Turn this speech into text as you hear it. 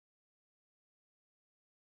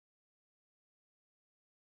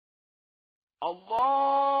Allahu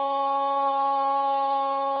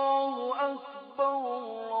Akbar,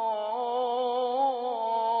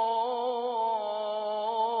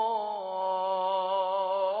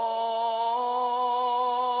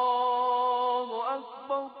 Allahu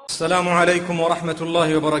Akbar. Assalamu alaikum wa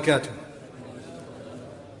rahmatullahi wa barakatuh.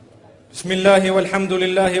 Bismillahi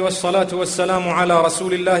walhamdulillahi wassalatu wassalamu ala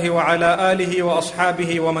rasulillahi wa ala alihi wa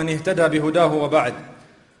ashabihi wa man ihtada bihudahu wa ba'd.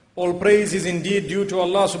 All praise is indeed due to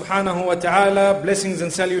Allah subhanahu wa ta'ala. Blessings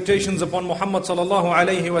and salutations upon Muhammad sallallahu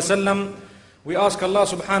alayhi wa sallam. We ask Allah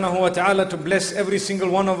subhanahu wa ta'ala to bless every single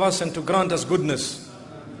one of us and to grant us goodness.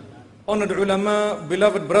 Honored ulama,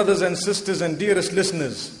 beloved brothers and sisters and dearest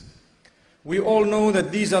listeners, we all know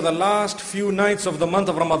that these are the last few nights of the month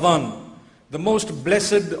of Ramadan, the most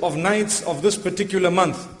blessed of nights of this particular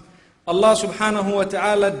month. Allah subhanahu wa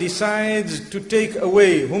ta'ala decides to take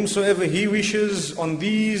away whomsoever He wishes on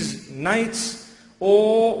these nights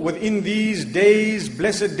or within these days,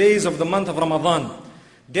 blessed days of the month of Ramadan.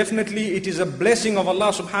 Definitely it is a blessing of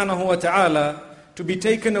Allah subhanahu wa ta'ala to be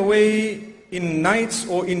taken away in nights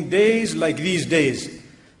or in days like these days.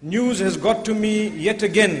 News has got to me yet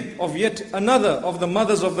again of yet another of the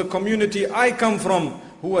mothers of the community I come from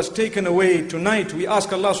who was taken away tonight. We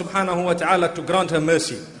ask Allah subhanahu wa ta'ala to grant her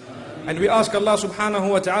mercy. And we ask Allah subhanahu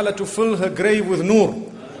wa ta'ala to fill her grave with nur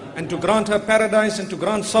and to grant her paradise and to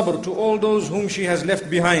grant sabr to all those whom she has left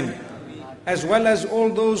behind, as well as all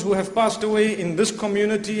those who have passed away in this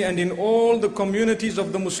community and in all the communities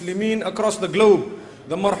of the Muslimin across the globe,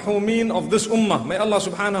 the marhumeen of this ummah. May Allah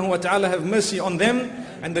subhanahu wa ta'ala have mercy on them,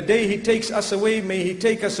 and the day He takes us away, may He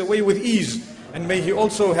take us away with ease, and may He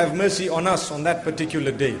also have mercy on us on that particular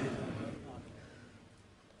day.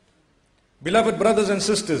 Beloved brothers and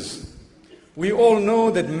sisters, we all know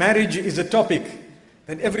that marriage is a topic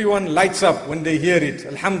that everyone lights up when they hear it.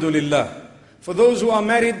 Alhamdulillah. For those who are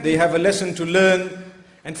married, they have a lesson to learn.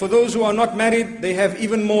 And for those who are not married, they have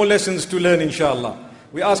even more lessons to learn, inshallah.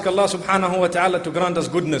 We ask Allah subhanahu wa ta'ala to grant us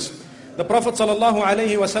goodness. The Prophet sallallahu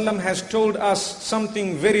alayhi wa sallam has told us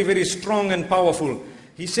something very, very strong and powerful.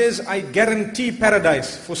 He says, I guarantee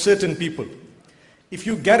paradise for certain people. If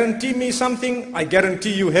you guarantee me something, I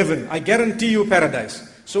guarantee you heaven. I guarantee you paradise.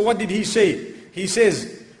 So what did he say? He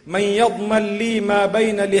says, مَنْ يَضْمَنْ لِي مَا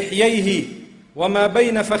بَيْنَ لِحْيَيْهِ وَمَا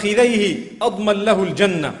بَيْنَ فَخِذَيْهِ أَضْمَنْ لَهُ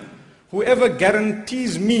الْجَنَّةِ. Whoever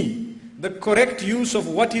guarantees me the correct use of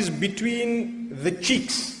what is between the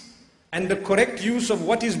cheeks and the correct use of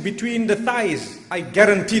what is between the thighs, I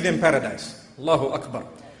guarantee them paradise. Allahu Akbar.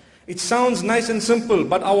 It sounds nice and simple,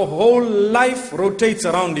 but our whole life rotates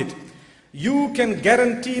around it. You can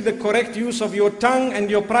guarantee the correct use of your tongue and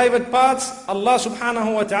your private parts. Allah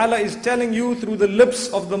subhanahu wa ta'ala is telling you through the lips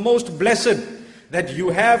of the most blessed that you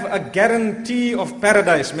have a guarantee of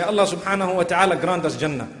paradise. May Allah subhanahu wa ta'ala grant us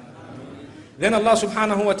Jannah. Then Allah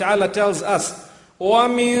subhanahu wa ta'ala tells us,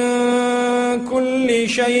 وَمِن كُلِّ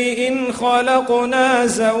شَيْءٍ خَلَقْنَا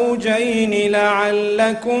زَوْجَيْنِ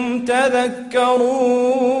لَعَلَّكُمْ تَذَكَّرُونَ.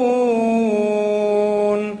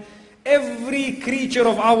 Every creature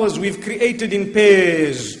of ours we've created in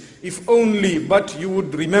pairs, if only but you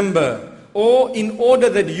would remember, or in order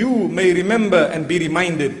that you may remember and be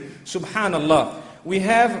reminded. Subhanallah. We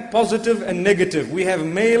have positive and negative. We have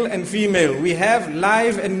male and female. We have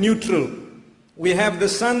live and neutral. We have the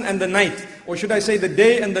sun and the night, or should I say the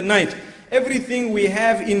day and the night. Everything we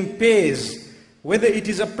have in pairs. Whether it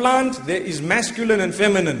is a plant, there is masculine and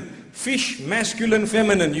feminine. Fish, masculine,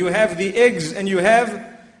 feminine. You have the eggs and you have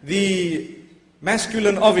the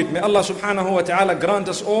masculine of it. May Allah subhanahu wa ta'ala grant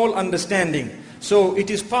us all understanding. So it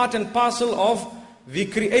is part and parcel of the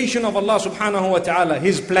creation of Allah subhanahu wa ta'ala,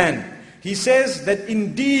 His plan. He says that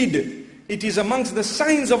indeed it is amongst the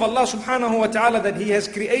signs of Allah subhanahu wa ta'ala that He has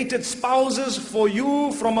created spouses for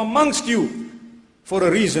you from amongst you for a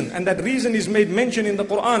reason. And that reason is made mention in the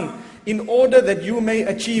Quran, in order that you may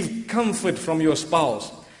achieve comfort from your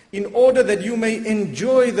spouse, in order that you may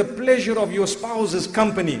enjoy the pleasure of your spouse's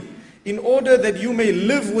company, in order that you may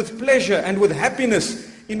live with pleasure and with happiness,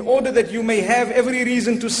 in order that you may have every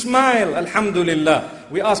reason to smile. Alhamdulillah.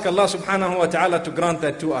 We ask Allah subhanahu wa ta'ala to grant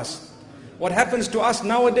that to us. What happens to us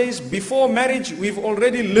nowadays, before marriage, we've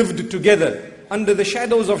already lived together under the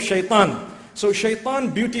shadows of shaitan. So shaitan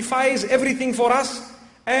beautifies everything for us,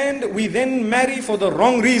 and we then marry for the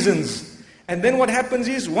wrong reasons. And then what happens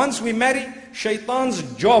is, once we marry, shaitan's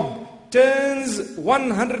job turns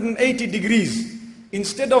 180 degrees.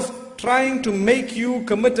 Instead of trying to make you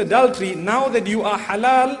commit adultery, now that you are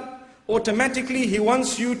halal, automatically he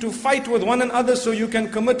wants you to fight with one another so you can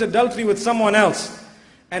commit adultery with someone else.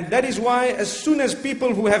 And that is why as soon as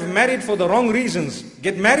people who have married for the wrong reasons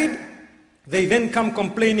get married, they then come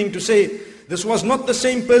complaining to say, This was not the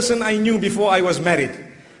same person I knew before I was married.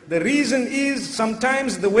 The reason is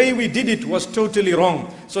sometimes the way we did it was totally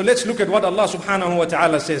wrong. So let's look at what Allah subhanahu wa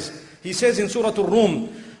ta'ala says. He says in Surah Al-Rum,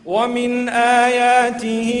 وَمِنْ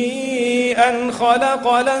آيَاتِهِ أَنْ خَلَقَ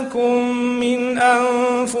لَكُم مِّنْ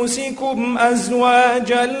أَنفُسِكُمْ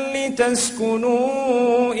أَزْوَاجًا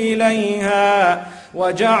لِتَسْكُنُوا إِلَيْهَا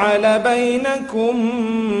وَجَعَلَ بَيْنَكُم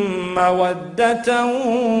مَّوَدَّةً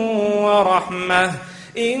وَرَحْمَةً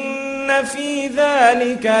إِنَّ فِي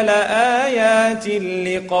ذَلِكَ لَآيَاتٍ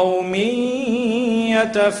لِقَوْمٍ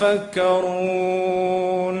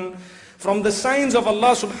يَتَفَكَّرُونَ. From the signs of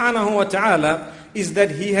Allah subhanahu wa ta'ala is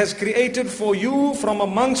that He has created for you from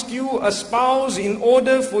amongst you a spouse in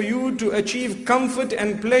order for you to achieve comfort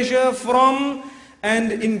and pleasure from.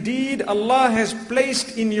 And indeed Allah has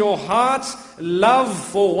placed in your hearts love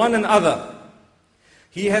for one another.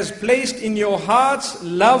 He has placed in your hearts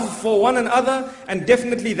love for one another, and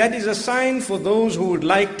definitely that is a sign for those who would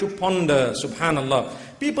like to ponder. Subhanallah.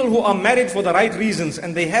 People who are married for the right reasons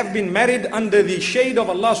and they have been married under the shade of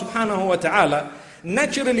Allah subhanahu wa ta'ala,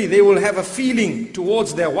 naturally they will have a feeling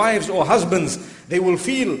towards their wives or husbands. They will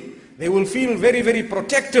feel very, very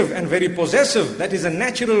protective and very possessive. That is a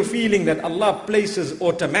natural feeling that Allah places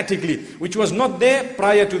automatically, which was not there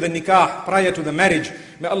prior to the nikah, prior to the marriage.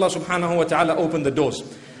 May Allah subhanahu wa ta'ala open the doors.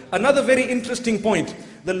 Another very interesting point,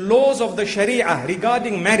 the laws of the Sharia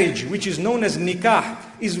regarding marriage, which is known as nikah,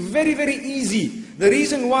 is very, very easy. The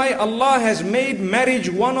reason why Allah has made marriage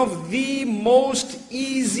one of the most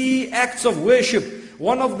easy acts of worship,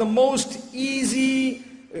 one of the most easy,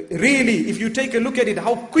 really, if you take a look at it,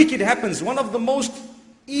 how quick it happens, one of the most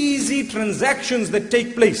easy transactions that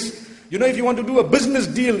take place. You know, if you want to do a business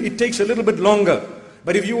deal, it takes a little bit longer.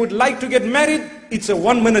 But if you would like to get married, it's a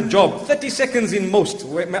 1-minute job, 30 seconds in most.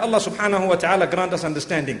 May Allah subhanahu wa ta'ala grant us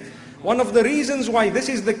understanding. One of the reasons why this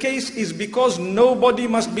is the case is because nobody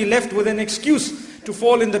must be left with an excuse to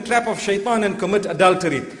fall in the trap of shaitan and commit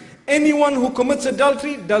adultery. Anyone who commits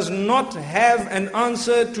adultery does not have an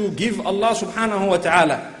answer to give Allah subhanahu wa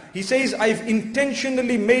ta'ala. He says, I've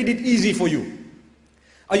intentionally made it easy for you.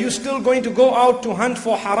 Are you still going to go out to hunt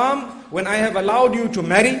for haram when I have allowed you to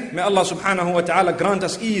marry? May Allah subhanahu wa ta'ala grant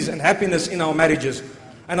us ease and happiness in our marriages.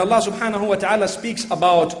 And Allah subhanahu wa ta'ala speaks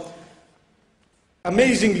about,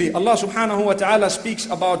 amazingly, Allah subhanahu wa ta'ala speaks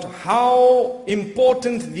about how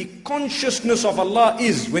important the consciousness of Allah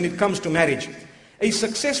is when it comes to marriage. A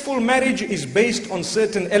successful marriage is based on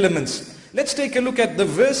certain elements. Let's take a look at the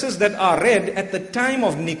verses that are read at the time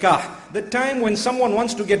of nikah. The time when someone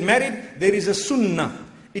wants to get married, there is a sunnah.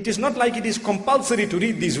 It is not like it is compulsory to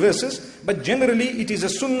read these verses, but generally it is a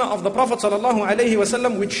sunnah of the Prophet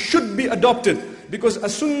ﷺ which should be adopted, because a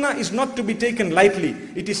sunnah is not to be taken lightly.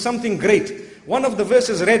 It is something great. One of the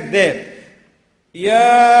verses read there,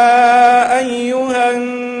 يا أيها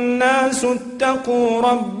الناس اتقوا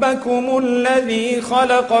ربكم الذي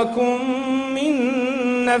خلقكم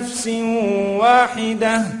من نفس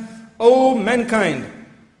واحدة. O mankind,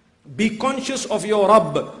 be conscious of your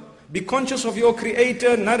Rabb. Be conscious of your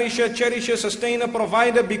creator, nourisher, cherisher, sustainer,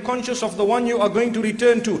 provider. Be conscious of the one you are going to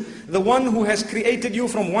return to, the one who has created you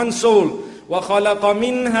from one soul. وَخَلَقَ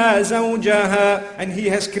مِنْهَا زَوْجَهَا. And He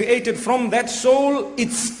has created from that soul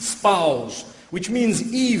its spouse, which means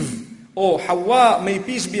Eve or Hawa, may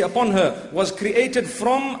peace be upon her, was created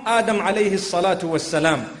from Adam alayhi salatu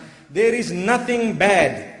wassalam. There is nothing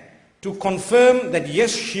bad to confirm that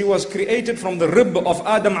yes, she was created from the rib of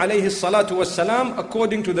Adam alayhi salatu wassalam,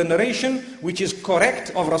 according to the narration which is correct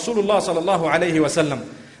of Rasulullah sallallahu alayhi wasallam.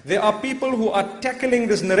 There are people who are tackling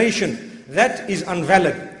this narration. That is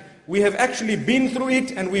invalid. We have actually been through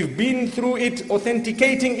it, and we've been through it,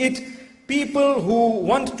 authenticating it. People who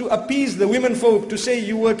want to appease the women folk to say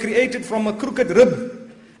you were created from a crooked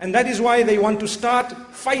rib. And that is why they want to start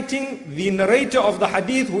fighting the narrator of the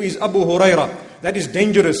hadith, who is Abu Huraira. That is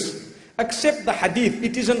dangerous. Accept the hadith.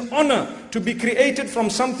 It is an honor to be created from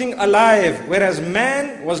something alive, whereas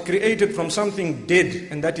man was created from something dead,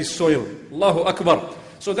 and that is soil. Allahu Akbar.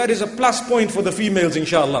 So that is a plus point for the females,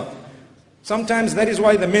 inshallah. Sometimes that is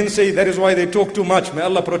why the men say, that is why they talk too much. May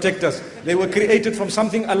Allah protect us. They were created from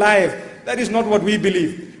something alive. That is not what we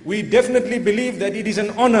believe. We definitely believe that it is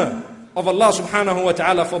an honor of Allah subhanahu wa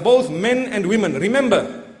ta'ala for both men and women.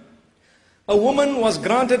 Remember, a woman was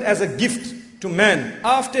granted as a gift to man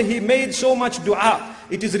after he made so much dua.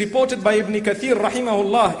 It is reported by Ibn Kathir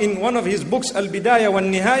rahimahullah in one of his books, Al-Bidayah wa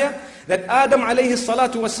Nihaya, that Adam alayhi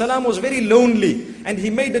salatu wassalam was very lonely, and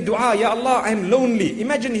he made a dua, Ya Allah, I am lonely.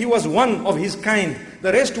 Imagine he was one of his kind.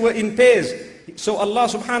 The rest were in pairs. So Allah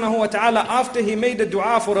subhanahu wa ta'ala, after he made a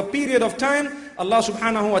dua for a period of time, Allah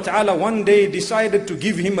subhanahu wa ta'ala one day decided to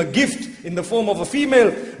give him a gift in the form of a female.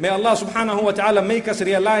 May Allah subhanahu wa ta'ala make us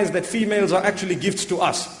realize that females are actually gifts to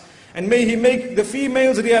us. And may He make the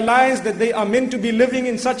females realize that they are meant to be living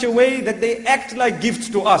in such a way that they act like gifts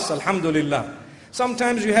to us. Alhamdulillah.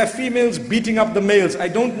 Sometimes you have females beating up the males. I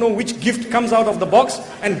don't know which gift comes out of the box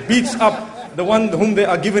and beats up the one whom they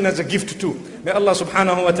are given as a gift to. May Allah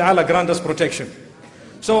subhanahu wa ta'ala grant us protection.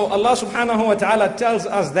 So Allah subhanahu wa ta'ala tells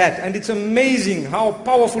us that, and it's amazing how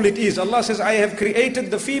powerful it is. Allah says, I have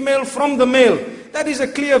created the female from the male. That is a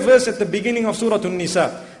clear verse at the beginning of Surah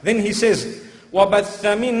An-Nisa. Then He says, وَبَثَّ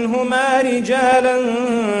مِنْهُمَا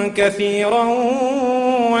رِجَالًا كَثِيرًا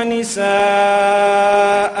وَنِسَاءً.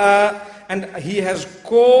 And He has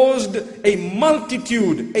caused a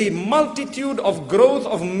multitude of growth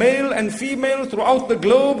of male and female throughout the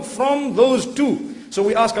globe from those two. So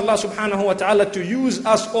we ask Allah subhanahu wa ta'ala to use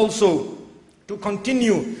us also to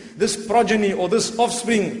continue this progeny or this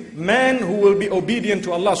offspring, man who will be obedient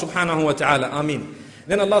to Allah subhanahu wa ta'ala. Ameen.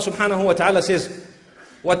 Then Allah subhanahu wa ta'ala says,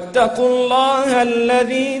 وَاتَّقُوا اللَّهَ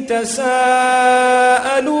الَّذِي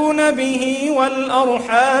تَسَاءَلُونَ بِهِ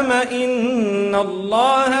وَالْأَرْحَامَ إِنَّ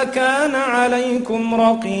اللَّهَ كَانَ عَلَيْكُمْ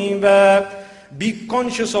رَقِيبًا. Be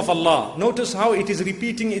conscious of Allah. Notice how it is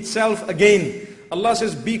repeating itself again. Allah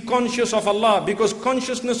says, be conscious of Allah, because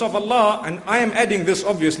consciousness of Allah, and I am adding this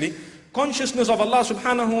obviously, consciousness of Allah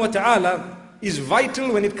subhanahu wa ta'ala is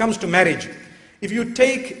vital when it comes to marriage. If you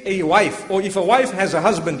take a wife, or if a wife has a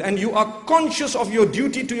husband, and you are conscious of your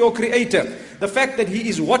duty to your Creator, the fact that He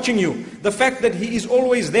is watching you, the fact that He is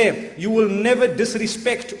always there, you will never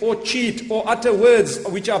disrespect or cheat or utter words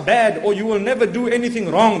which are bad, or you will never do anything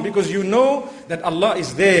wrong, because you know that Allah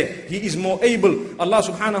is there. He is more able. Allah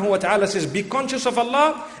subhanahu wa ta'ala says, be conscious of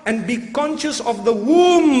Allah, and be conscious of the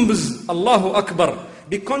wombs. Allahu Akbar.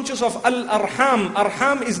 Be conscious of al-arham.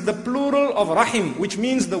 Arham is the plural of rahim, which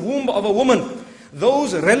means the womb of a woman.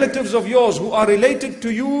 Those relatives of yours who are related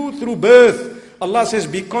to you through birth, Allah says,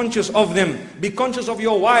 be conscious of them. Be conscious of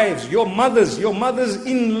your wives, your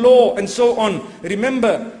mothers-in-law, and so on.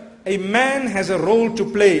 Remember, a man has a role to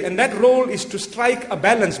play, and that role is to strike a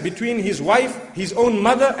balance between his wife, his own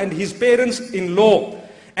mother, and his parents-in-law.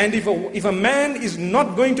 And if a man is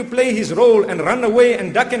not going to play his role and run away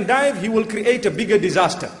and duck and dive, he will create a bigger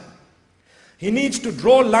disaster. He needs to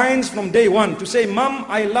draw lines from day one to say, Mom,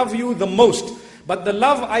 I love you the most. But the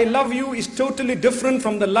love I love you is totally different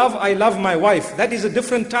from the love I love my wife. That is a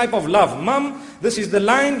different type of love. Mom, this is the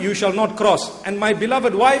line you shall not cross. And my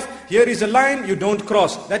beloved wife, here is a line you don't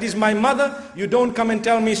cross. That is my mother, you don't come and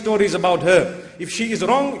tell me stories about her. If she is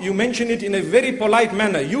wrong, you mention it in a very polite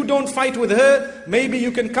manner. You don't fight with her. Maybe you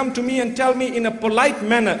can come to me and tell me in a polite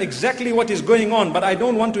manner exactly what is going on. But I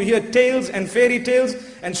don't want to hear tales and fairy tales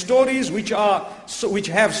and stories which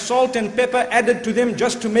have salt and pepper added to them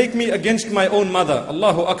just to make me against my own mother.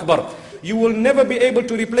 Allahu Akbar. You will never be able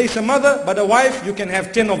to replace a mother, but a wife, you can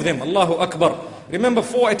have 10 of them. Allahu Akbar. Remember,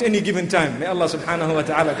 4 at any given time. May Allah subhanahu wa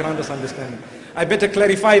ta'ala grant us understanding. I better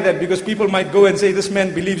clarify that, because people might go and say, this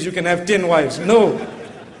man believes you can have 10 wives. No.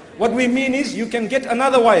 What we mean is, you can get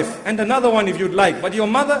another wife and another one if you'd like. But your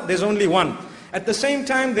mother, there's only one. At the same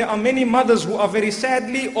time, there are many mothers who are very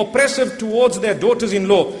sadly oppressive towards their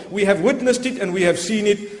daughters-in-law. We have witnessed it and we have seen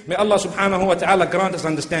it. May Allah subhanahu wa ta'ala grant us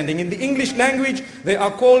understanding. In the English language, they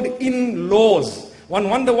are called in-laws. One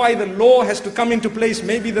wonder why the law has to come into place.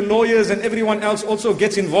 Maybe the lawyers and everyone else also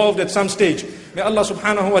gets involved at some stage. May Allah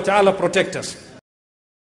subhanahu wa ta'ala protect us.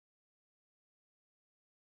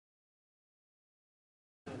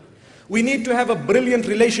 We need to have a brilliant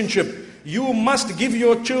relationship. You must give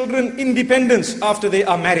your children independence after they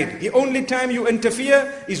are married. The only time you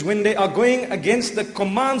interfere is when they are going against the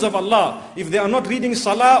commands of Allah. If they are not reading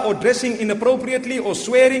salah or dressing inappropriately or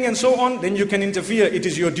swearing and so on, then you can interfere. It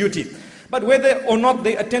is your duty. But whether or not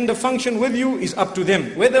they attend a function with you is up to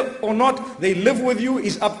them. Whether or not they live with you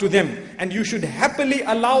is up to them. And you should happily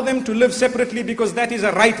allow them to live separately, because that is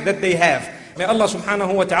a right that they have. May Allah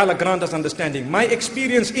subhanahu wa ta'ala grant us understanding. My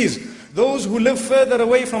experience is, those who live further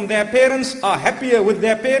away from their parents are happier with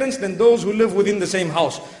their parents than those who live within the same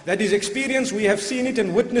house. That is experience. We have seen it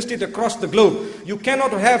and witnessed it across the globe. You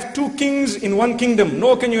cannot have 2 kings in one kingdom,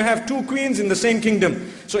 nor can you have 2 queens in the same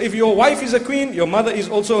kingdom. So if your wife is a queen, your mother is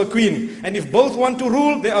also a queen. And if both want to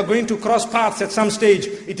rule, they are going to cross paths at some stage.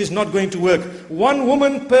 It is not going to work. 1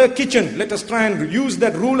 woman per kitchen. Let us try and use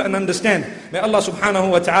that rule and understand. May Allah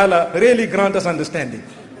subhanahu wa ta'ala really grant us understanding.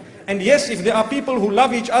 And yes, if there are people who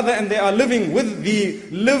love each other and they are living with the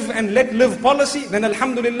live and let live policy, then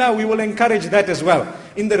alhamdulillah, we will encourage that as well.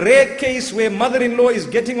 In the rare case where mother-in-law is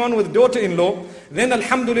getting on with daughter-in-law, then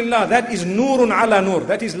alhamdulillah, that is nurun ala nur.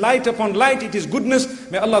 That is light upon light, it is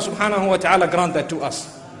goodness. May Allah subhanahu wa ta'ala grant that to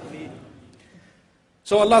us.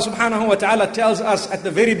 So Allah subhanahu wa ta'ala tells us at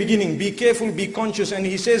the very beginning, be careful, be conscious, and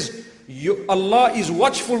He says, Allah is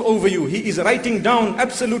watchful over you. He is writing down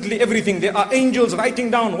absolutely everything. There are angels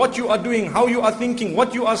writing down what you are doing, how you are thinking,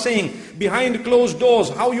 what you are saying, behind closed doors,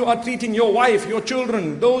 how you are treating your wife, your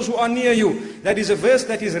children, those who are near you. That is a verse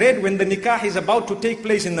that is read when the nikah is about to take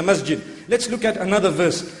place in the masjid. Let's look at another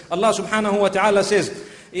verse. Allah subhanahu wa ta'ala says,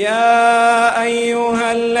 يا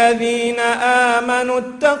أيها الذين آمنوا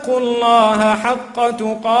اتقوا الله حق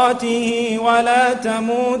تقاته ولا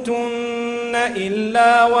تموتن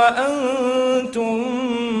إلا وأنتم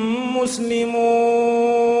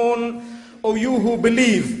مسلمون. O you who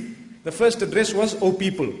believe. The first address was, O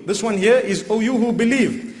people. This one here is, O you who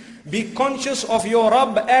believe. Be conscious of your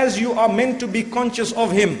Rabb as you are meant to be conscious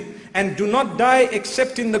of Him. And do not die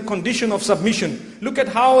except in the condition of submission. Look at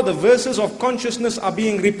how the verses of consciousness are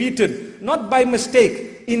being repeated, not by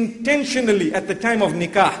mistake, intentionally at the time of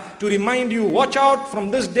nikah, to remind you, watch out from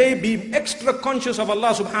this day, be extra conscious of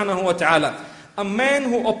Allah subhanahu wa ta'ala. A man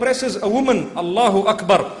who oppresses a woman, Allahu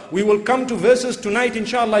Akbar. We will come to verses tonight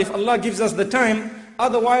inshallah if Allah gives us the time.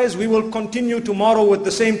 Otherwise we will continue tomorrow with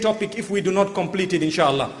the same topic if we do not complete it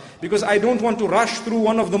inshallah. Because I don't want to rush through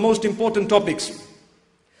one of the most important topics,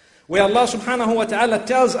 where Allah subhanahu wa ta'ala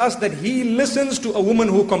tells us that He listens to a woman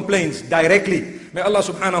who complains directly. May Allah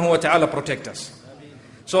subhanahu wa ta'ala protect us.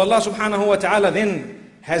 So Allah subhanahu wa ta'ala then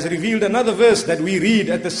has revealed another verse that we read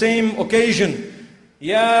at the same occasion.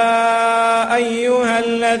 يا أيها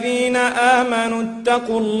الذين آمنوا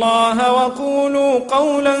اتقوا الله وقولوا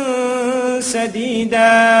قولا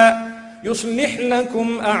سديدا يصلح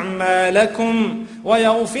لكم أعمالكم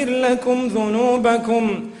ويغفر لكم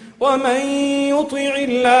ذنوبكم ومن يطع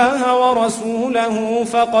الله ورسوله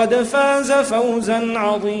فقد فاز فوزا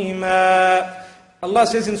عظيما. Allah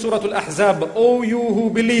says in Surah Al-Ahzab, O you who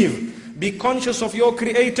believe, be conscious of your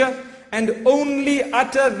Creator and only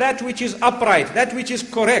utter that which is upright, that which is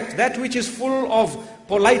correct, that which is full of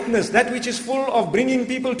politeness, that which is full of bringing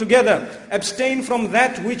people together. Abstain from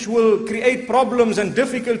that which will create problems and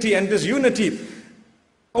difficulty and disunity.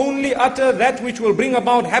 Only utter that which will bring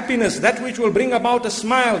about happiness, that which will bring about a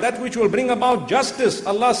smile, that which will bring about justice.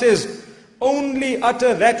 Allah says, only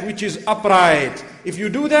utter that which is upright. If you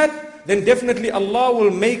do that, then definitely Allah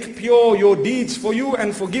will make pure your deeds for you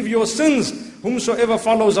and forgive your sins. Whomsoever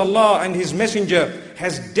follows Allah and His Messenger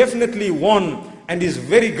has definitely won and is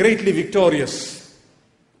very greatly victorious.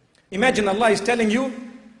 Imagine Allah is telling you,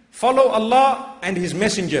 follow Allah and His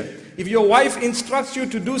Messenger. If your wife instructs you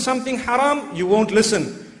to do something haram, you won't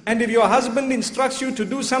listen. And if your husband instructs you to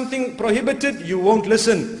do something prohibited, you won't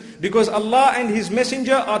listen. Because Allah and His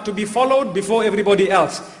Messenger are to be followed before everybody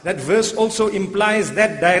else. That verse also implies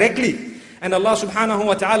that directly. And Allah subhanahu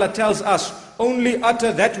wa ta'ala tells us, only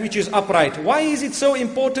utter that which is upright. Why is it so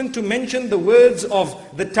important to mention the words of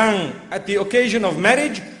the tongue at the occasion of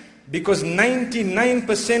marriage? Because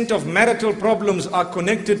 99% of marital problems are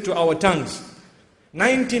connected to our tongues.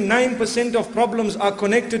 99% of problems are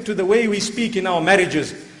connected to the way we speak in our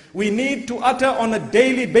marriages. We need to utter on a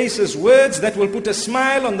daily basis words that will put a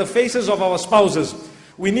smile on the faces of our spouses.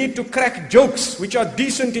 We need to crack jokes which are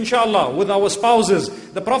decent inshallah with our spouses.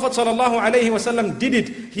 The Prophet ﷺ did it.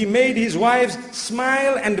 He made his wives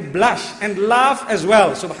smile and blush and laugh as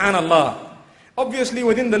well. Subhanallah. Obviously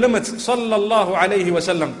within the limits. Sallallahu alayhi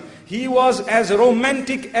wasallam. He was as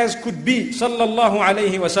romantic as could be. Sallallahu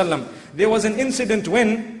alayhi wasallam. There was an incident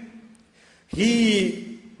when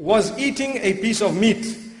he was eating a piece of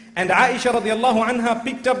meat. And Aisha radiallahu anha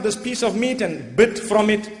picked up this piece of meat and bit from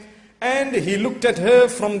it. And he looked at her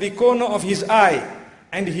from the corner of his eye.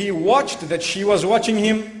 And he watched that she was watching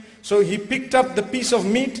him. So he picked up the piece of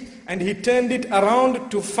meat and he turned it around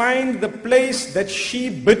to find the place that she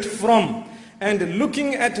bit from. And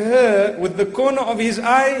looking at her with the corner of his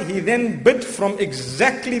eye, he then bit from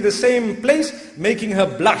exactly the same place, making her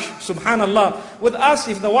blush. Subhanallah. With us,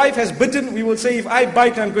 if the wife has bitten, we will say, if I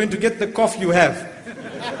bite, I'm going to get the cough you have.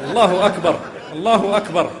 Allahu Akbar. Allahu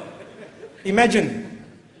Akbar. Imagine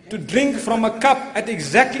to drink from a cup at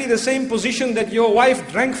exactly the same position that your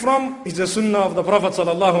wife drank from is the sunnah of the Prophet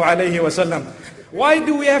sallallahu alaihi wasallam. Why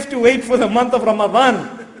do we have to wait for the month of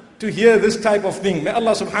Ramadan to hear this type of thing? May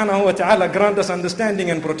Allah subhanahu wa ta'ala grant us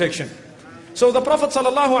understanding and protection. So the Prophet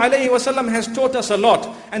sallallahu alaihi wasallam has taught us a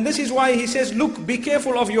lot. And this is why he says, look, be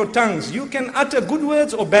careful of your tongues. You can utter good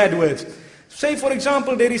words or bad words. Say for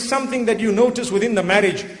example, there is something that you notice within the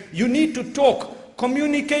marriage. You need to talk.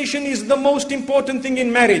 Communication is the most important thing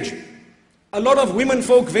in marriage. A lot of women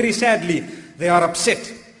folk, very sadly, they are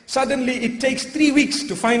upset. Suddenly it takes 3 weeks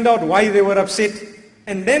to find out why they were upset.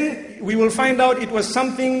 And then we will find out it was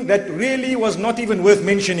something that really was not even worth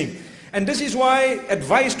mentioning. And this is why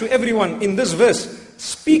advice to everyone in this verse,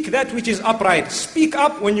 speak that which is upright. Speak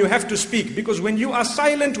up when you have to speak. Because when you are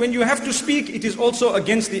silent, when you have to speak, it is also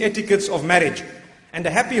against the etiquettes of marriage. And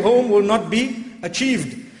a happy home will not be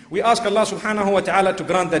achieved. We ask Allah subhanahu wa ta'ala to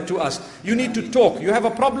grant that to us. You need to talk. You have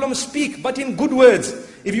a problem, speak, but in good words.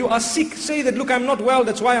 If you are sick, say that, look, I'm not well,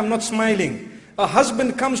 that's why I'm not smiling. A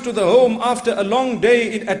husband comes to the home after a long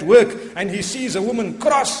day at work and he sees a woman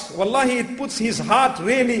cross. Wallahi, it puts his heart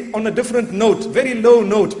really on a different note, very low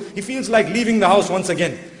note. He feels like leaving the house once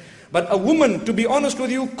again. But a woman, to be honest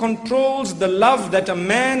with you, controls the love that a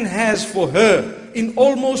man has for her in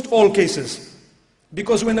almost all cases.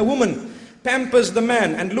 Because when a woman pampers the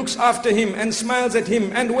man and looks after him and smiles at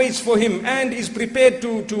him and waits for him and is prepared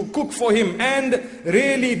to cook for him and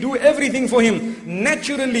really do everything for him,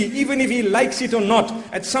 naturally, even if he likes it or not,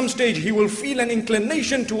 at some stage he will feel an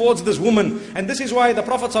inclination towards this woman. And this is why the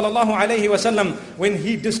Prophet ﷺ, when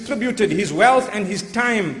he distributed his wealth and his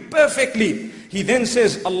time perfectly, he then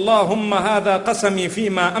says, Allahumma hadha qasami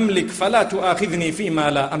fima amlik fala tu'akhidhni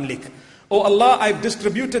fima la amlik. Oh Allah, I've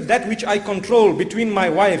distributed that which I control between my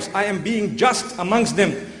wives. I am being just amongst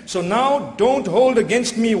them. So now don't hold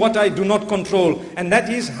against me what I do not control. And that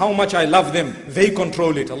is how much I love them. They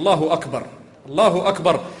control it. Allahu Akbar. Allahu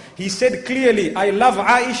Akbar. He said clearly, I love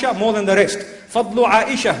Aisha more than the rest. Fadlu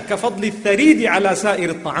Aisha ka fadli tharidi ala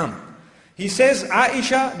sa'ir al-ta'am. He says,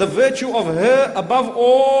 Aisha, the virtue of her above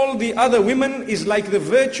all the other women is like the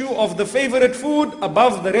virtue of the favorite food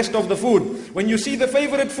above the rest of the food. When you see the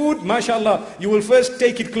favorite food, mashallah, you will first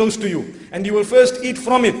take it close to you. And you will first eat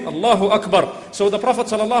from it. Allahu Akbar. So the Prophet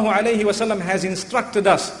ﷺ has instructed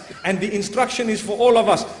us. And the instruction is for all of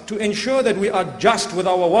us to ensure that we are just with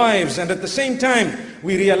our wives. And at the same time,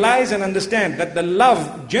 we realize and understand that the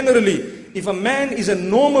love generally, if a man is a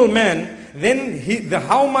normal man, then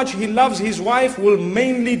how much he loves his wife will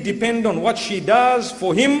mainly depend on what she does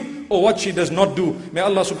for him or what she does not do. May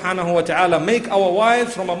Allah subhanahu wa ta'ala make our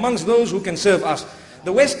wives from amongst those who can serve us.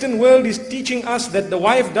 The Western world is teaching us that the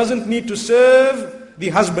wife doesn't need to serve the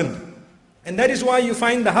husband. And that is why you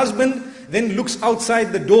find the husband then looks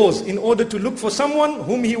outside the doors in order to look for someone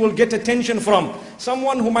whom he will get attention from.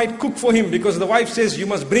 Someone who might cook for him, because the wife says you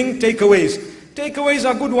must bring takeaways. Takeaways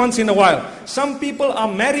are good once in a while. Some people are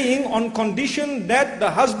marrying on condition that the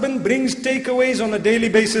husband brings takeaways on a daily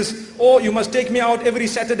basis. Or you must take me out every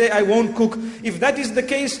Saturday, I won't cook. If that is the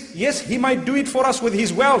case, yes, he might do it for us with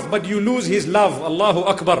his wealth, but you lose his love. Allahu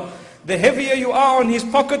Akbar. The heavier you are on his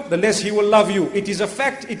pocket, the less he will love you. It is a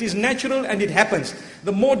fact, it is natural, and it happens.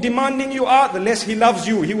 The more demanding you are, the less he loves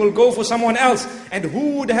you. He will go for someone else. And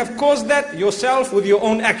who would have caused that? Yourself with your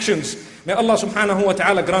own actions. May Allah subhanahu wa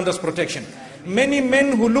ta'ala grant us protection. Many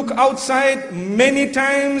men who look outside many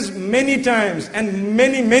times, and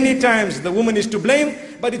many times the woman is to blame,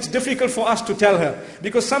 but it's difficult for us to tell her.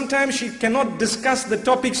 Because sometimes she cannot discuss the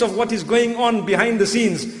topics of what is going on behind the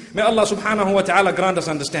scenes. May Allah subhanahu wa ta'ala grant us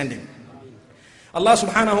understanding. Allah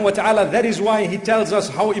subhanahu wa ta'ala, that is why He tells us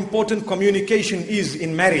how important communication is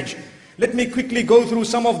in marriage. Let me quickly go through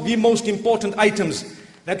some of the most important items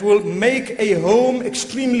that will make a home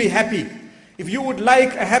extremely happy. If you would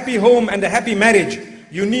like a happy home and a happy marriage,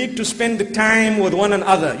 you need to spend the time with one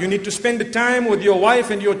another. You need to spend the time with your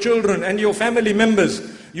wife and your children and your family members.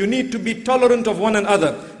 You need to be tolerant of one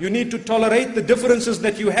another. You need to tolerate the differences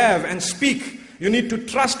that you have and speak. You need to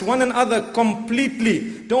trust one another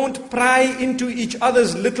completely. Don't pry into each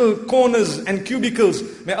other's little corners and cubicles.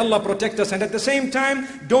 May Allah protect us. And at the same time,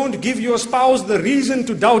 don't give your spouse the reason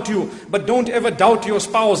to doubt you. But don't ever doubt your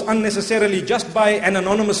spouse unnecessarily just by an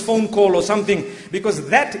anonymous phone call or something. Because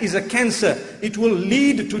that is a cancer. It will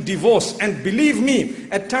lead to divorce. And believe me,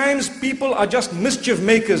 at times people are just mischief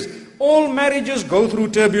makers. All marriages go through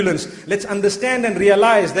turbulence. Let's understand and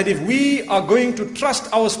realize that if we are going to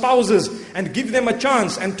trust our spouses and give them a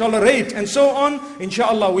chance and tolerate and so on,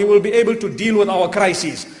 inshallah we will be able to deal with our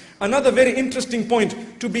crises. Another very interesting point,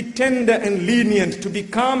 to be tender and lenient, to be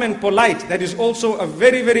calm and polite. That is also a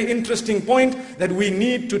very interesting point that we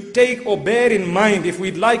need to take or bear in mind if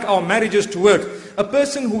we'd like our marriages to work. A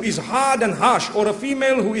person who is hard and harsh, or a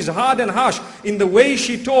female who is hard and harsh in the way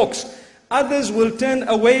she talks, others will turn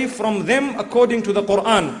away from them according to the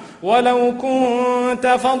Quran. وَلَوْ كُنْتَ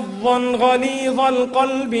فَضًّا غَلِيظَ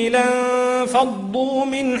الْقَلْبِ لَانْفَضُّوا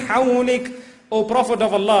مِنْ حَوْلِكَ. O Prophet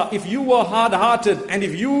of Allah, if you were hard-hearted and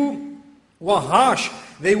if you were harsh,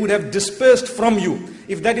 they would have dispersed from you.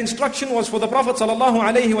 If that instruction was for the Prophet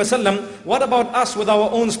ﷺ, what about us with our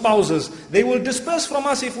own spouses? They will disperse from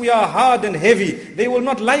us if we are hard and heavy. They will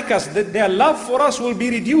not like us. Their love for us will be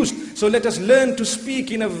reduced. So let us learn to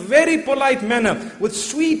speak in a very polite manner with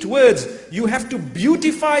sweet words. You have to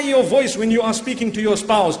beautify your voice when you are speaking to your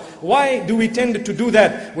spouse. Why do we tend to do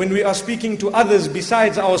that when we are speaking to others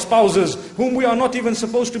besides our spouses, whom we are not even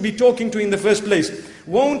supposed to be talking to in the first place?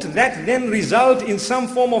 Won't that then result in some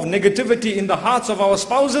form of negativity in the hearts of our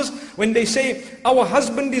spouses when they say, our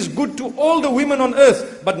husband is good to all the women on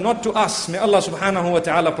earth, but not to us? May Allah subhanahu wa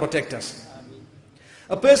ta'ala protect us.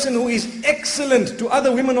 A person who is excellent to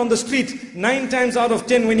other women on the street, 9 times out of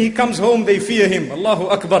 10 when he comes home, they fear him. Allahu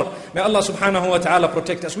Akbar. May Allah subhanahu wa ta'ala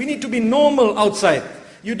protect us. We need to be normal outside.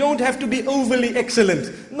 You don't have to be overly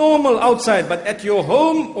excellent. Normal outside, but at your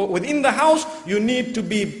home or within the house, you need to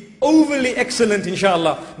be overly excellent,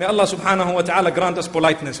 inshallah. May Allah subhanahu wa ta'ala grant us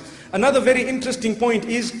politeness. Another very interesting point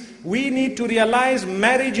is, we need to realize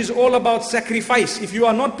marriage is all about sacrifice. If you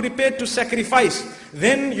are not prepared to sacrifice,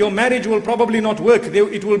 then your marriage will probably not work.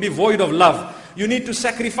 It will be void of love. You need to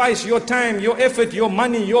sacrifice your time, your effort, your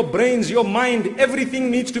money, your brains, your mind.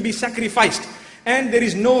 Everything needs to be sacrificed. And there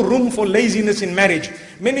is no room for laziness in marriage.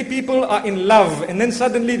 Many people are in love and then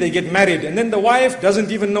suddenly they get married, and then the wife doesn't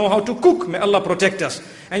even know how to cook. May Allah protect us.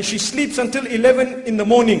 And she sleeps until 11 in the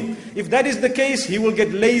morning. If that is the case, he will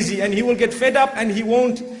get lazy and he will get fed up, and he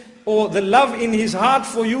won't, or the love in his heart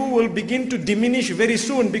for you will begin to diminish very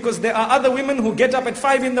soon, because there are other women who get up at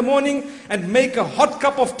 5 in the morning and make a hot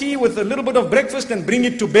cup of tea with a little bit of breakfast and bring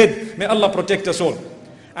it to bed. May Allah protect us all.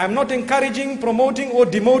 I'm not encouraging, promoting or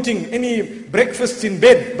demoting any breakfasts in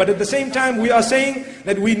bed, but at the same time we are saying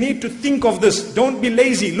that we need to think of this. Don't be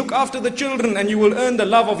lazy. Look after the children and you will earn the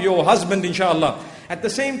love of your husband, inshallah. At the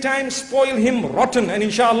same time, spoil him rotten, and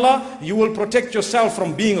inshallah you will protect yourself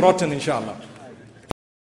from being rotten, inshallah.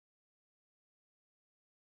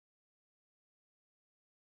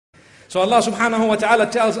 So Allah subhanahu wa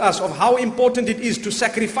ta'ala tells us of how important it is to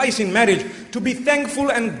sacrifice in marriage, to be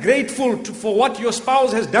thankful and grateful for what your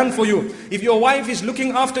spouse has done for you. If your wife is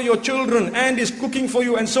looking after your children and is cooking for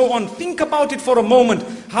you and so on, think about it for a moment.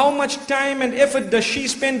 How much time and effort does she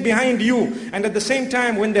spend behind you? And at the same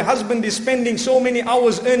time, when the husband is spending so many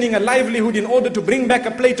hours earning a livelihood in order to bring back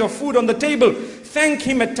a plate of food on the table, thank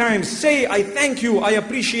him at times. Say, I thank you, I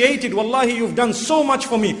appreciate it. Wallahi, you've done so much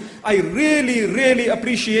for me. I really, really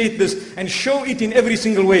appreciate this. And show it in every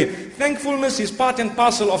single way. Thankfulness is part and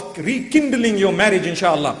parcel of rekindling your marriage,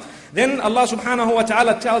 inshallah. Then Allah subhanahu wa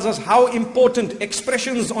ta'ala tells us how important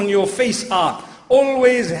expressions on your face are.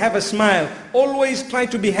 Always have a smile. Always try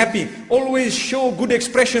to be happy. Always show good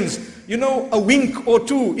expressions. You know, a wink or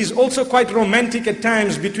two is also quite romantic at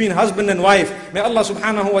times between husband and wife. May Allah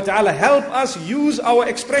subhanahu wa ta'ala help us use our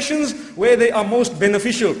expressions where they are most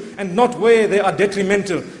beneficial and not where they are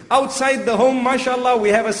detrimental. Outside the home, mashallah, we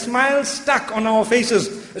have a smile stuck on our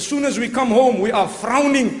faces. As soon as we come home, we are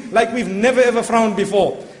frowning like we've never ever frowned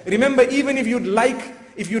before. Remember, even if you'd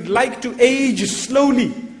like to age slowly,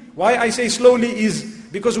 why I say slowly is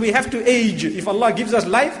because we have to age. If Allah gives us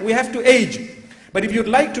life, we have to age. But if you'd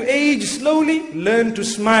like to age slowly, learn to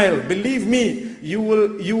smile. Believe me, you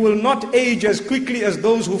will not age as quickly as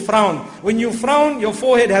those who frown. When you frown, your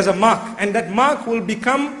forehead has a mark, and that mark will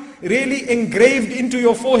become really engraved into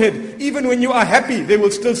your forehead. Even when you are happy, they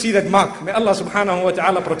will still see that mark. May Allah subhanahu wa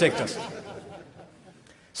ta'ala protect us.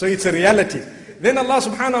 So it's a reality. Then Allah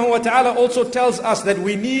subhanahu wa ta'ala also tells us that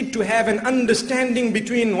we need to have an understanding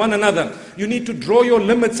between one another. You need to draw your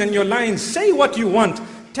limits and your lines. Say what you want.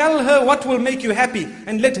 Tell her what will make you happy,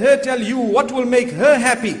 and let her tell you what will make her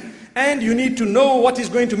happy. And you need to know what is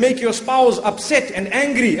going to make your spouse upset and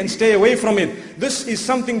angry, and stay away from it. This is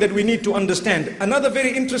something that we need to understand. Another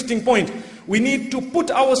very interesting point, we need to put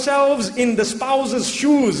ourselves in the spouse's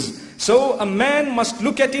shoes. So a man must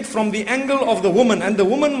look at it from the angle of the woman, and the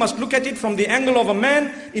woman must look at it from the angle of a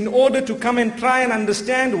man in order to come and try and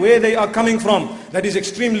understand where they are coming from. That is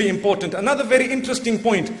extremely important. Another very interesting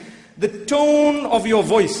point, the tone of your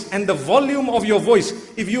voice and the volume of your voice.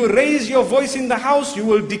 If you raise your voice in the house, you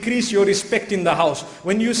will decrease your respect in the house.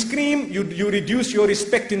 When you scream, you reduce your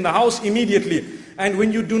respect in the house immediately. And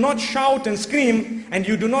when you do not shout and scream, and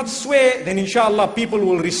you do not swear, then inshallah people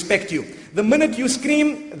will respect you. The minute you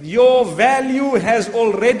scream, your value has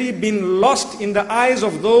already been lost in the eyes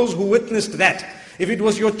of those who witnessed that. If it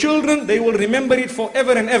was your children, they will remember it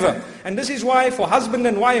forever and ever. And this is why for husband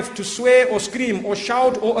and wife to swear or scream or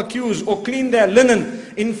shout or accuse or clean their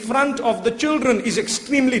linen in front of the children is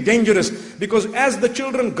extremely dangerous. Because as the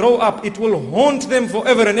children grow up, it will haunt them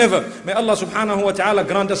forever and ever. May Allah subhanahu wa ta'ala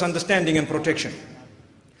grant us understanding and protection.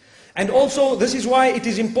 And also, this is why it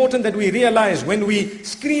is important that we realize when we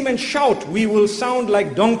scream and shout, we will sound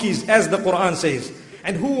like donkeys, as the Quran says.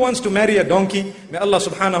 And who wants to marry a donkey? May Allah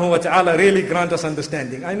subhanahu wa ta'ala really grant us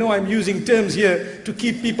understanding. I know I'm using terms here to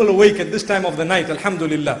keep people awake at this time of the night,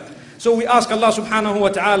 alhamdulillah. So we ask Allah subhanahu wa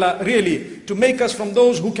ta'ala really to make us from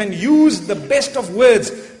those who can use the best of words.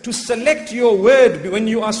 To select your word when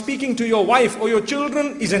you are speaking to your wife or your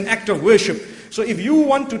children is an act of worship. So if you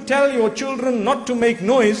want to tell your children not to make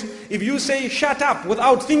noise, if you say shut up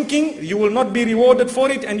without thinking, you will not be rewarded for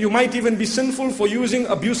it, and you might even be sinful for using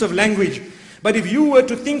abusive language. But if you were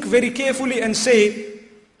to think very carefully and say,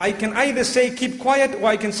 I can either say keep quiet, or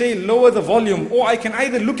I can say lower the volume, or I can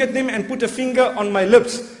either look at them and put a finger on my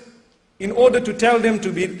lips in order to tell them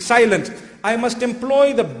to be silent. I must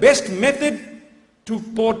employ the best method to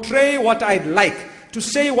portray what I'd like, to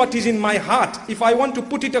say what is in my heart. If I want to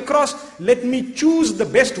put it across, let me choose the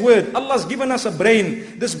best word. Allah's given us a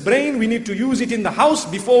brain. This brain, we need to use it in the house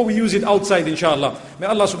before we use it outside, inshallah. May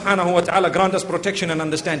Allah subhanahu wa ta'ala grant us protection and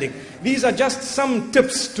understanding. These are just some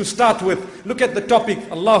tips to start with. Look at the topic,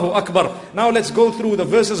 Allahu Akbar. Now let's go through the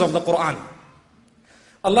verses of the Quran.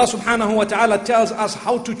 Allah subhanahu wa ta'ala tells us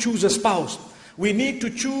how to choose a spouse. We need to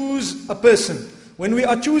choose a person. When we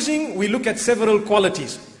are choosing, we look at several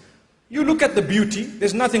qualities. You look at the beauty.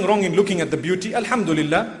 There's nothing wrong in looking at the beauty,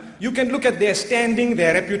 alhamdulillah. You can look at their standing,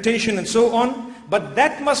 their reputation and so on. But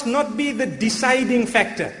that must not be the deciding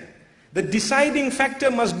factor. The deciding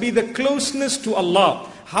factor must be the closeness to Allah.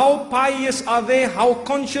 How pious are they? How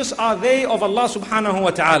conscious are they of Allah subhanahu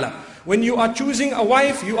wa ta'ala? When you are choosing a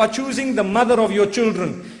wife, you are choosing the mother of your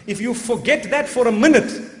children. If you forget that for a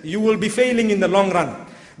minute, you will be failing in the long run.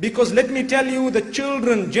 Because let me tell you, the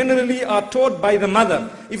children generally are taught by the mother.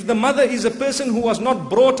 If the mother is a person who was not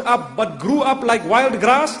brought up but grew up like wild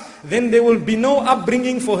grass, then there will be no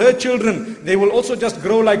upbringing for her children. They will also just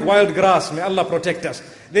grow like wild grass. May Allah protect us.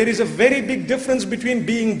 There is a very big difference between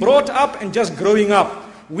being brought up and just growing up.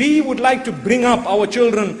 We would like to bring up our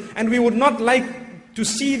children, and we would not like to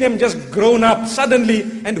see them just grown up suddenly.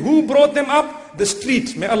 And who brought them up? The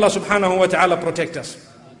street. May Allah subhanahu wa ta'ala protect us.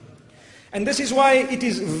 And this is why it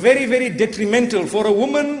is very, very detrimental for a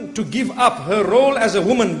woman to give up her role as a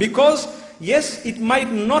woman, because yes, it might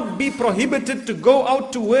not be prohibited to go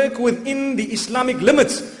out to work within the Islamic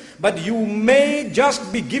limits, but you may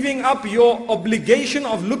just be giving up your obligation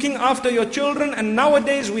of looking after your children. And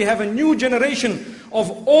nowadays we have a new generation of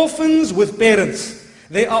orphans with parents.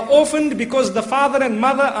 They are orphaned because the father and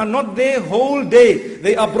mother are not there whole day.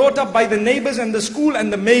 They are brought up by the neighbors and the school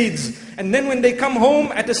and the maids. And then when they come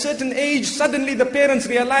home at a certain age, suddenly the parents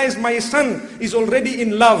realize my son is already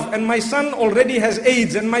in love, and my son already has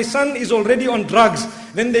AIDS, and my son is already on drugs.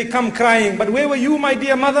 Then they come crying, but where were you, my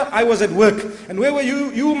dear mother? I was at work. And where were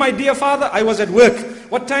you, my dear father? I was at work.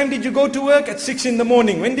 What time did you go to work? At 6 in the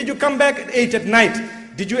morning. When did you come back? At 8 at night.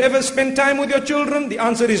 Did you ever spend time with your children? The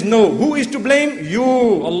answer is no. Who is to blame? You.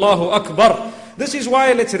 Allahu Akbar. This is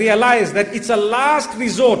why let's realize that it's a last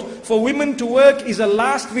resort. For women to work is a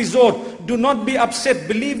last resort. Do not be upset.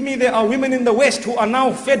 Believe me, there are women in the West who are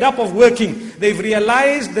now fed up of working. They've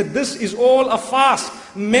realized that this is all a farce.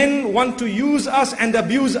 Men want to use us and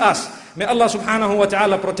abuse us. May Allah subhanahu wa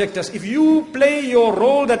ta'ala protect us. If you play your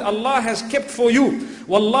role that Allah has kept for you,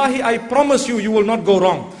 wallahi, I promise you, you will not go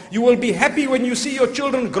wrong. You will be happy when you see your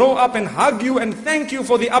children grow up and hug you and thank you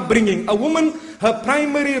for the upbringing. A woman, her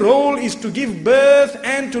primary role is to give birth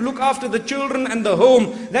and to look after the children and the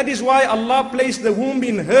home. That is why Allah placed the womb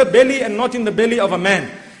in her belly and not in the belly of a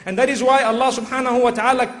man. And that is why Allah subhanahu wa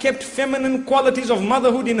ta'ala kept feminine qualities of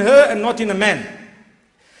motherhood in her and not in a man.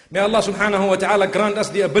 May Allah subhanahu wa ta'ala grant us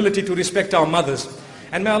the ability to respect our mothers.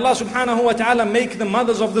 And may Allah subhanahu wa ta'ala make the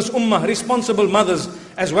mothers of this ummah responsible mothers,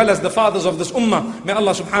 as well as the fathers of this ummah. May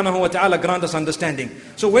Allah subhanahu wa ta'ala grant us understanding.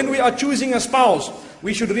 So when we are choosing a spouse,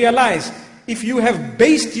 we should realize, if you have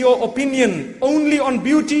based your opinion only on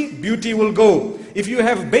beauty, beauty will go. If you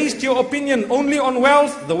have based your opinion only on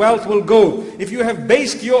wealth, the wealth will go. If you have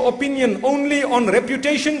based your opinion only on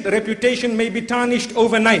reputation, the reputation may be tarnished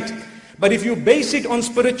overnight. But if you base it on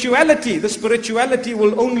spirituality, the spirituality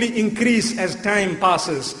will only increase as time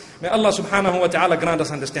passes. May Allah subhanahu wa ta'ala grant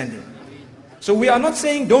us understanding. So we are not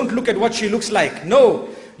saying don't look at what she looks like. No,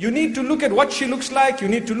 you need to look at what she looks like. You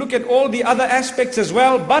need to look at all the other aspects as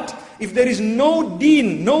well. But if there is no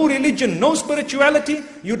deen, no religion, no spirituality,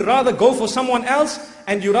 you'd rather go for someone else,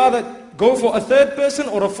 and you rather go for a third person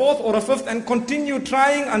or a fourth or a fifth and continue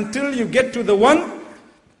trying until you get to the one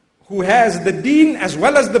who has the deen as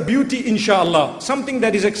well as the beauty, inshallah. Something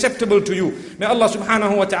that is acceptable to you. May Allah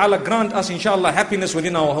subhanahu wa ta'ala grant us, inshallah, happiness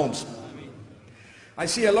within our homes. I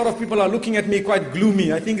see a lot of people are looking at me quite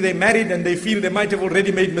gloomy. I think they're married and they feel they might have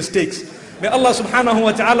already made mistakes. May Allah subhanahu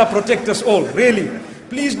wa ta'ala protect us all, really.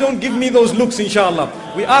 Please don't give me those looks, inshallah.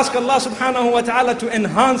 We ask Allah subhanahu wa ta'ala to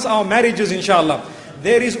enhance our marriages, inshallah.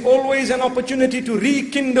 There is always an opportunity to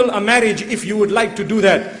rekindle a marriage if you would like to do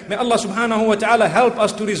that. May Allah subhanahu wa ta'ala help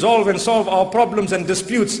us to resolve and solve our problems and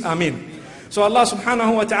disputes. Ameen. So Allah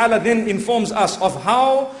subhanahu wa ta'ala then informs us of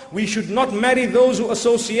how we should not marry those who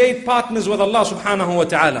associate partners with Allah subhanahu wa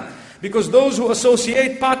ta'ala. Because those who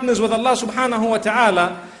associate partners with Allah subhanahu wa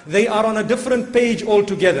ta'ala, they are on a different page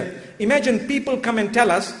altogether. Imagine people come and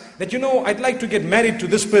tell us that, I'd like to get married to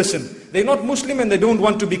this person. They're not Muslim and they don't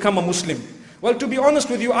want to become a Muslim. Well, to be honest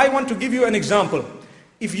with you, I want to give you an example.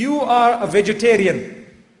 If you are a vegetarian,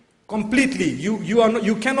 completely,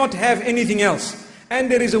 you cannot have anything else. And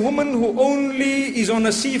there is a woman who only is on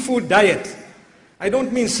a seafood diet. I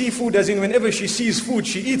don't mean seafood as in whenever she sees food,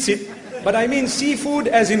 she eats it. But I mean seafood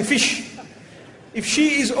as in fish. If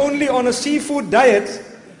she is only on a seafood diet,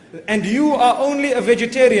 and you are only a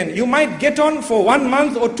vegetarian, you might get on for 1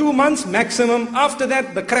 month or 2 months maximum. After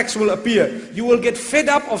that, the cracks will appear. You will get fed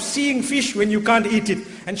up of seeing fish when you can't eat it.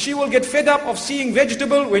 And she will get fed up of seeing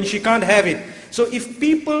vegetable when she can't have it. So if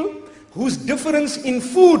people whose difference in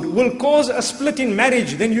food will cause a split in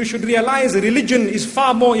marriage, then you should realize religion is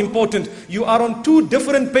far more important. You are on 2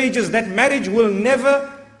 different pages. That marriage will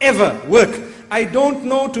never ever work. I don't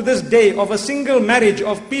know to this day of a single marriage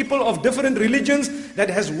of people of different religions that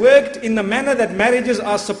has worked in the manner that marriages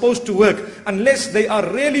are supposed to work, unless they are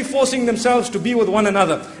really forcing themselves to be with one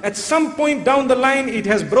another. At some point down the line it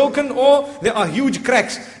has broken, or there are huge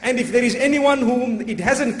cracks. And if there is anyone whom it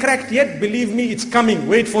hasn't cracked yet, believe me, it's coming.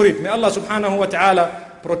 Wait for it. May Allah subhanahu wa ta'ala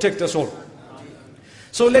protect us all.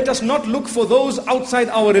 So let us not look for those outside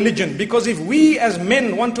our religion, because if we as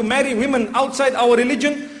men want to marry women outside our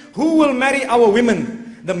religion, who will marry our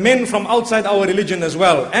women? The men from outside our religion as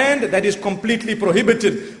well. And that is completely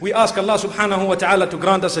prohibited. We ask Allah subhanahu wa ta'ala to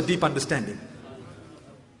grant us a deep understanding.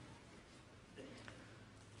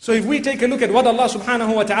 So if we take a look at what Allah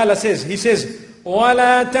subhanahu wa ta'ala says, He says,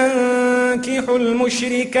 وَلَا تَنْكِحُوا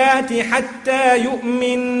الْمُشْرِكَاتِ حَتَّى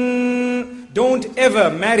يُؤْمِنْ. Don't ever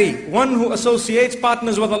marry one who associates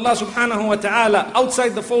partners with Allah subhanahu wa ta'ala outside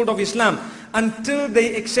the fold of Islam until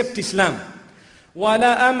they accept Islam.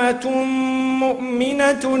 وَلَأَمَةٌ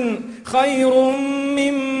مُؤْمِنَةٌ خَيْرٌ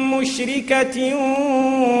مِّن مُشْرِكَةٍ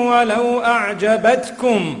وَلَوْ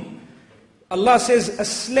أَعْجَبَتْكُمْ. Allah says a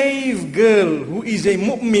slave girl who is a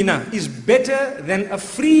mu'minah is better than a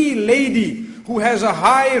free lady who has a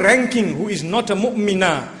high ranking, who is not a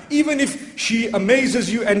mu'minah. Even if she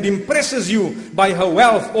amazes you and impresses you by her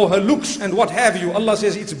wealth or her looks and what have you, Allah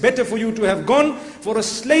says it's better for you to have gone for a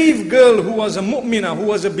slave girl who was a mu'minah, who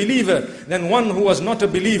was a believer, than one who was not a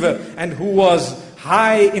believer and who was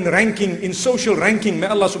high in ranking, in social ranking. May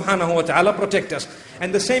Allah subhanahu wa ta'ala protect us.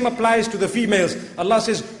 And the same applies to the females. Allah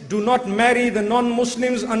says, do not marry the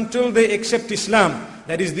non-Muslims until they accept Islam.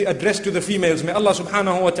 That is the address to the females. May Allah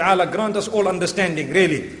subhanahu wa ta'ala grant us all understanding,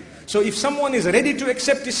 really. So if someone is ready to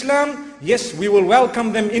accept Islam, yes, we will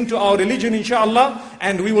welcome them into our religion, inshallah,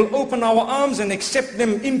 and we will open our arms and accept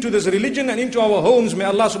them into this religion and into our homes. May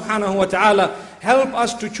Allah subhanahu wa ta'ala help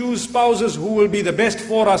us to choose spouses who will be the best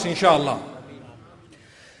for us, inshallah.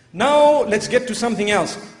 Now let's get to something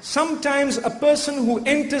else. Sometimes a person who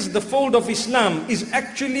enters the fold of Islam is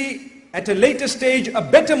actually at a later stage a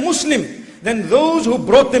better Muslim than those who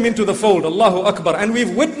brought them into the fold. Allahu Akbar. And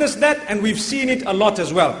we've witnessed that and we've seen it a lot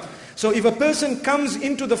as well. So if a person comes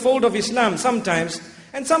into the fold of Islam sometimes,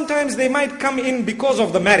 and sometimes they might come in because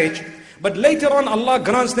of the marriage, but later on Allah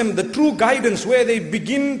grants them the true guidance where they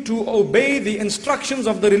begin to obey the instructions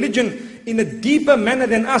of the religion in a deeper manner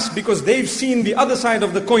than us, because they've seen the other side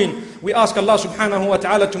of the coin. We ask Allah subhanahu wa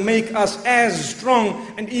ta'ala to make us as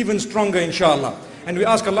strong and even stronger, inshallah. And we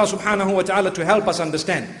ask Allah subhanahu wa ta'ala to help us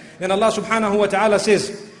understand. Then Allah subhanahu wa ta'ala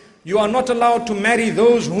says, you are not allowed to marry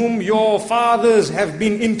those whom your fathers have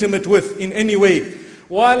been intimate with in any way.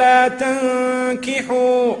 وَلَا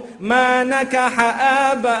تَنْكِحُوا مَا نَكَحَ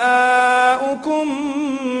آبَاؤُكُمْ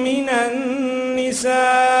مِنَ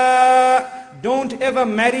النِّسَاءِ. Don't ever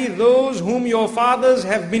marry those whom your fathers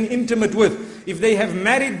have been intimate with. If they have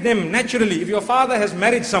married them naturally, if your father has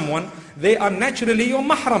married someone, they are naturally your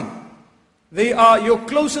mahram. They are your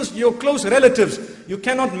close relatives. You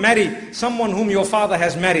cannot marry someone whom your father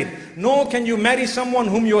has married. Nor can you marry someone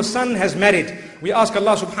whom your son has married. We ask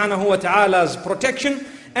Allah subhanahu wa ta'ala's protection.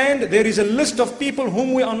 And there is a list of people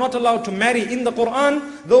whom we are not allowed to marry in the Quran.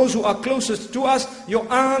 Those who are closest to us, your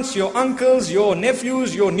aunts, your uncles, your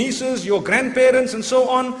nephews, your nieces, your grandparents and so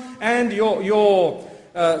on. And your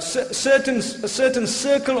a certain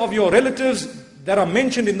circle of your relatives that are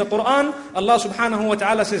mentioned in the Quran, Allah subhanahu wa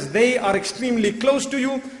ta'ala says they are extremely close to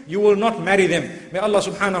you, you will not marry them. May Allah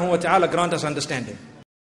subhanahu wa ta'ala grant us understanding.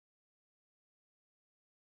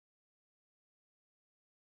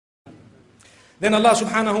 Then Allah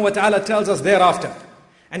subhanahu wa ta'ala tells us thereafter.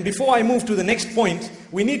 And before I move to the next point,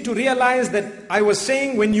 we need to realize that I was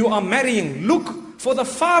saying when you are marrying, look for the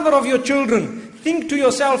father of your children. Think to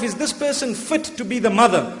yourself, is this person fit to be the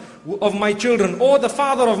mother of my children or the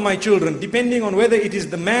father of my children, depending on whether it is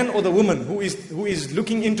the man or the woman who is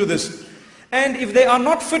looking into this. And if they are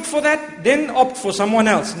not fit for that, then opt for someone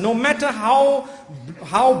else. No matter how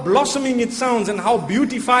blossoming it sounds and how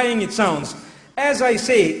beautifying it sounds. As I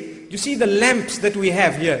say, you see the lamps that we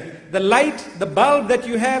have here. The light, the bulb that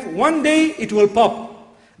you have, one day it will pop.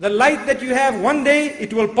 The light that you have, one day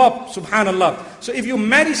it will pop, subhanallah. So if you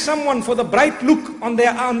marry someone for the bright look on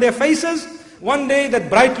their faces, one day that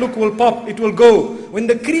bright look will pop, it will go. When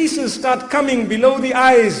the creases start coming below the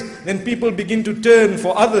eyes, then people begin to turn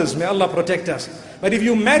for others. May Allah protect us. But if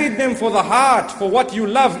you married them for the heart, for what you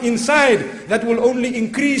love inside, that will only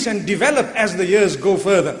increase and develop as the years go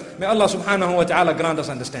further. May Allah subhanahu wa ta'ala grant us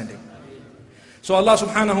understanding. So Allah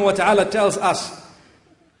subhanahu wa ta'ala tells us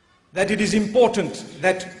that it is important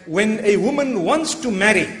that when a woman wants to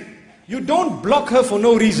marry, you don't block her for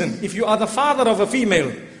no reason. If you are the father of a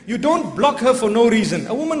female, you don't block her for no reason.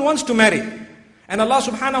 A woman wants to marry. And Allah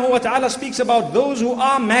subhanahu wa ta'ala speaks about those who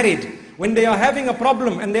are married. When they are having a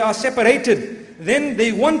problem and they are separated, then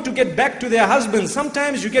they want to get back to their husbands.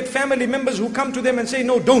 Sometimes you get family members who come to them and say,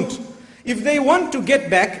 no, don't. If they want to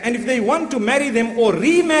get back and if they want to marry them or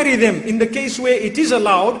remarry them in the case where it is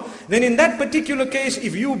allowed, then in that particular case,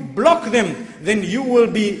 if you block them, then you will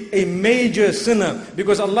be a major sinner.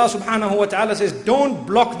 Because Allah subhanahu wa ta'ala says, don't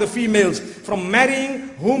block the females from marrying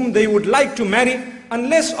whom they would like to marry,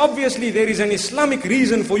 unless obviously there is an Islamic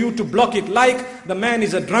reason for you to block it, like the man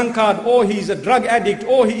is a drunkard, or he is a drug addict,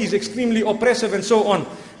 or he is extremely oppressive and so on.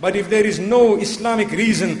 But if there is no Islamic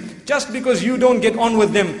reason, just because you don't get on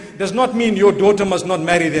with them, does not mean your daughter must not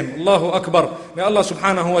marry them. Allahu Akbar. May Allah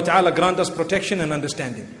subhanahu wa ta'ala grant us protection and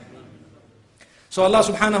understanding. So Allah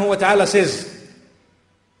subhanahu wa ta'ala says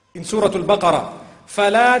in Surah Al-Baqarah,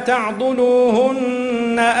 فَلَا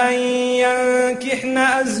تَعْضُلُوهُنَّ أَن يَنْكِحْنَ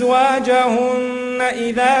أَزْوَاجَهُنَّ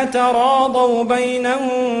إِذَا تَرَاضَوْا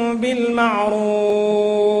بَيْنَهُمْ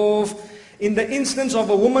بِالْمَعْرُوفِ. In the instance of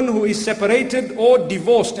a woman who is separated or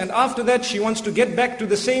divorced, and after that she wants to get back to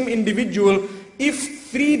the same individual, if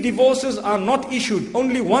 3 divorces are not issued,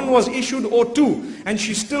 only 1 was issued or 2, and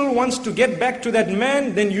she still wants to get back to that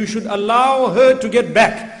man, then you should allow her to get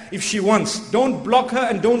back if she wants. Don't block her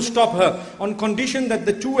and don't stop her, on condition that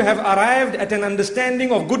the two have arrived at an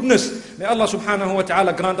understanding of goodness. May Allah subhanahu wa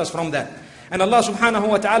ta'ala grant us from that. And Allah subhanahu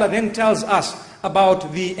wa ta'ala then tells us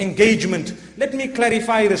about the engagement. Let me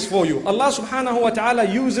clarify this for you. Allah subhanahu wa ta'ala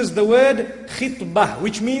uses the word khitbah,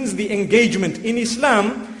 which means the engagement. In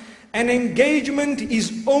Islam, an engagement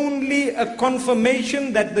is only a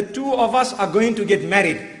confirmation that the two of us are going to get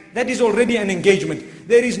married. That is already an engagement.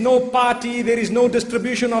 There is no party, there is no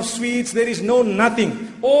distribution of sweets, there is no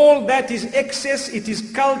nothing. All that is excess, it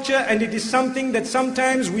is culture, and it is something that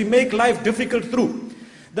sometimes we make life difficult through.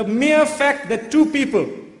 The mere fact that 2 people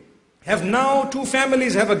have now, 2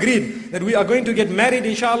 families have agreed that we are going to get married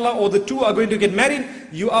inshallah, or the 2 are going to get married,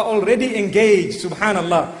 you are already engaged,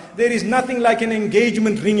 subhanallah. There is nothing like an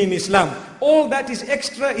engagement ring in Islam. All that is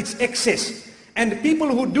extra, it's excess. And people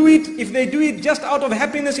who do it, if they do it just out of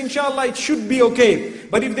happiness, inshallah, it should be okay.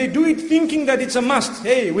 But if they do it thinking that it's a must,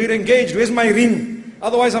 hey, we're engaged, where's my ring?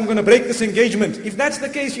 Otherwise I'm going to break this engagement. If that's the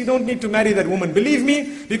case, you don't need to marry that woman. Believe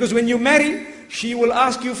me, because when you marry, she will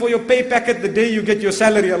ask you for your pay packet the day you get your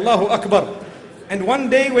salary. Allahu Akbar. And one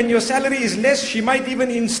day when your salary is less, she might even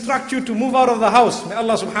instruct you to move out of the house. May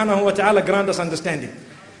Allah subhanahu wa ta'ala grant us understanding.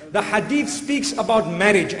 The hadith speaks about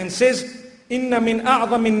marriage and says, Inna min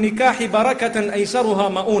a'zami nikahi barakatan aysaruha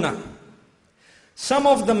ma'una. Some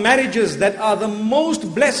of the marriages that are the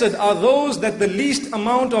most blessed are those that the least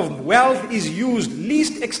amount of wealth is used,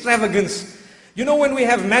 least extravagance. You know, when we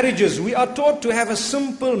have marriages, we are taught to have a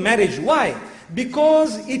simple marriage. Why?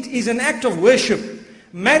 Because it is an act of worship.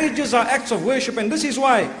 Marriages are acts of worship, and this is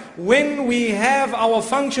why when we have our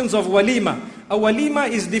functions of walima, a walima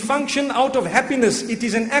is the function out of happiness. It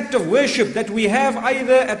is an act of worship that we have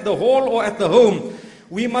either at the hall or at the home.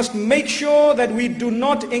 We must make sure that we do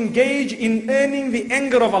not engage in earning the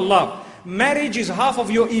anger of Allah. Marriage is half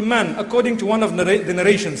of your iman, according to one of the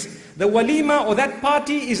narrations. The walima, or that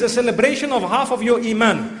party, is a celebration of half of your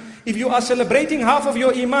iman. If you are celebrating half of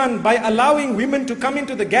your iman by allowing women to come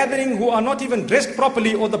into the gathering who are not even dressed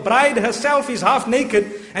properly, or the bride herself is half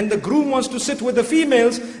naked and the groom wants to sit with the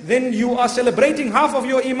females, then you are celebrating half of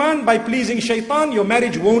your iman by pleasing shaitan. Your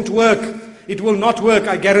marriage won't work. It will not work,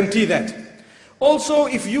 I guarantee that. Also,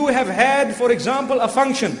 if you have had, for example, a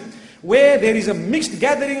function where there is a mixed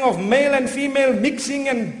gathering of male and female mixing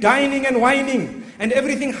and dining and wining and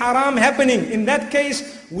everything haram happening, in that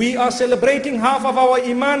case, we are celebrating half of our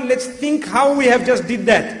iman. Let's think how we have just did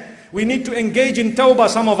that. We need to engage in tawbah,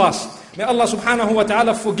 some of us. May Allah subhanahu wa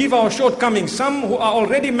ta'ala forgive our shortcomings. Some who are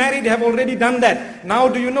already married have already done that. Now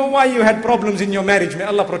do you know why you had problems in your marriage? May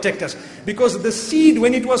Allah protect us. Because the seed,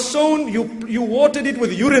 when it was sown, you watered it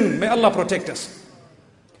with urine. May Allah protect us.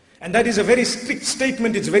 And that is a very strict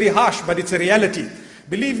statement. It's very harsh, but it's a reality.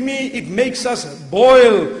 Believe me, it makes us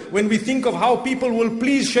boil when we think of how people will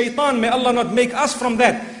please shaitan. May Allah not make us from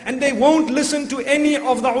that. And they won't listen to any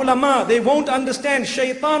of the ulama. They won't understand.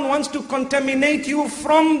 Shaitan wants to contaminate you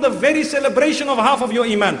from the very celebration of half of your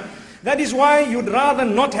iman. That is why you'd rather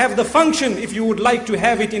not have the function if you would like to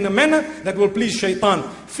have it in a manner that will please shaitan.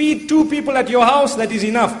 Feed 2 people at your house, that is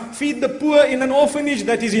enough. Feed the poor in an orphanage,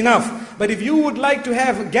 that is enough. But if you would like to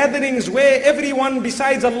have gatherings where everyone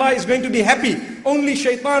besides Allah is going to be happy, only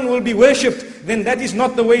shaitan will be worshipped, then that is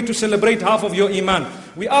not the way to celebrate half of your iman.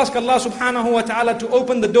 We ask Allah subhanahu wa ta'ala to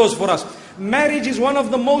open the doors for us. Marriage is one of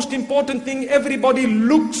the most important things everybody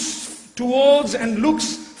looks towards and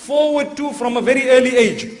looks forward to from a very early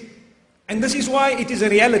age. And this is why it is a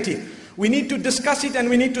reality. We need to discuss it and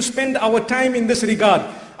we need to spend our time in this regard.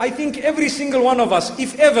 I think every single one of us,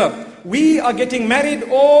 if ever we are getting married,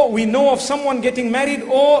 or we know of someone getting married,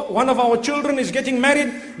 or one of our children is getting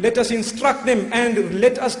married, let us instruct them and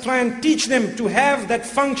let us try and teach them to have that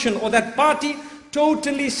function or that party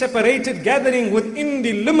totally separated, gathering within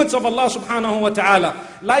the limits of Allah subhanahu wa ta'ala.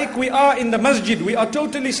 Like we are in the masjid, we are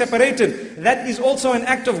totally separated. That is also an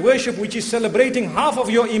act of worship which is celebrating half of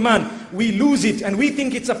your iman. We lose it and we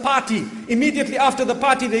think it's a party. Immediately after the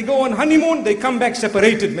party they go on honeymoon, they come back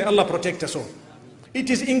separated. May Allah protect us all. It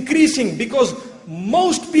is increasing because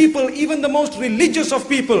most people, even the most religious of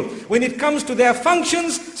people, when it comes to their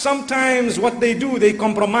functions, sometimes what they do, they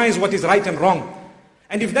compromise what is right and wrong.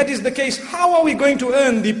 And if that is the case, how are we going to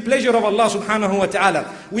earn the pleasure of Allah subhanahu wa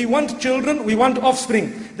ta'ala? We want children, we want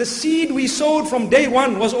offspring. The seed we sowed from day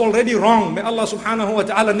one was already wrong. May Allah subhanahu wa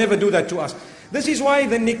ta'ala never do that to us. This is why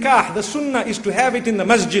the nikah, the sunnah, is to have it in the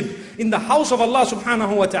masjid, in the house of Allah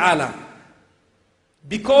subhanahu wa ta'ala.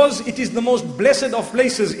 Because it is the most blessed of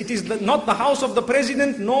places. It is not the house of the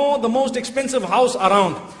president, nor the most expensive house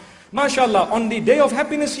around. MashaAllah, on the day of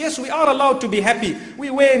happiness, yes, we are allowed to be happy. We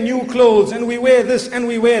wear new clothes and we wear this and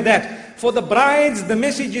we wear that. For the brides, the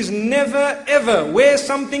message is never ever wear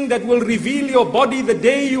something that will reveal your body the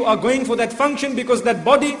day you are going for that function, because that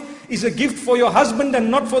body is a gift for your husband and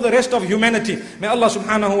not for the rest of humanity. May Allah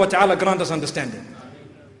subhanahu wa ta'ala grant us understanding.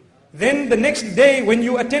 Then the next day when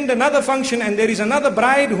you attend another function and there is another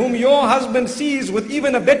bride whom your husband sees with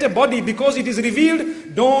even a better body because it is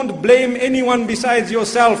revealed, don't blame anyone besides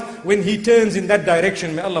yourself when he turns in that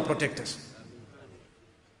direction. May Allah protect us.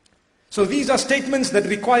 So these are statements that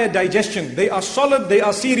require digestion. They are solid, they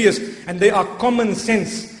are serious, and they are common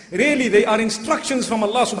sense. Really, they are instructions from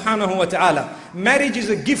Allah subhanahu wa ta'ala. Marriage is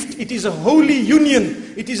a gift, it is a holy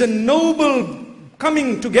union, it is a noble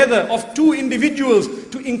coming together of 2 individuals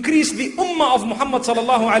to increase the ummah of Muhammad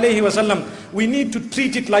sallallahu alayhi wa sallam. We need to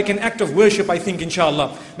treat it like an act of worship, I think,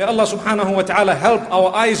 inshallah. May Allah subhanahu wa ta'ala help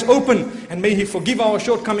our eyes open and may He forgive our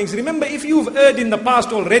shortcomings. Remember, if you've erred in the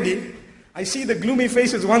past already, I see the gloomy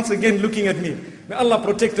faces once again looking at me. May Allah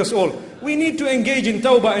protect us all. We need to engage in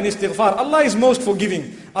tawbah and istighfar. Allah is most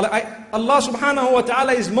forgiving. Allah subhanahu wa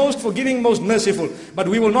ta'ala is most forgiving, most merciful. But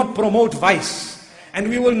we will not promote vice. And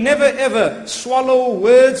we will never ever swallow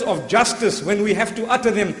words of justice when we have to utter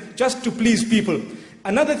them just to please people.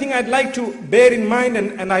 Another thing I'd like to bear in mind,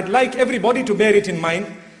 and I'd like everybody to bear it in mind,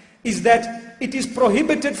 is that it is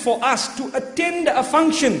prohibited for us to attend a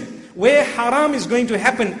function where haram is going to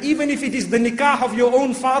happen, even if it is the nikah of your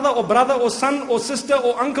own father or brother or son or sister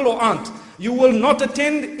or uncle or aunt. You will not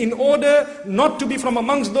attend in order not to be from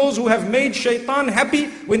amongst those who have made shaitan happy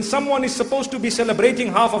when someone is supposed to be celebrating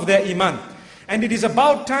half of their iman. And it is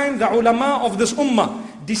about time the ulama of this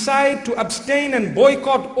ummah decide to abstain and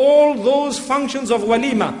boycott all those functions of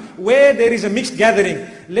walima where there is a mixed gathering.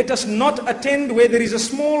 Let us not attend where there is a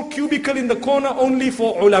small cubicle in the corner only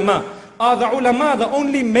for ulama. Are the ulama the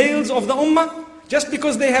only males of the ummah? Just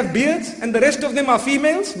because they have beards and the rest of them are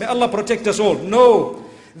females? May Allah protect us all. No.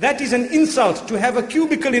 That is an insult. To have a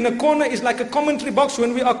cubicle in a corner is like a commentary box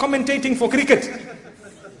when we are commentating for cricket.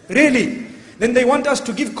 Really? Then they want us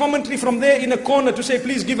to give commentary from there in a corner to say,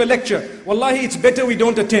 please give a lecture. Wallahi, it's better we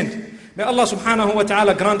don't attend. May Allah subhanahu wa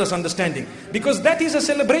ta'ala grant us understanding. Because that is a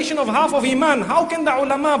celebration of half of Iman. How can the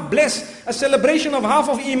ulama bless a celebration of half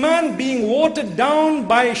of Iman being watered down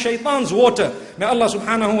by shaitan's water? May Allah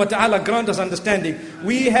subhanahu wa ta'ala grant us understanding.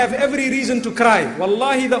 We have every reason to cry.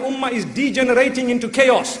 Wallahi, the ummah is degenerating into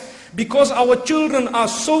chaos. Because our children are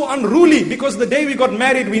so unruly. Because the day we got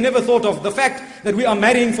married, we never thought of the fact that we are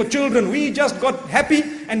marrying for children. We just got happy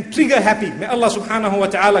and trigger happy. May Allah subhanahu wa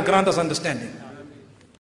ta'ala grant us understanding.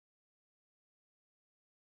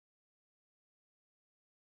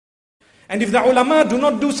 And if the ulama do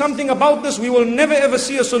not do something about this, we will never ever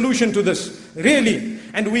see a solution to this. Really.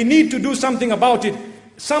 And we need to do something about it.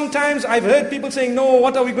 Sometimes I've heard people saying, no,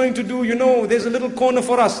 what are we going to do? You know, there's a little corner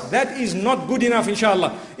for us. That is not good enough,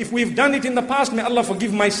 inshallah. If we've done it in the past, may Allah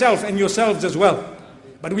forgive myself and yourselves as well.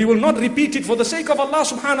 But we will not repeat it for the sake of Allah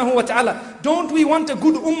subhanahu wa ta'ala. Don't we want a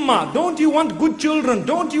good ummah? Don't you want good children?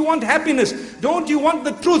 Don't you want happiness? Don't you want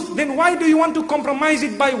the truth? Then why do you want to compromise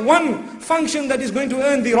it by one function that is going to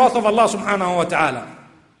earn the wrath of Allah subhanahu wa ta'ala?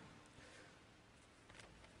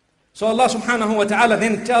 So Allah subhanahu wa ta'ala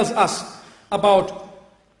then tells us about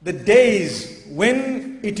the days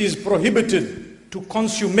when it is prohibited to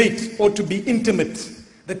consummate or to be intimate.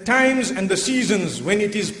 The times and the seasons when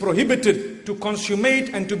it is prohibited to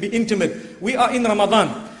consummate and to be intimate. We are in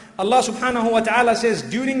Ramadan. Allah subhanahu wa ta'ala says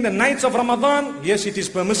during the nights of Ramadan, yes, it is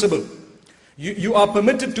permissible. You are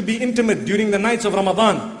permitted to be intimate during the nights of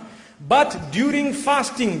Ramadan. But during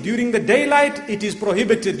fasting, during the daylight, it is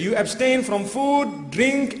prohibited. You abstain from food,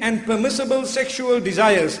 drink and permissible sexual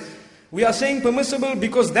desires. We are saying permissible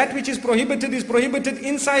because that which is prohibited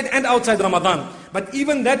inside and outside Ramadan. But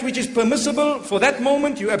even that which is permissible, for that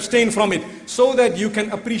moment you abstain from it, so that you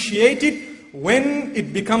can appreciate it when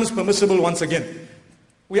it becomes permissible once again.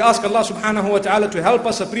 We ask Allah subhanahu wa ta'ala to help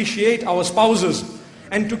us appreciate our spouses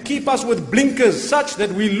and to keep us with blinkers such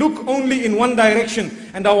that we look only in one direction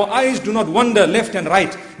and our eyes do not wander left and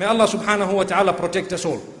right. May Allah subhanahu wa ta'ala protect us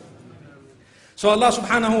all. So Allah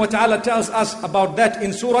subhanahu wa ta'ala tells us about that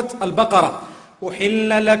in Surah Al-Baqarah. أُحِلَّ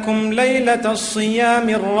لَكُمْ لَيْلَةَ الصِّيَامِ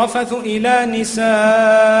الرَّفَثُ إِلَى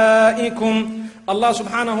نِسَائِكُمْ. Allah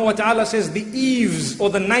subhanahu wa ta'ala says the eves or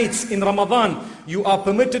the nights in Ramadan, you are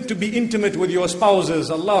permitted to be intimate with your spouses.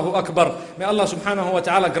 Allahu Akbar. May Allah subhanahu wa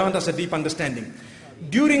ta'ala grant us a deep understanding.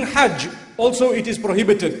 During Hajj, also it is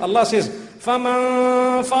prohibited. Allah says,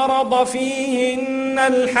 فَمَنْ فَرَضَ فِيهِنَّ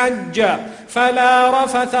الْحَجَّ فَلَا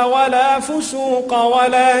رَفَثَ وَلَا فُسُوقَ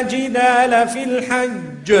وَلَا جِدَالَ فِي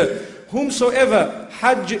الْحَجِّ. Whomsoever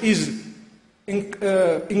Hajj is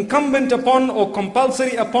incumbent upon or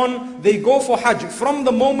compulsory upon, they go for Hajj. From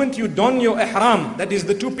the moment you don your ihram, that is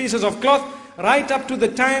the two pieces of cloth, right up to the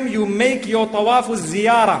time you make your tawaf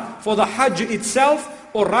ziyarah for the Hajj itself,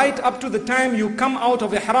 or right up to the time you come out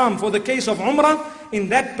of ihram for the case of Umrah, in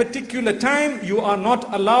that particular time you are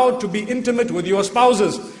not allowed to be intimate with your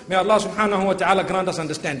spouses. May Allah subhanahu wa ta'ala grant us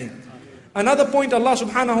understanding. Another point Allah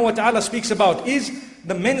subhanahu wa ta'ala speaks about is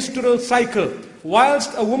the menstrual cycle.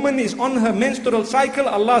 Whilst a woman is on her menstrual cycle,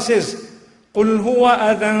 Allah says, قُلْ هُوَ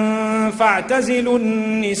أَذًى فَاعْتَزِلُوا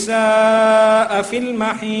النِّسَاءَ فِي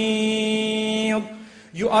الْمَحِيضِ.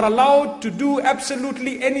 You are allowed to do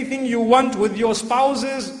absolutely anything you want with your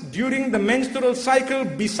spouses during the menstrual cycle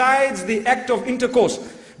besides the act of intercourse,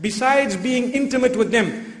 besides being intimate with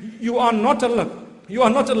them. You are not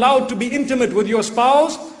allowed to be intimate with your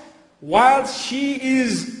spouse whilst she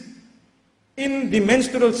is in the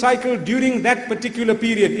menstrual cycle during that particular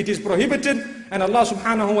period. It is prohibited, and Allah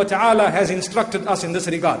subhanahu wa ta'ala has instructed us in this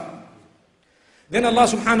regard. Then Allah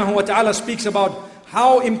subhanahu wa ta'ala speaks about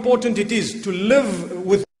how important it is to live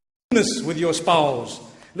with goodness with your spouse.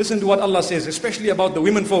 Listen to what Allah says, especially about the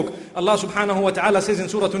women folk. Allah subhanahu wa ta'ala says in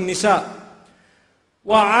Surah An-Nisa,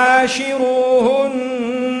 وَعَاشِرُوهُنَّ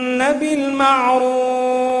بِالْمَعْرُوفِ.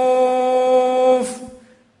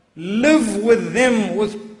 Live with them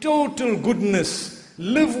with total goodness.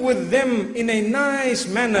 Live with them in a nice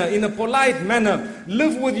manner, in a polite manner.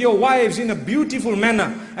 Live with your wives in a beautiful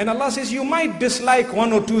manner. And Allah says you might dislike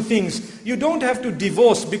one or two things. You don't have to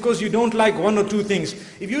divorce because you don't like one or two things.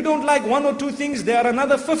 If you don't like one or two things, there are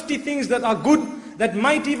another 50 things that are good that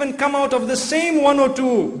might even come out of the same one or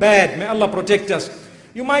two bad. May Allah protect us.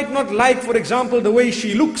 You might not like, for example, the way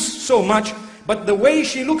she looks so much, but the way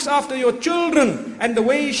she looks after your children and the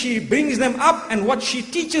way she brings them up and what she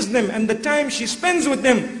teaches them and the time she spends with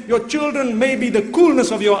them, your children may be the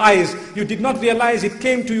coolness of your eyes. You did not realize it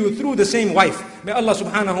came to you through the same wife. May Allah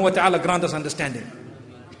subhanahu wa ta'ala grant us understanding.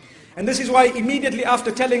 And this is why immediately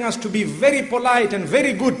after telling us to be very polite and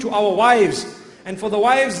very good to our wives And for the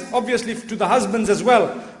wives, obviously to the husbands as well.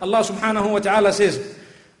 Allah subhanahu wa ta'ala says,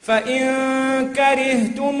 فَإِن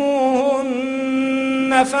كَرِهْتُمُوهُنَّ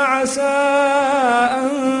فَعَسَىٰ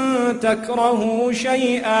أَن تَكْرَهُوا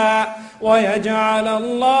شَيْئًا وَيَجْعَلَ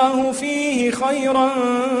اللَّهُ فِيهِ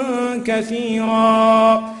خَيْرًا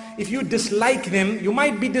كَثِيرًا. If you dislike them, you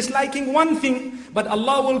might be disliking one thing, but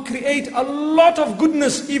Allah will create a lot of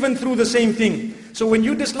goodness even through the same thing. So when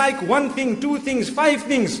you dislike one thing, two things, five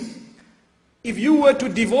things, if you were to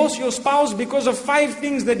divorce your spouse because of 5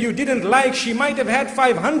 things that you didn't like, she might have had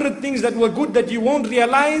 500 things that were good that you won't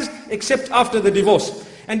realize except after the divorce.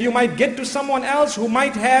 And you might get to someone else who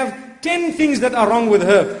might have 10 things that are wrong with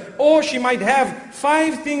her. Or she might have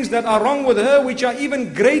 5 things that are wrong with her which are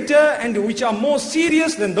even greater and which are more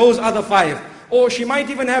serious than those other 5. Or she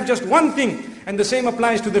might even have just one thing. And the same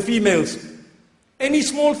applies to the females. Any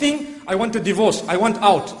small thing, I want a divorce, I want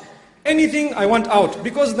out. Anything, I want out.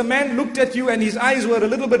 Because the man looked at you and his eyes were a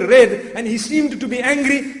little bit red and he seemed to be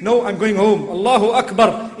angry. No, I'm going home. Allahu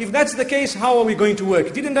Akbar. If that's the case, how are we going to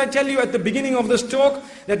work? Didn't I tell you at the beginning of this talk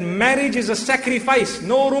that marriage is a sacrifice?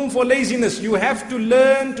 No room for laziness. You have to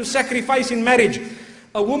learn to sacrifice in marriage.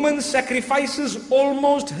 A woman sacrifices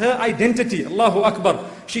almost her identity. Allahu Akbar.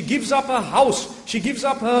 She gives up her house. She gives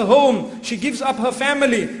up her home. She gives up her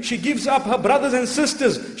family. She gives up her brothers and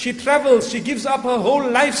sisters. She travels. She gives up her whole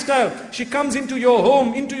lifestyle. She comes into your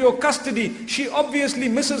home, into your custody. She obviously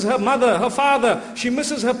misses her mother, her father. She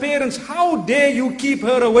misses her parents. How dare you keep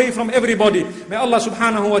her away from everybody? May Allah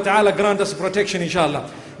subhanahu wa ta'ala grant us protection, inshallah.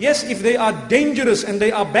 Yes, if they are dangerous and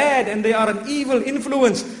they are bad and they are an evil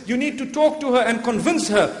influence, you need to talk to her and convince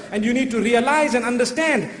her. And you need to realize and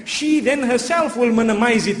understand, she then herself will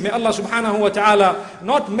minimize it. May Allah subhanahu wa ta'ala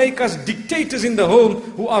not make us dictators in the home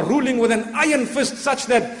who are ruling with an iron fist such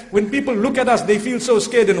that when people look at us, they feel so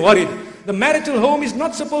scared and worried. The marital home is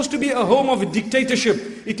not supposed to be a home of dictatorship.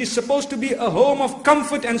 It is supposed to be a home of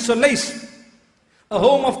comfort and solace. A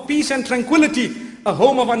home of peace and tranquility. A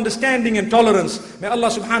home of understanding and tolerance. May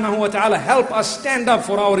Allah subhanahu wa ta'ala help us stand up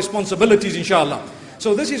for our responsibilities, inshallah.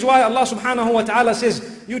 So this is why Allah subhanahu wa ta'ala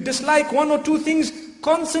says, you dislike one or two things,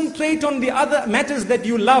 concentrate on the other matters that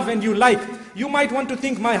you love and you like. You might want to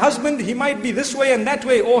think, my husband, he might be this way and that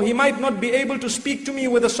way, or he might not be able to speak to me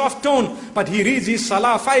with a soft tone, but he reads his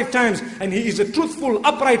salah 5 times, and he is a truthful,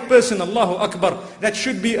 upright person. Allahu Akbar. That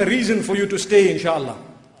should be a reason for you to stay, inshallah.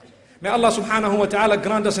 May Allah subhanahu wa ta'ala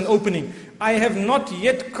grant us an opening. I have not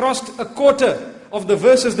yet crossed a quarter of the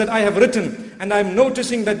verses that I have written, and I'm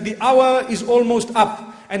noticing that the hour is almost up.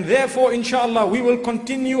 And therefore, inshallah, we will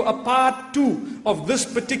continue a part 2 of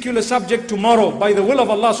this particular subject tomorrow by the will of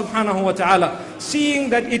Allah subhanahu wa ta'ala. Seeing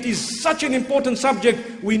that it is such an important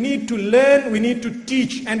subject, we need to learn, we need to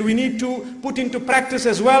teach, and we need to put into practice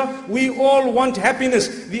as well. We all want happiness.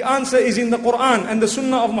 The answer is in the Quran and the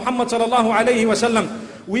Sunnah of Muhammad sallallahu alayhi wa sallam.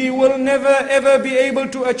 We will never ever be able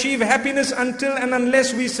to achieve happiness until and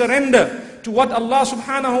unless we surrender to what Allah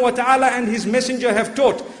subhanahu wa ta'ala and His Messenger have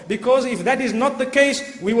taught. Because if that is not the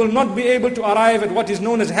case, we will not be able to arrive at what is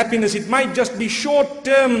known as happiness. It might just be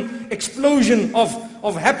short-term explosion of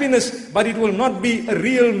happiness, but it will not be a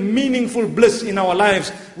real meaningful bliss in our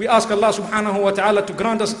lives. We ask Allah subhanahu wa ta'ala to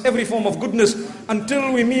grant us every form of goodness.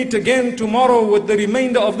 Until we meet again tomorrow with the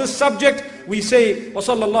remainder of this subject, we say,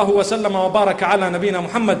 وَصَلَّى اللَّهُ وَسَلَّمَ وَبَارَكَ عَلَى نَبِينَا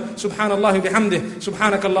مُحَمَّدٍ سُبْحَانَ اللَّهِ بِحَمْدِهِ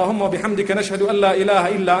سُبْحَانَكَ اللَّهُمَّ وَبِحَمْدِكَ نَشْهَدُ أَن لَا إِلَهَ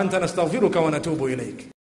إِلَّا أَنْتَ نَسْتَغْفِرُكَ وَنَتُوبُ إِلَيْكَ.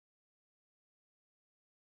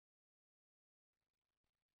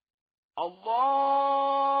 Allahu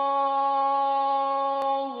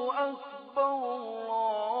Akbar,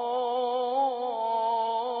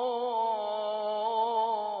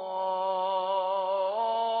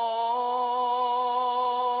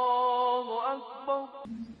 Allahu Akbar.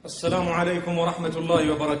 Assalamu alaikum wa rahmatullahi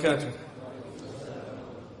wa barakatuh.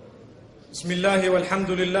 Bismillah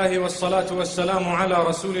walhamdulillah wassalatu wassalamu ala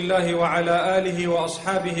rasulillahi wa ala alihi wa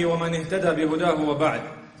ashabihi wa man ihtada bihudahu wa ba'd.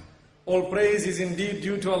 All praise is indeed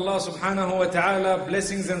due to Allah subhanahu wa ta'ala.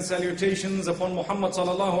 Blessings and salutations upon Muhammad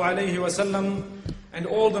sallallahu alayhi wa sallam and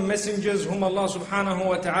all the messengers whom Allah subhanahu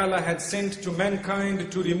wa ta'ala had sent to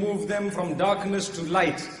mankind to remove them from darkness to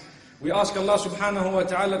light. We ask Allah subhanahu wa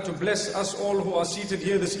ta'ala to bless us all who are seated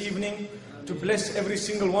here this evening, to bless every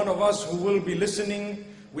single one of us who will be listening.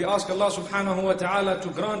 We ask Allah subhanahu wa ta'ala to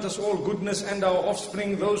grant us all goodness and our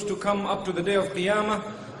offspring, those to come up to the day of Qiyamah.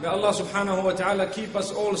 May Allah subhanahu wa ta'ala keep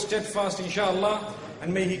us all steadfast, inshallah,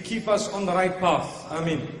 and may He keep us on the right path.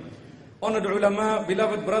 Ameen. Honored ulama,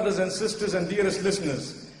 beloved brothers and sisters and dearest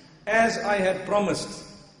listeners, as I had promised,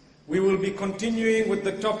 we will be continuing with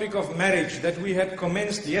the topic of marriage that we had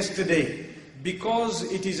commenced yesterday, because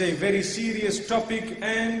it is a very serious topic,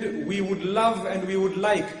 and we would love and we would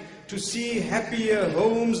like to see happier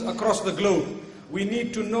homes across the globe. We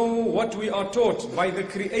need to know what we are taught by the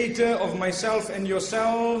Creator of myself and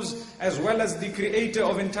yourselves, as well as the Creator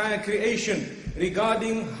of entire creation,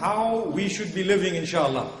 regarding how we should be living,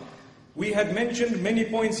 inshallah. We had mentioned many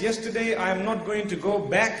points yesterday. I am not going to go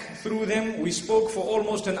back through them. We spoke for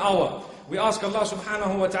almost an hour. We ask Allah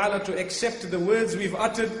subhanahu wa ta'ala to accept the words we've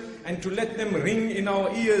uttered and to let them ring in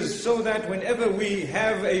our ears, so that whenever we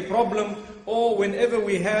have a problem or whenever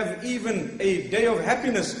we have even a day of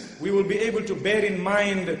happiness, we will be able to bear in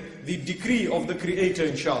mind the decree of the Creator,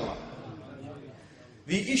 inshallah.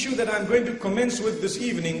 The issue that I'm going to commence with this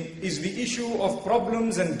evening is the issue of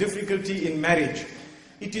problems and difficulty in marriage.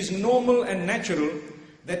 It is normal and natural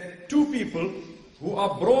that two people who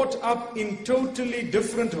are brought up in totally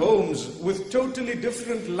different homes with totally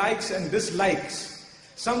different likes and dislikes,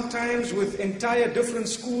 sometimes with entire different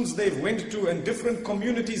schools they've went to and different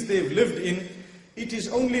communities they've lived in, it is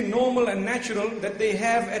only normal and natural that they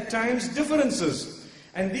have at times differences.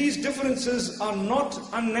 And these differences are not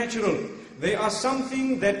unnatural. They are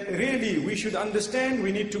something that really we should understand,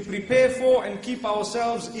 we need to prepare for and keep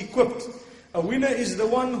ourselves equipped. A winner is the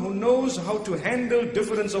one who knows how to handle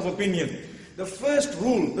difference of opinion. The first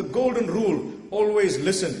rule, the golden rule, always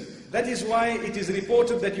listen. That is why it is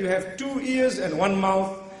reported that you have 2 ears and 1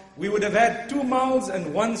 mouth. We would have had 2 mouths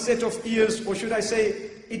and 1 set of ears, or should I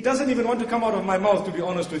say, it doesn't even want to come out of my mouth, to be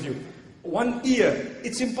honest with you. 1 ear,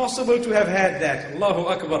 it's impossible to have had that. Allahu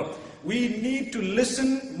Akbar. We need to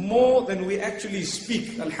listen more than we actually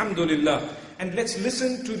speak, alhamdulillah. And let's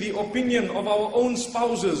listen to the opinion of our own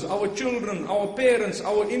spouses, our children, our parents,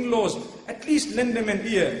 our in-laws. At least lend them an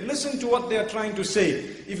ear. Listen to what they are trying to say.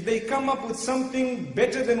 If they come up with something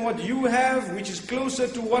better than what you have, which is closer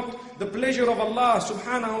to what the pleasure of Allah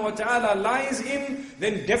subhanahu wa ta'ala lies in,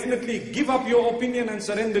 then definitely give up your opinion and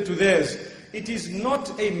surrender to theirs. It is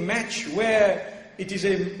not a match where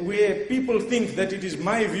where people think that it is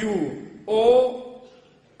my view or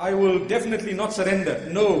I will definitely not surrender.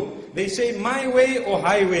 No. They say my way or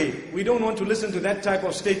highway. We don't want to listen to that type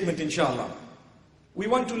of statement, inshallah. We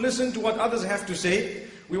want to listen to what others have to say.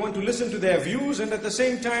 We want to listen to their views, and at the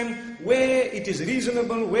same time, where it is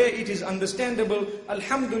reasonable, where it is understandable,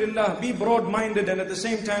 alhamdulillah, be broad-minded, and at the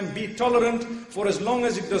same time be tolerant, for as long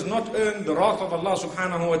as it does not earn the wrath of Allah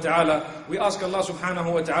subhanahu wa ta'ala. We ask Allah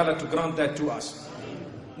subhanahu wa ta'ala to grant that to us.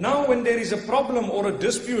 Now when there is a problem or a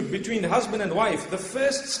dispute between husband and wife, the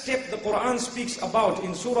first step the Quran speaks about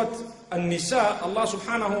in Surah An-Nisa, Allah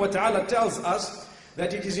subhanahu wa ta'ala tells us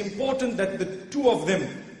that it is important that the two of them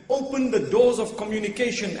open the doors of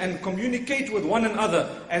communication and communicate with one another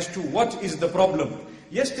as to what is the problem.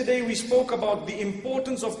 Yesterday we spoke about the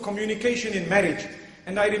importance of communication in marriage.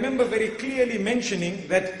 And I remember very clearly mentioning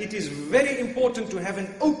that it is very important to have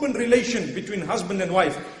an open relation between husband and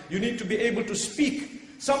wife. You need to be able to speak.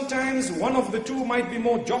 Sometimes one of the two might be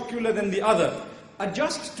more jocular than the other.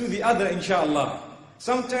 Adjust to the other, inshallah.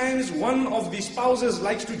 Sometimes one of the spouses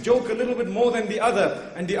likes to joke a little bit more than the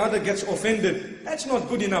other, and the other gets offended. That's not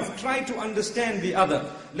good enough. Try to understand the other.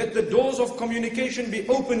 Let the doors of communication be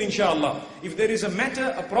open, inshallah. If there is a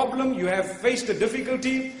matter, a problem, you have faced a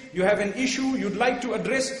difficulty, you have an issue you'd like to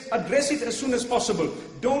address it as soon as possible.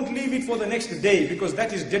 Don't leave it for the next day, because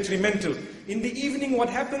that is detrimental. In the evening, what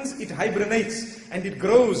happens? It hibernates, and it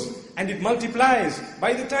grows, and it multiplies.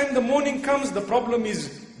 By the time the morning comes, the problem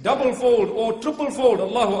is double-fold or triple-fold.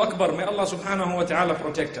 Allahu Akbar. May Allah subhanahu wa ta'ala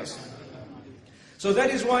protect us. So that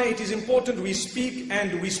is why it is important we speak,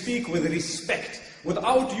 and we speak with respect,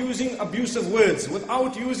 without using abusive words,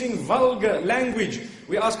 without using vulgar language.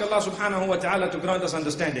 We ask Allah subhanahu wa ta'ala to grant us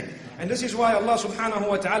understanding. And this is why Allah subhanahu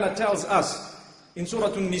wa ta'ala tells us in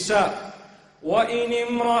Surah An-Nisa, وَإِنِ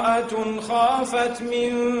امْرَأَةٌ خَافَتْ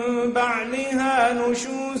مِنْ بَعْلِهَا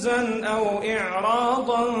نُشُوزًا أَوْ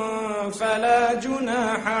إِعْرَاضًا فَلَا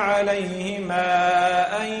جُنَاحَ عَلَيْهِمَا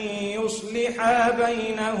أَنْ يُصْلِحَا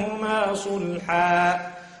بَيْنَهُمَا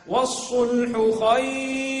صُلْحًا وَالصُّلْحُ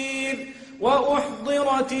خَيْرٌ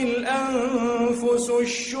وَأُحْضِرَتِ الْأَنفُسُ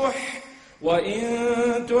الشُّحَّ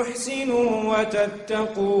وَإِن تُحْسِنُوا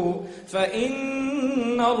وَتَتَّقُوا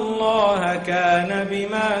فَإِنَّ اللَّهَ كَانَ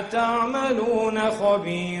بِمَا تَعْمَلُونَ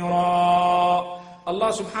خَبِيرًا.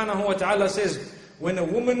 Allah subhanahu wa ta'ala says, when a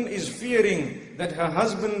woman is fearing that her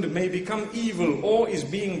husband may become evil or is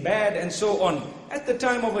being bad and so on, at the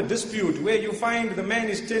time of a dispute where you find the man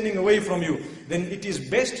is turning away from you, then it is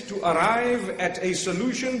best to arrive at a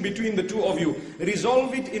solution between the two of you.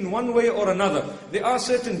 Resolve it in one way or another. There are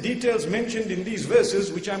certain details mentioned in these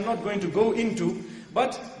verses which I'm not going to go into,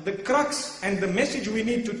 But the crux and the message we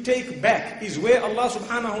need to take back is where Allah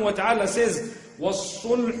subhanahu wa ta'ala says,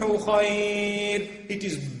 وَالصُّلْحُ خَيْرٌ. It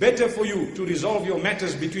is better for you to resolve your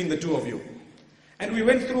matters between the two of you. And we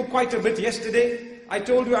went through quite a bit yesterday. I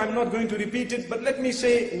told you I'm not going to repeat it, but let me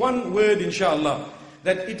say one word inshallah,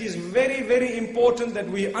 that it is very, very important that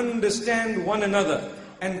we understand one another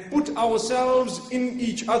and put ourselves in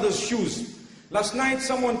each other's shoes. Last night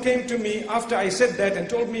someone came to me after I said that and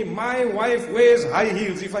told me, my wife wears high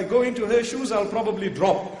heels. If I go into her shoes, I'll probably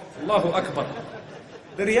drop. Allahu Akbar.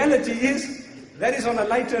 The reality is, that is on a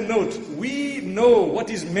lighter note. We know what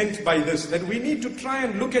is meant by this, that we need to try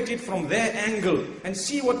and look at it from their angle and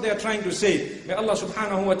see what they are trying to say. May Allah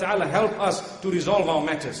subhanahu wa ta'ala help us to resolve our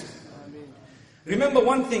matters. Remember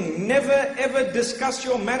one thing, never ever discuss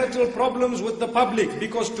your marital problems with the public,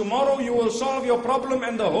 because tomorrow you will solve your problem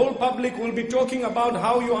and the whole public will be talking about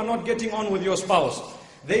how you are not getting on with your spouse.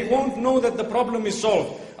 They won't know that the problem is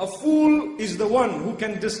solved. A fool is the one who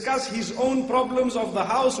can discuss his own problems of the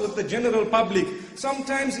house with the general public.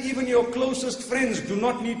 Sometimes even your closest friends do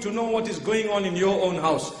not need to know what is going on in your own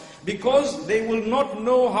house, because they will not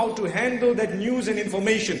know how to handle that news and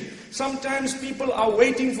information. Sometimes people are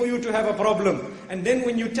waiting for you to have a problem, and then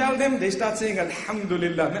when you tell them, they start saying,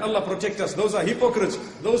 Alhamdulillah, may Allah protect us. Those are hypocrites.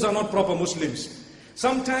 Those are not proper Muslims.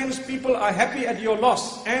 Sometimes people are happy at your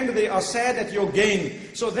loss and they are sad at your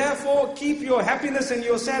gain. So therefore, keep your happiness and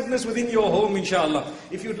your sadness within your home, inshallah.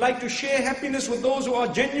 If you'd like to share happiness with those who are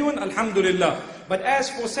genuine, alhamdulillah. But as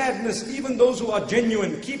for sadness, even those who are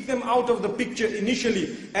genuine, keep them out of the picture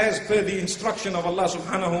initially, as per the instruction of Allah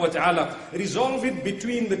subhanahu wa ta'ala. Resolve it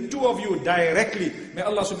between the two of you directly. May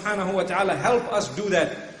Allah subhanahu wa ta'ala help us do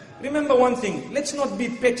that. Remember one thing, let's not be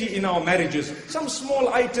petty in our marriages. Some small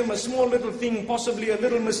item, a small little thing, possibly a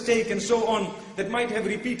little mistake and so on, that might have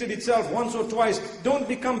repeated itself once or twice. Don't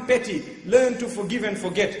become petty. Learn to forgive and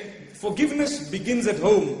forget. Forgiveness begins at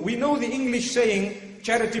home. We know the English saying,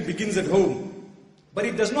 charity begins at home. But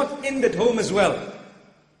it does not end at home as well.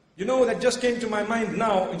 You know, that just came to my mind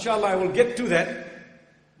now. Inshallah, I will get to that.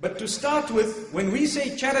 But to start with, when we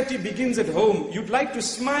say charity begins at home, you'd like to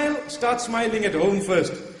smile, start smiling at home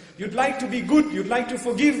first. You'd like to be good, you'd like to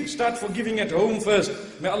forgive, start forgiving at home first.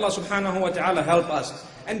 May Allah subhanahu wa ta'ala help us.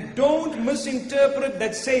 And don't misinterpret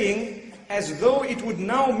that saying as though it would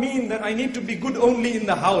now mean that I need to be good only in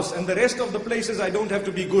the house and the rest of the places I don't have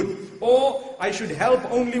to be good. Or I should help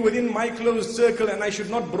only within my closed circle and I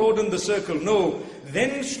should not broaden the circle. No.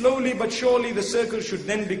 Then slowly but surely the circle should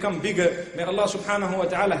then become bigger. May Allah subhanahu wa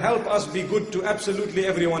ta'ala help us be good to absolutely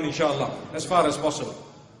everyone, inshallah, as far as possible.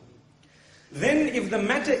 Then if the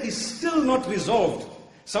matter is still not resolved,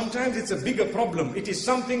 sometimes it's a bigger problem. It is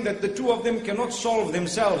something that the two of them cannot solve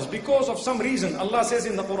themselves because of some reason. Allah says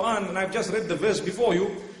in the Quran, and I've just read the verse before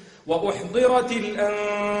you, وَأُحْضِرَتِ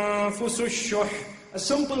الْأَنفُسُ الشُّحْ. A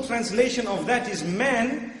simple translation of that is,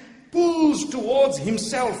 man pulls towards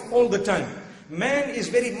himself all the time. Man is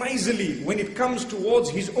very miserly when it comes towards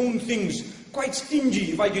his own things. Quite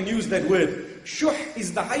stingy, if I can use that word. Shuh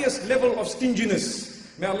is the highest level of stinginess.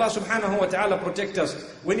 May Allah subhanahu wa ta'ala protect us.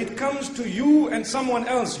 When it comes to you and someone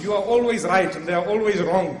else, you are always right and they are always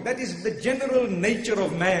wrong. That is the general nature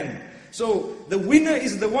of man. So the winner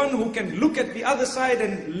is the one who can look at the other side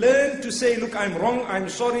and learn to say, look, I'm wrong, I'm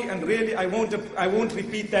sorry, and really I won't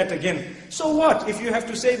repeat that again. So what if you have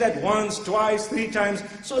to say that once, twice, 3 times,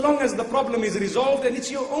 so long as the problem is resolved and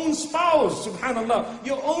it's your own spouse, subhanallah,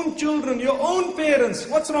 your own children, your own parents.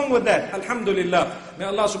 What's wrong with that? Alhamdulillah. May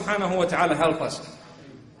Allah subhanahu wa ta'ala help us.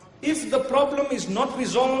 If the problem is not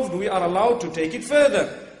resolved, we are allowed to take it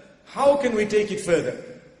further. How can we take it further?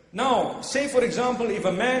 Now, say for example, if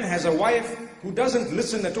a man has a wife who doesn't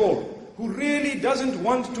listen at all, who really doesn't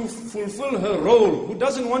want to fulfill her role, who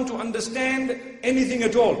doesn't want to understand anything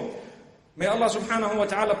at all. May Allah subhanahu wa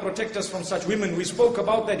ta'ala protect us from such women. We spoke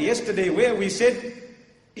about that yesterday where we said,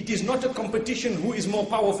 it is not a competition who is more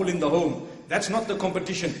powerful in the home. That's not the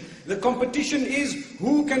competition. The competition is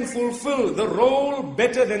who can fulfill the role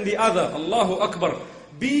better than the other. Allahu Akbar.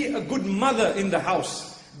 Be a good mother in the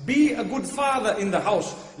house. Be a good father in the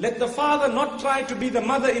house. Let the father not try to be the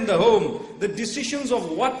mother in the home. The decisions of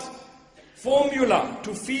what formula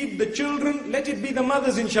to feed the children, let it be the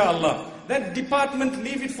mother's, inshallah. That department,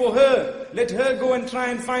 leave it for her. Let her go and try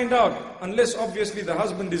and find out. Unless obviously the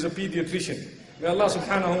husband is a pediatrician. May Allah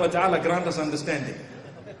subhanahu wa ta'ala grant us understanding.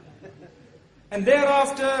 And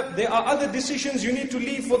thereafter, there are other decisions you need to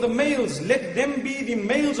leave for the males. Let them be the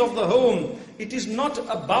males of the home. It is not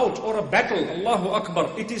a bout or a battle, Allahu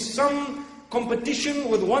Akbar. It is some competition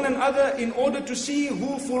with one another in order to see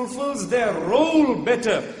who fulfills their role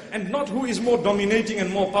better and not who is more dominating and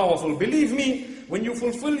more powerful. Believe me, when you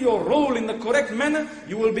fulfill your role in the correct manner,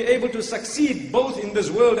 you will be able to succeed both in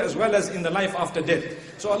this world as well as in the life after death.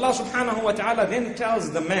 So Allah subhanahu wa ta'ala then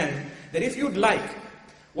tells the man that if you'd like,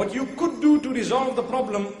 what you could do to resolve the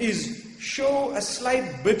problem is show a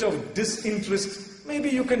slight bit of disinterest. Maybe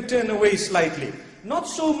you can turn away slightly. Not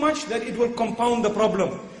so much that it will compound the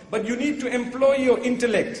problem, but you need to employ your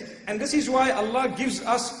intellect. And this is why Allah gives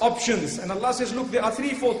us options. And Allah says, look, there are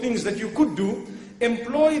 3-4 things that you could do.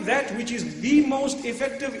 Employ that which is the most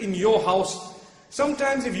effective in your house.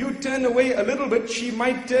 Sometimes if you turn away a little bit, she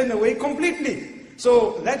might turn away completely.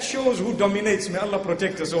 So that shows who dominates. May Allah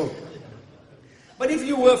protect us all. But if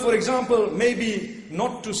you were, for example, maybe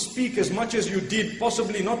not to speak as much as you did,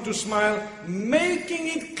 possibly not to smile, making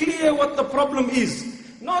it clear what the problem is.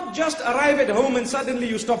 Not just arrive at home and suddenly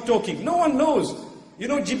you stop talking. No one knows. You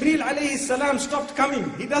know, Jibreel alayhi salam stopped coming.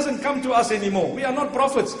 He doesn't come to us anymore. We are not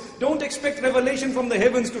prophets. Don't expect revelation from the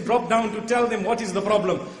heavens to drop down to tell them what is the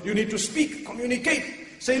problem. You need to speak, communicate.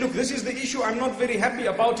 Say, look, this is the issue. I'm not very happy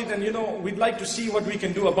about it, and we'd like to see what we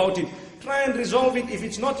can do about it. Try and resolve it. If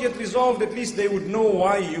it's not yet resolved, at least they would know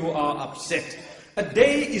why you are upset. A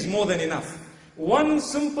day is more than enough. One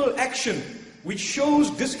simple action which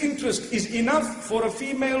shows disinterest is enough for a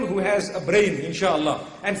female who has a brain, inshallah,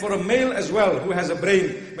 and for a male as well who has a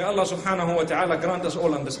brain. May Allah subhanahu wa ta'ala grant us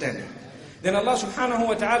all understanding. Then Allah subhanahu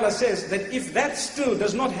wa ta'ala says that if that still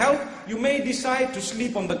does not help, you may decide to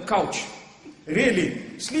sleep on the couch.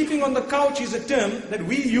 Really, sleeping on the couch is a term that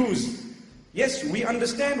we use. Yes, we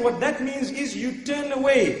understand what that means is you turn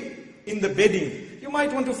away in the bedding. You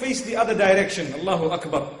might want to face the other direction. Allahu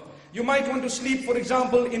Akbar. You might want to sleep, for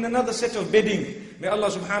example, in another set of bedding. May Allah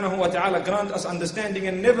subhanahu wa ta'ala grant us understanding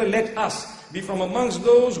and never let us be from amongst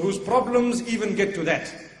those whose problems even get to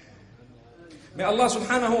that. May Allah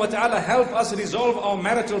subhanahu wa ta'ala help us resolve our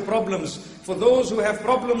marital problems. For those who have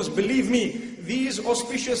problems, believe me, these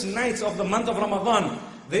auspicious nights of the month of Ramadan,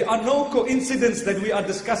 they are no coincidence that we are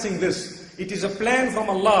discussing this. It is a plan from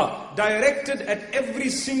Allah, directed at every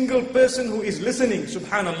single person who is listening,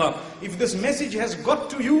 subhanallah. If this message has got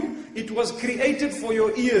to you, it was created for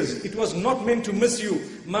your ears. It was not meant to miss you.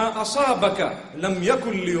 مَا أَصَابَكَ لَمْ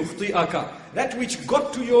يَكُنْ لِيُخْطِئَكَ. That which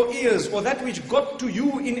got to your ears, or that which got to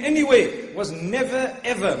you in any way, was never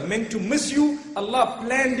ever meant to miss you. Allah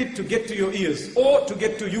planned it to get to your ears, or to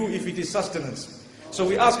get to you if it is sustenance. So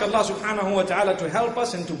we ask Allah subhanahu wa ta'ala to help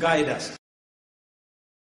us and to guide us.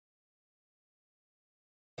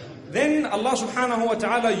 Then Allah subhanahu wa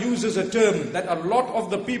ta'ala uses a term that a lot of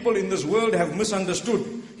the people in this world have misunderstood.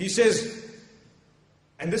 He says,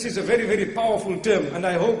 and this is a very, very powerful term, and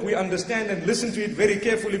I hope we understand and listen to it very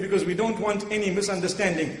carefully because we don't want any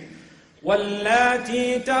misunderstanding.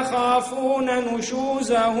 وَاللَّاتِي تَخَافُونَ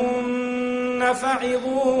نُشُوزَهُنَّ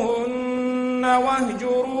فَعِظُوهُنَّ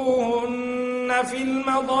وَاهْجُرُوهُنَّ فِي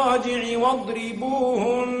الْمَضَاجِعِ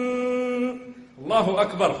وَاضْرِبُوهُنَّ. Allahu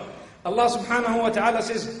Akbar. Allah subhanahu wa ta'ala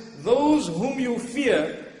says, those whom you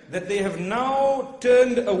fear that they have now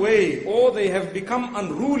turned away, or they have become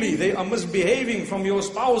unruly, they are misbehaving from your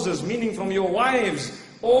spouses, meaning from your wives,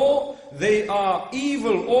 or they are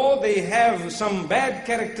evil, or they have some bad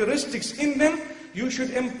characteristics in them, you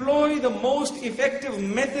should employ the most effective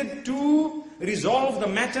method to resolve the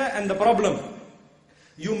matter and the problem.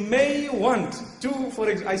 You may want to,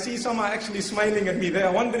 I see some are actually smiling at me, they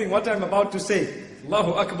are wondering what I'm about to say.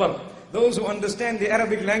 Allahu Akbar. Those who understand the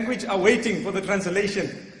Arabic language are waiting for the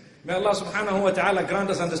translation. May Allah subhanahu wa ta'ala grant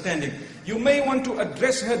us understanding. You may want to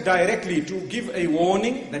address her directly to give a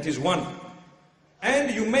warning, that is one.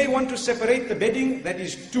 And you may want to separate the bedding, that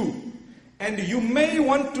is two. And you may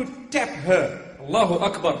want to tap her. Allahu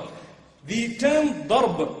Akbar. The term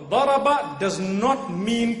daraba does not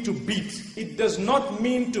mean to beat. It does not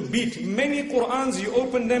mean to beat. Many Qur'ans you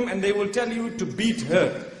open them and they will tell you to beat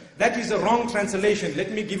her. That is a wrong translation.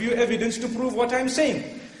 Let me give you evidence to prove what I'm saying.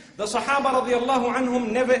 The Sahaba radiallahu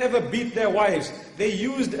anhum never ever beat their wives. They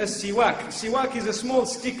used a siwak. Siwak is a small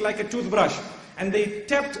stick like a toothbrush. And they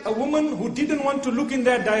tapped a woman who didn't want to look in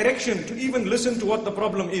their direction to even listen to what the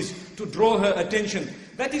problem is, to draw her attention.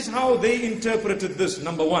 That is how they interpreted this,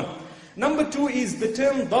 number one. Number two is the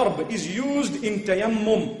term darb is used in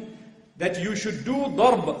tayammum, that you should do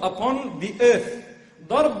darb upon the earth.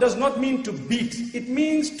 Darb does not mean to beat, it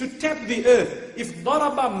means to tap the earth. If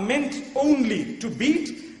daraba meant only to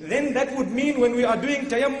beat, then that would mean when we are doing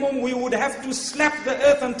tayammum, we would have to slap the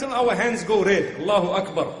earth until our hands go red. Allahu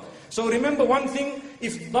Akbar. So remember one thing,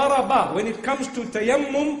 if daraba, when it comes to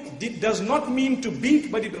tayammum, it does not mean to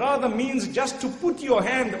beat, but it rather means just to put your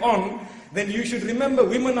hand on, then you should remember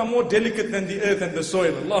women are more delicate than the earth and the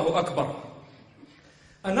soil. Allahu Akbar.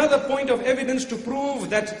 Another point of evidence to prove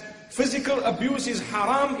that physical abuse is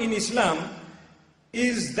haram in Islam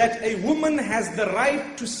is that a woman has the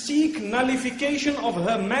right to seek nullification of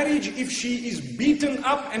her marriage if she is beaten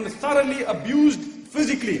up and thoroughly abused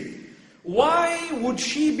physically. Why would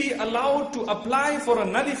she be allowed to apply for a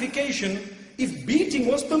nullification if beating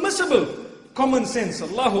was permissible? Common sense,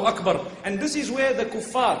 Allahu Akbar. And this is where the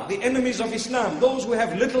kuffar, the enemies of Islam, those who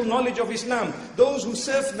have little knowledge of Islam, those who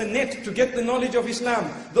surf the net to get the knowledge of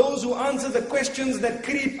Islam, those who answer the questions that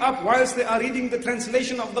creep up whilst they are reading the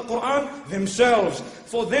translation of the Quran themselves.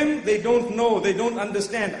 For them, they don't know, they don't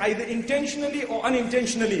understand, either intentionally or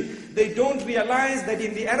unintentionally. They don't realize that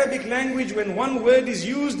in the Arabic language, when one word is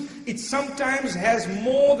used, it sometimes has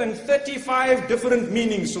more than 35 different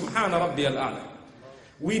meanings. Subhana Rabbi al-A'la.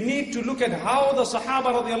 We need to look at how the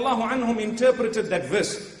Sahaba radiallahu anhum interpreted that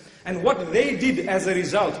verse and what they did as a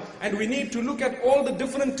result. And we need to look at all the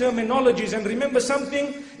different terminologies. And remember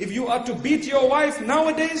something, if you are to beat your wife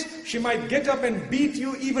nowadays, she might get up and beat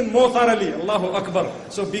you even more thoroughly. Allahu Akbar.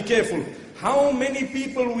 So be careful. How many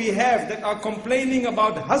people we have that are complaining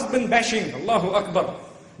about husband bashing. Allahu Akbar.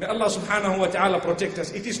 May Allah subhanahu wa ta'ala protect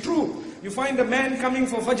us. It is true. You find a man coming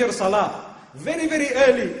for Fajr Salah. Very, very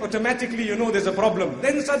early, automatically you know there's a problem.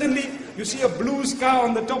 Then suddenly you see a blue scar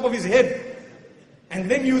on the top of his head.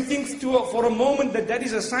 And then you think for a moment that that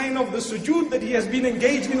is a sign of the sujood that he has been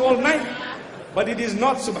engaged in all night. But it is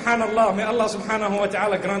not, subhanallah. May Allah subhanahu wa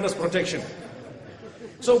ta'ala grant us protection.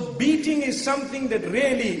 So beating is something that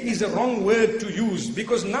really is a wrong word to use.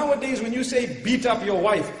 Because nowadays when you say beat up your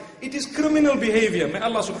wife, it is criminal behavior. May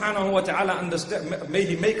Allah subhanahu wa ta'ala understand, may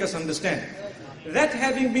He make us understand. That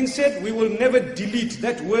having been said, we will never delete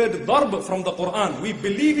that word darb from the Quran. We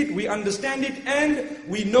believe it, we understand it, and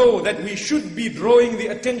we know that we should be drawing the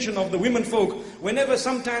attention of the women folk. Whenever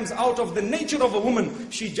sometimes out of the nature of a woman,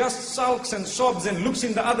 she just sulks and sobs and looks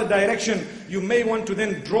in the other direction, you may want to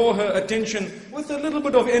then draw her attention with a little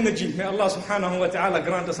bit of energy. May Allah subhanahu wa ta'ala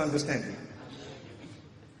grant us understanding.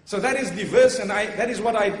 So that is the verse, and that is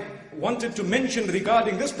what I wanted to mention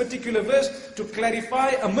regarding this particular verse, to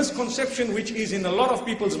clarify a misconception which is in a lot of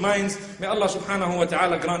people's minds. May Allah subhanahu wa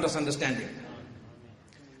ta'ala grant us understanding.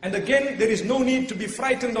 And again, there is no need to be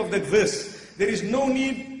frightened of that verse. There is no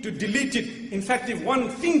need to delete it. In fact, if one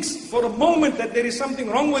thinks for a moment that there is something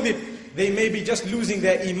wrong with it, they may be just losing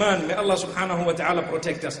their iman. May Allah subhanahu wa ta'ala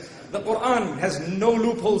protect us. The Quran has no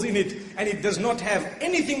loopholes in it, and it does not have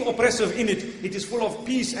anything oppressive in it. It is full of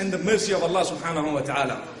peace and the mercy of Allah subhanahu wa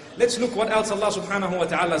ta'ala. Let's look what else Allah subhanahu wa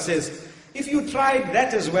ta'ala says. If you tried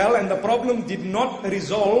that as well and the problem did not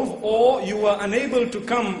resolve, or you were unable to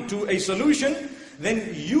come to a solution,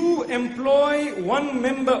 then you employ one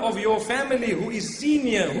member of your family who is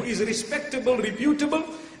senior, who is respectable, reputable,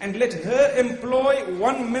 and let her employ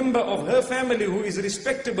one member of her family who is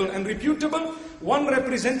respectable and reputable, one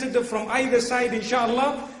representative from either side,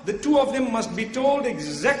 inshallah. The two of them must be told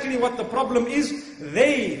exactly what the problem is.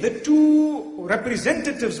 They, the two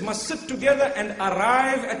representatives, must sit together and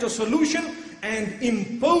arrive at a solution and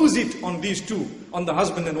impose it on these two, on the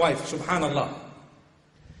husband and wife, subhanallah.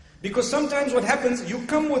 Because sometimes what happens, you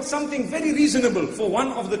come with something very reasonable for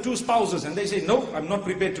one of the two spouses, and they say, no, I'm not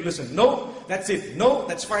prepared to listen. No, that's it. No,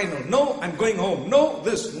 that's final. No, I'm going home. No,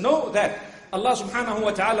 this, no, that. Allah subhanahu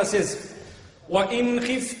wa ta'ala says, وَإِنْ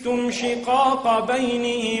خِفْتُمْ شِقَاقَ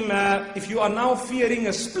بَيْنِهِمَا. If you are now fearing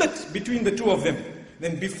a split between the two of them,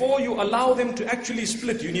 then before you allow them to actually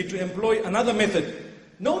split, you need to employ another method.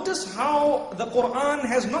 Notice how the Quran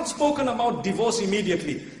has not spoken about divorce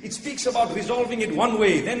immediately. It speaks about resolving it one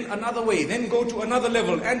way, then another way, then go to another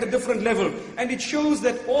level and a different level. And it shows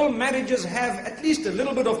that all marriages have at least a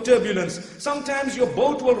little bit of turbulence. Sometimes your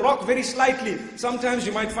boat will rock very slightly. Sometimes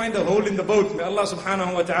you might find a hole in the boat. May Allah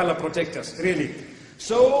subhanahu wa ta'ala protect us, really.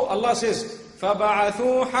 So Allah says,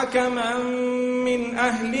 فَبَعَثُوا حَكَمًا مِّنْ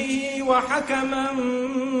أَهْلِهِ وَحَكَمًا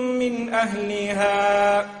مِّنْ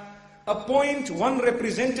أَهْلِهَا. Appoint one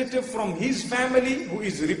representative from his family who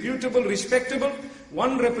is reputable, respectable,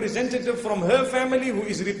 one representative from her family who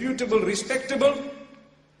is reputable, respectable.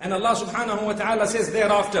 And Allah subhanahu wa ta'ala says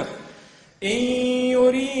thereafter, إِن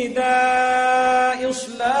يُرِيدَا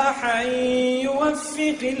إِصْلَاحًا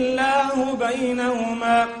يُوَفِّقِ اللَّهُ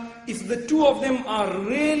بَيْنَهُمَا. If the two of them are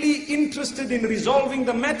really interested in resolving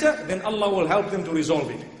the matter, then Allah will help them to resolve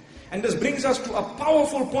it. And this brings us to a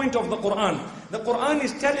powerful point of the Quran. The Quran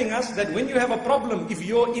is telling us that when you have a problem, if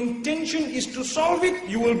your intention is to solve it,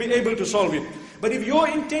 you will be able to solve it. But if your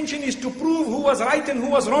intention is to prove who was right and who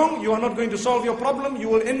was wrong, you are not going to solve your problem. You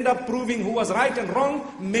will end up proving who was right and wrong,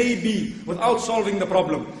 maybe, without solving the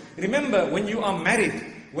problem. Remember, when you are married,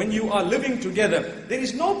 when you are living together, there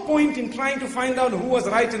is no point in trying to find out who was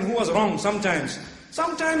right and who was wrong sometimes.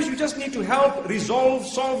 Sometimes you just need to help, resolve,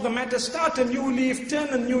 solve the matter, start a new leaf, turn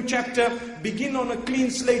a new chapter, begin on a clean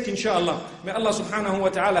slate, inshallah. May Allah subhanahu wa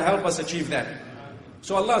ta'ala help us achieve that.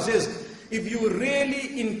 So Allah says, if you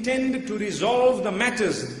really intend to resolve the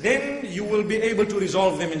matters, then you will be able to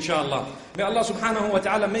resolve them, inshallah. May Allah subhanahu wa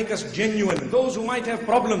ta'ala make us genuine. Those who might have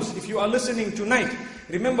problems, if you are listening tonight,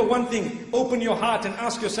 remember one thing, open your heart and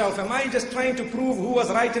ask yourself, am I just trying to prove who was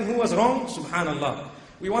right and who was wrong? Subhanallah.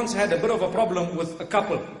 We once had a bit of a problem with a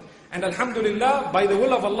couple. And alhamdulillah, by the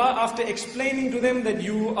will of Allah, after explaining to them that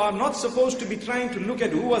you are not supposed to be trying to look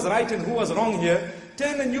at who was right and who was wrong here,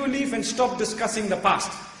 turn a new leaf and stop discussing the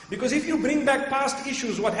past. Because if you bring back past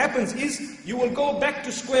issues, what happens is, you will go back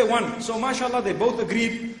to square one. So mashallah, they both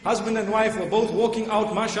agreed, husband and wife were both walking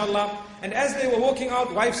out, mashallah. And as they were walking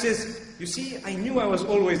out, wife says, you see, I knew I was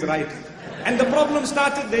always right. And the problem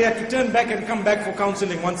started, they had to turn back and come back for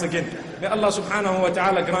counseling once again. May Allah subhanahu wa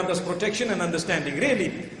ta'ala grant us protection and understanding.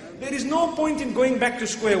 Really, there is no point in going back to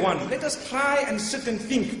square one. Let us try and sit and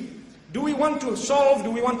think. Do we want to solve?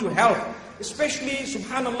 Do we want to help? Especially,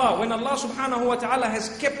 subhanallah, when Allah subhanahu wa ta'ala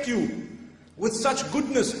has kept you with such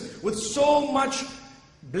goodness, with so much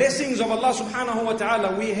blessings of Allah subhanahu wa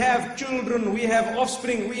ta'ala. We have children, we have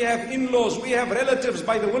offspring, we have in-laws, we have relatives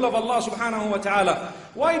by the will of Allah subhanahu wa ta'ala.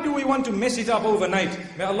 Why do we want to mess it up overnight?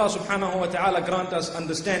 May Allah subhanahu wa ta'ala grant us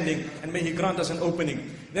understanding, and may He grant us an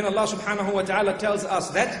opening. Then Allah subhanahu wa ta'ala tells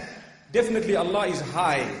us that definitely Allah is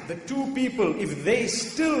high. The two people, if they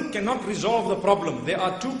still cannot resolve the problem, there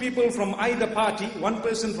are two people from either party, one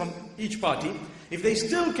person from each party, if they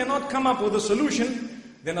still cannot come up with a solution,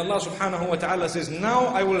 then Allah subhanahu wa ta'ala says, now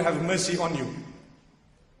I will have mercy on you.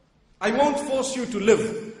 I won't force you to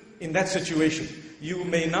live in that situation. You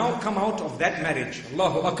may now come out of that marriage.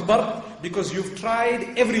 Allahu Akbar. Because you've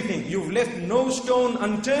tried everything. You've left no stone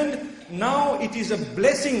unturned. Now it is a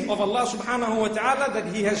blessing of Allah subhanahu wa ta'ala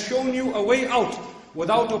that He has shown you a way out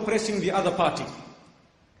without oppressing the other party.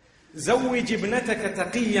 زوج ابنتك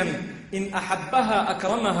تقيا إن أحبها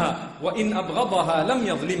أكرمها وإن أبغضها لم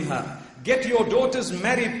يظلمها. Get your daughters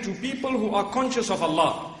married to people who are conscious of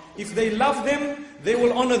Allah. If they love them, they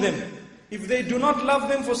will honor them. If they do not love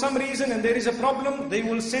them for some reason and there is a problem, they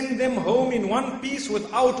will send them home in one piece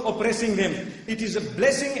without oppressing them. It is a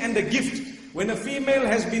blessing and a gift. When a female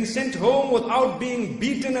has been sent home without being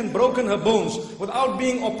beaten and broken her bones, without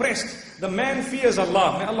being oppressed, the man fears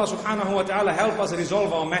Allah. May Allah subhanahu wa ta'ala help us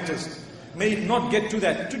resolve our matters. May it not get to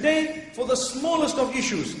that. Today, for the smallest of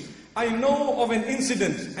issues, I know of an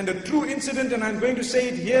incident, and a true incident, and I'm going to say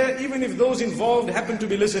it here, even if those involved happen to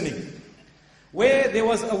be listening, where there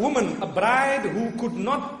was a woman, a bride, who could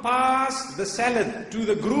not pass the salad to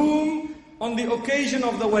the groom on the occasion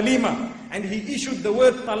of the walima, and he issued the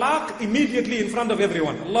word talaq immediately in front of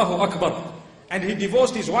everyone. Allahu Akbar. And he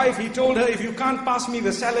divorced his wife. He told her, if you can't pass me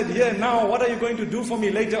the salad here now, what are you going to do for me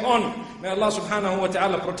later on? May Allah subhanahu wa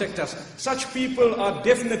ta'ala protect us. Such people are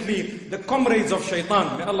definitely the comrades of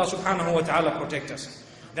shaitan. May Allah subhanahu wa ta'ala protect us.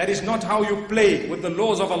 That is not how you play with the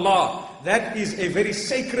laws of Allah. That is a very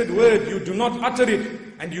sacred word. You do not utter it.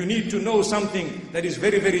 And you need to know something that is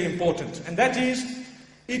very, very important. And that is,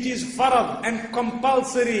 it is farad and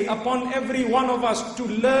compulsory upon every one of us to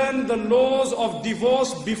learn the laws of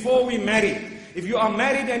divorce before we marry. If you are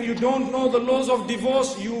married and you don't know the laws of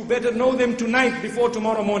divorce, you better know them tonight before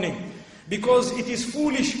tomorrow morning. Because it is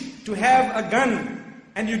foolish to have a gun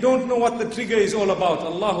and you don't know what the trigger is all about.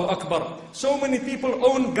 Allahu Akbar. So many people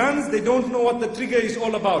own guns, they don't know what the trigger is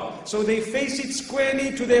all about. So they face it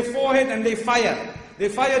squarely to their forehead and they fire. They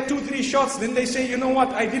fire 2-3 shots, then they say, you know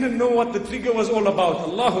what, I didn't know what the trigger was all about.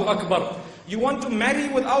 Allahu Akbar. You want to marry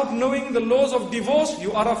without knowing the laws of divorce?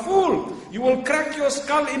 You are a fool. You will crack your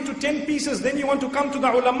skull into 10 pieces, then you want to come to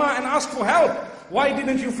the ulama and ask for help. Why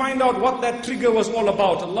didn't you find out what that trigger was all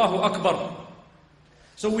about? Allahu Akbar.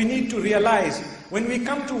 So we need to realize, when we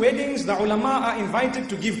come to weddings, the ulama are invited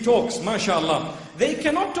to give talks, mashallah. They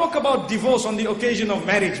cannot talk about divorce on the occasion of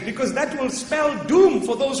marriage, because that will spell doom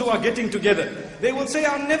for those who are getting together. They will say,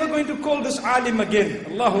 I'm never going to call this alim again.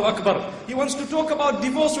 Allahu Akbar. He wants to talk about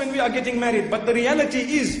divorce when we are getting married. But the reality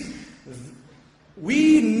is,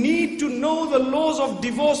 we need to know the laws of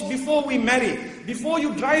divorce before we marry. Before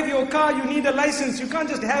you drive your car, you need a license. You can't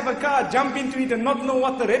just have a car, jump into it and not know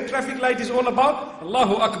what the red traffic light is all about.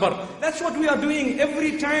 Allahu Akbar. That's what we are doing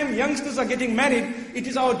every time youngsters are getting married. It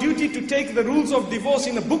is our duty to take the rules of divorce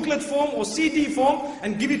in a booklet form or CD form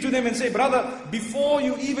and give it to them and say, brother, before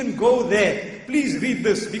you even go there, please read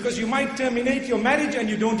this, because you might terminate your marriage and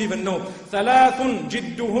you don't even know. ثَلَاثٌ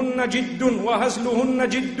جِدُّهُنَّ جِدٌّ وَهَزْلُهُنَّ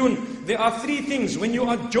جِدٌّ. There are 3 things. When you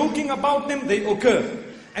are joking about them, they occur.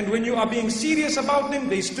 And when you are being serious about them,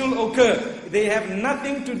 they still occur. They have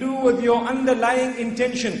nothing to do with your underlying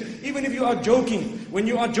intention. Even if you are joking, when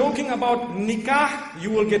you are joking about nikah, you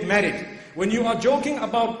will get married. When you are joking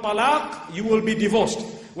about talaq, you will be divorced.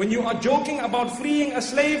 When you are joking about freeing a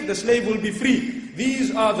slave, the slave will be free.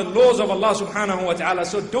 These are the laws of Allah subhanahu wa ta'ala.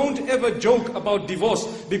 So don't ever joke about divorce,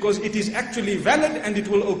 because it is actually valid and it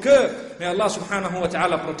will occur. May Allah subhanahu wa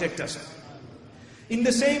ta'ala protect us. In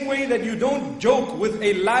the same way that you don't joke with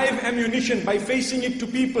a live ammunition by facing it to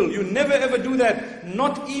people. You never ever do that,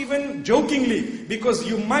 not even jokingly, because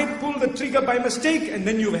you might pull the trigger by mistake and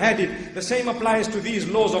then you've had it. The same applies to these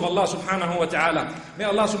laws of Allah subhanahu wa ta'ala. May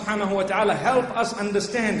Allah subhanahu wa ta'ala help us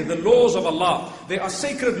understand the laws of Allah. They are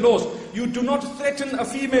sacred laws. You do not threaten a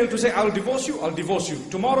female to say, I'll divorce you, I'll divorce you.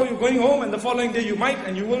 Tomorrow you're going home and the following day you might,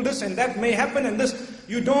 and you will this and that may happen and this.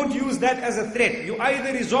 You don't use that as a threat. You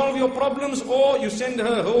either resolve your problems or you send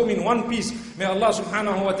her home in one piece. May Allah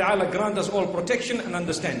subhanahu wa ta'ala grant us all protection and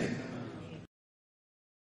understanding.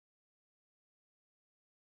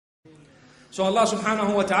 So Allah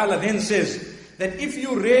subhanahu wa ta'ala then says that if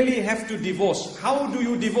you really have to divorce, how do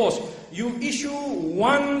you divorce? You issue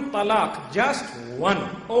one talaq, just one,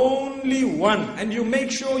 only one. And you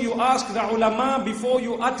make sure you ask the ulama before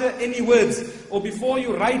you utter any words or before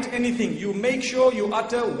you write anything. You make sure you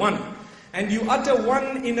utter one. And you utter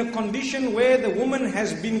one in a condition where the woman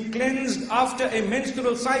has been cleansed after a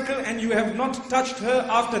menstrual cycle and you have not touched her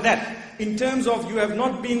after that. In terms of you have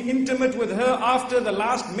not been intimate with her after the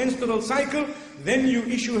last menstrual cycle, then you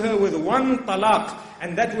issue her with one talaq.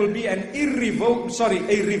 And that will be a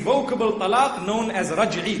revocable talaq known as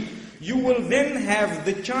raj'i. You will then have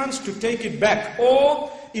the chance to take it back.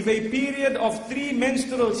 Or if a period of 3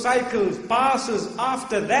 menstrual cycles passes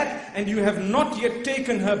after that and you have not yet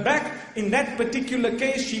taken her back, in that particular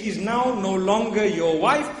case she is now no longer your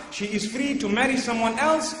wife. She is free to marry someone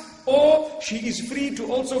else, or she is free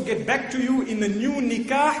to also get back to you in a new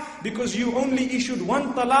nikah, because you only issued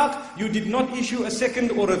one talaq, you did not issue a second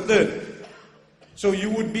or a third. So you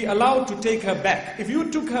would be allowed to take her back. If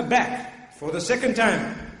you took her back for the second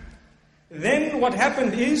time, then what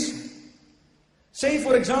happened is, say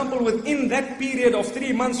for example within that period of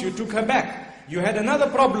 3 months you took her back, you had another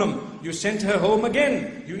problem, you sent her home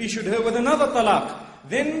again, you issued her with another talaq.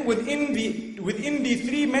 Then within the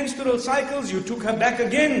 3 menstrual cycles you took her back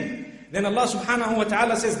again. Then Allah subhanahu wa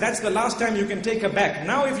ta'ala says that's the last time you can take her back.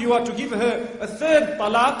 Now if you are to give her a third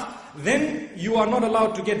talaq, then you are not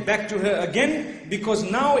allowed to get back to her again, because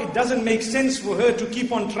now it doesn't make sense for her to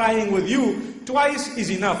keep on trying with you. Twice is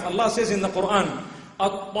enough. Allah says in the Quran,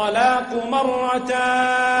 الطلاق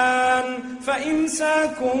مرتان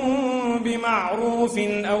فإمساك بمعروف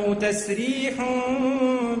أو تسريح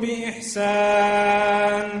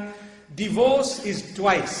بإحسان. Divorce is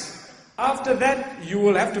twice. After that, you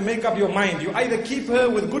will have to make up your mind. You either keep her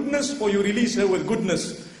with goodness or you release her with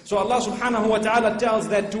goodness. So Allah subhanahu wa ta'ala tells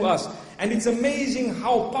that to us. And it's amazing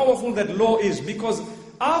how powerful that law is, because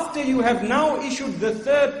after you have now issued the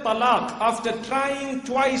third talaq, after trying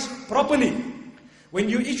twice properly, when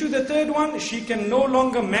you issue the third one, she can no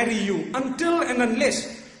longer marry you until and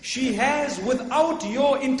unless she has, without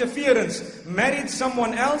your interference, married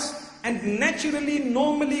someone else and naturally,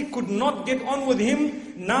 normally could not get on with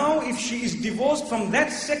him. Now if she is divorced from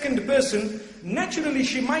that second person, naturally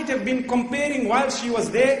she might have been comparing while she was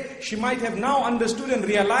there. She might have now understood and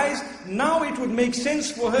realized, now it would make sense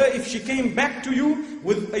for her if she came back to you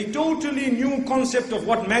with a totally new concept of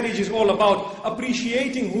what marriage is all about,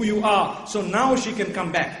 appreciating who you are. So now she can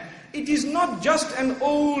come back. It is not just an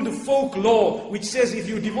old folk law which says if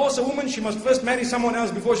you divorce a woman, she must first marry someone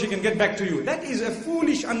else before she can get back to you. That is a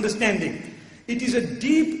foolish understanding. It is a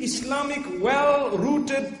deep Islamic,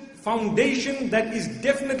 well-rooted foundation that is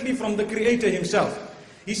definitely from the Creator Himself.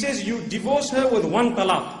 He says you divorce her with one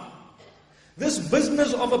talaq. This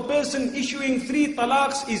business of a person issuing 3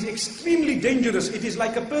 talaqs is extremely dangerous. It is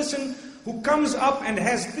like a person who comes up and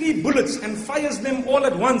has 3 bullets and fires them all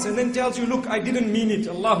at once and then tells you, look, I didn't mean it,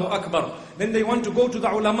 Allahu Akbar. Then they want to go to the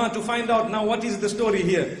ulama to find out, now what is the story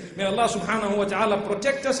here? May Allah subhanahu wa ta'ala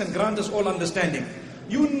protect us and grant us all understanding.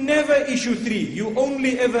 You never issue 3, you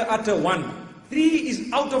only ever utter 1. 3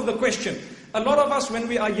 is out of the question. A lot of us, when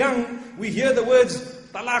we are young, we hear the words,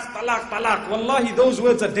 talaq, talaq, talaq. Wallahi, those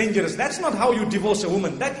words are dangerous. That's not how you divorce a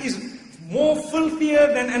woman. That is more filthier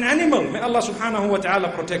than an animal. May Allah subhanahu wa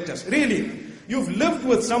ta'ala protect us. Really, you've lived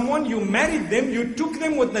with someone, you married them, you took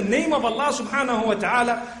them with the name of Allah subhanahu wa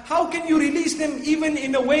ta'ala. How can you release them even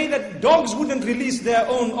in a way that dogs wouldn't release their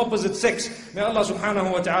own opposite sex? May Allah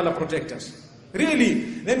subhanahu wa ta'ala protect us.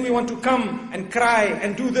 Really, then we want to come and cry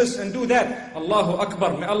and do this and do that. Allahu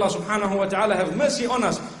Akbar. May Allah subhanahu wa ta'ala have mercy on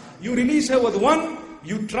us. You release her with one,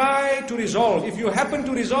 you try to resolve. If you happen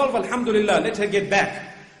to resolve, alhamdulillah, let her get back.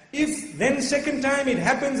 If then second time it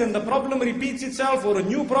happens and the problem repeats itself, or a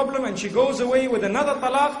new problem, and she goes away with another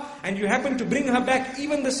talaq, and you happen to bring her back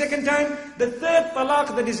even the second time, the third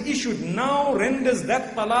talaq that is issued now renders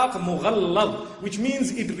that talaq mughallad, which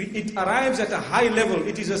means it arrives at a high level.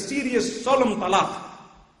 It is a serious, solemn talaq.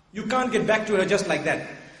 You can't get back to her just like that.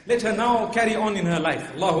 Let her now carry on in her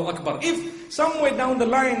life. Allahu Akbar. If somewhere down the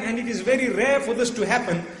line, and it is very rare for this to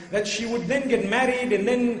happen, that she would then get married and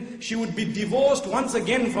then she would be divorced once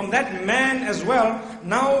again from that man as well,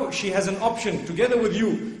 now she has an option together with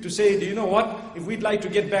you to say, do you know what, if we'd like to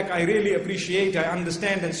get back, I really appreciate, I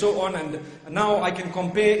understand, and so on, and now I can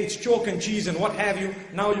compare, it's chalk and cheese and what have you.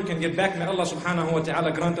 Now you can get back. May Allah subhanahu wa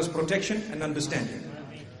ta'ala grant us protection and understanding.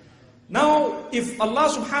 Now, if Allah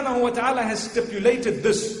subhanahu wa ta'ala has stipulated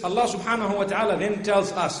this, Allah subhanahu wa ta'ala then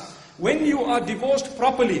tells us, when you are divorced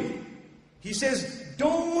properly, He says,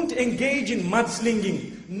 don't engage in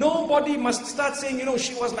mudslinging. Nobody must start saying,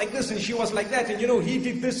 she was like this and she was like that, and he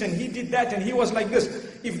did this and he did that and he was like this.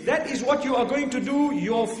 If that is what you are going to do,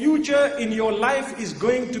 your future in your life is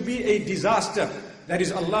going to be a disaster. That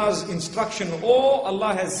is Allah's instruction, or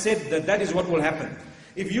Allah has said that that is what will happen.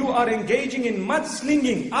 If you are engaging in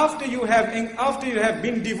mudslinging after you have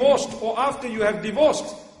been divorced or after you have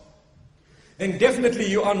divorced, then definitely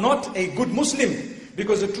you are not a good Muslim.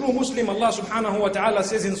 Because a true Muslim, Allah subhanahu wa ta'ala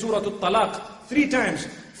says in Surah Al-Talaq 3 times,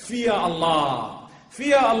 fear Allah.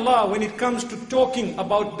 Fear Allah when it comes to talking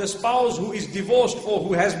about the spouse who is divorced or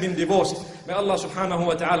who has been divorced. May Allah subhanahu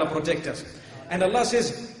wa ta'ala protect us. And Allah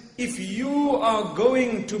says, if you are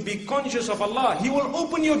going to be conscious of Allah, He will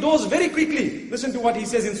open your doors very quickly. Listen to what He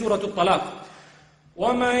says in Surah Al-Talaq.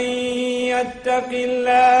 وَمَنْ يَتَّقِ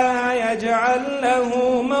اللَّهَ يَجْعَلْ لَهُ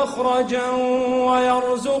مَخْرَجًا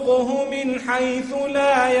وَيَرْزُقْهُ مِنْ حَيْثُ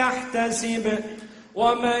لَا يَحْتَسِبُ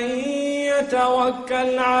وَمَنْ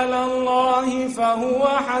يَتَوَكَّلْ عَلَى اللَّهِ فَهُوَ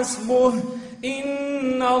حَسْبُهُ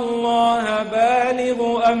إِنَّ اللَّهَ بَالِغُ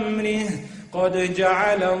أَمْرِهِ قَدْ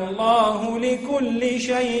جَعَلَ اللَّهُ لِكُلِّ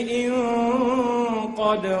شَيْءٍ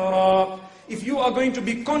قَدْرًا. If you are going to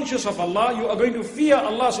be conscious of Allah, you are going to fear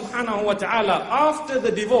Allah subhanahu wa ta'ala after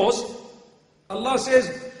the divorce, Allah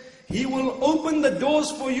says, He will open the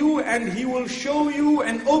doors for you and He will show you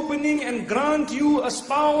an opening and grant you a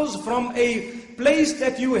spouse from a place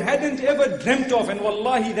that you hadn't ever dreamt of. And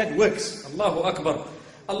wallahi, that works. Allahu Akbar.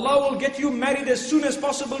 Allah will get you married as soon as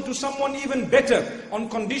possible to someone even better, on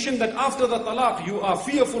condition that after the talaq, you are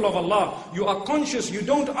fearful of Allah, you are conscious, you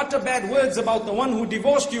don't utter bad words about the one who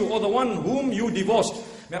divorced you or the one whom you divorced.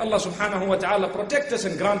 May Allah subhanahu wa ta'ala protect us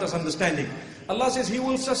and grant us understanding. Allah says He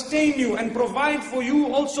will sustain you and provide for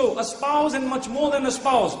you also a spouse, and much more than a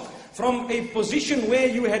spouse, from a position where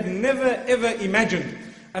you had never ever imagined.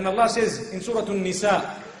 And Allah says in Surah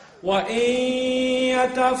An-Nisa,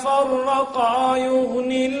 وَإِن يَتَفَرَّقَا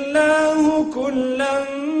يُغْنِ اللَّهُ كُلًّا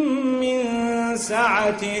مِّن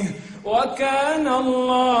سَعَتِهِ وَكَانَ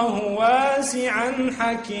اللَّهُ وَاسِعًا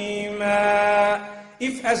حَكِيمًا.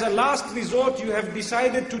 If as a last resort you have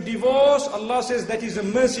decided to divorce, Allah says that is a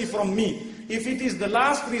mercy from me. If it is the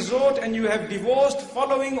last resort and you have divorced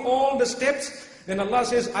following all the steps, then Allah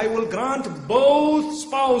says, I will grant both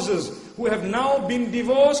spouses who have now been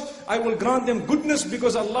divorced, I will grant them goodness,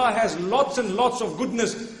 because Allah has lots and lots of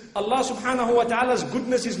goodness. Allah subhanahu wa ta'ala's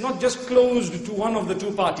goodness is not just closed to one of the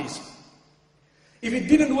two parties. If it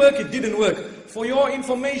didn't work, it didn't work. For your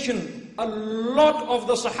information, a lot of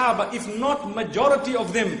the Sahaba, if not majority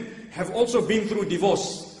of them, have also been through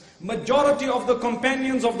divorce. Majority of the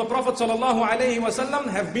companions of the Prophet sallallahu alaihi wasallam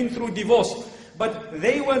have been through divorce. But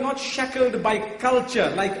they were not shackled by culture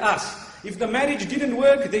like us. If the marriage didn't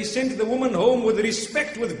work, they sent the woman home with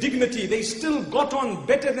respect, with dignity. They still got on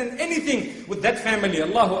better than anything with that family.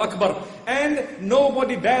 Allahu Akbar. And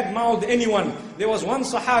nobody bad-mouthed anyone. There was one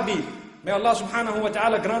Sahabi, may Allah subhanahu wa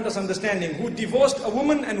ta'ala grant us understanding, who divorced a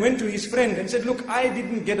woman and went to his friend and said, look, I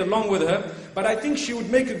didn't get along with her, but I think she would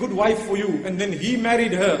make a good wife for you. And then he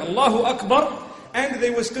married her. Allahu Akbar. And they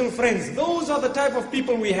were still friends. Those are the type of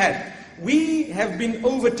people we had. We have been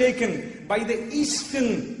overtaken by the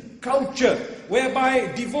Eastern culture,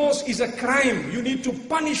 whereby divorce is a crime. You need to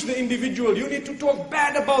punish the individual. You need to talk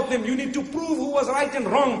bad about them. You need to prove who was right and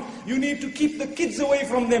wrong. You need to keep the kids away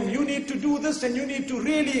from them. You need to do this, and you need to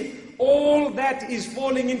really... All that is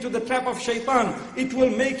falling into the trap of shaitan. It will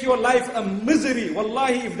make your life a misery.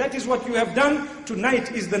 Wallahi, if that is what you have done,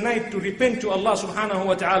 tonight is the night to repent to Allah subhanahu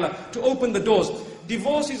wa ta'ala, to open the doors.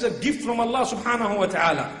 Divorce is a gift from Allah subhanahu wa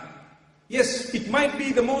ta'ala. Yes, it might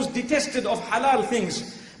be the most detested of halal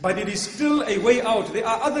things, but it is still a way out. There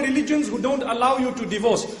are other religions who don't allow you to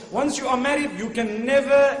divorce. Once you are married, you can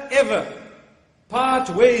never ever part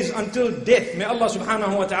ways until death. May Allah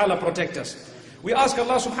subhanahu wa ta'ala protect us. We ask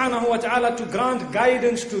Allah subhanahu wa ta'ala to grant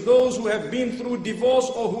guidance to those who have been through divorce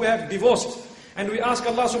or who have divorced. And we ask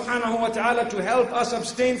Allah subhanahu wa ta'ala to help us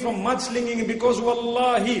abstain from mudslinging, because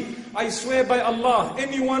wallahi, I swear by Allah,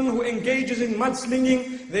 anyone who engages in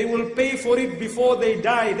mudslinging, they will pay for it before they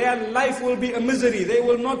die. Their life will be a misery. They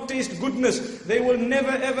will not taste goodness. They will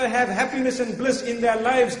never ever have happiness and bliss in their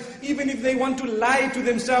lives. Even if they want to lie to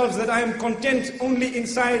themselves that I am content, only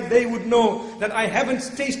inside they would know that I haven't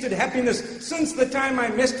tasted happiness since the time I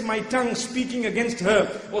messed my tongue speaking against her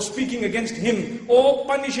or speaking against him or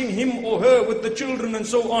punishing him or her with the children and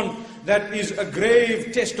so on. That is a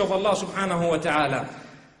grave test of Allah subhanahu wa ta'ala.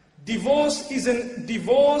 Divorce is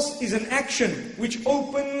an action which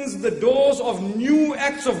opens the doors of new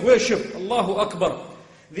acts of worship. Allahu Akbar.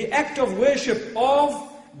 The act of worship of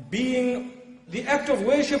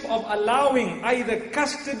allowing either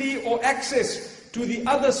custody or access to the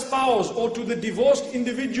other spouse or to the divorced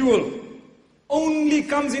individual only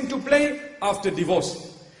comes into play after divorce.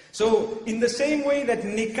 So in the same way that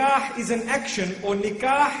nikah is an action, or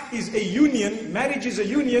nikah is a union, marriage is a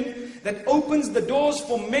union, that opens the doors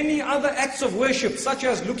for many other acts of worship, such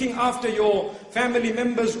as looking after your family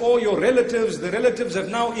members or your relatives. The relatives have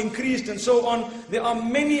now increased and so on. There are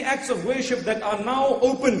many acts of worship that are now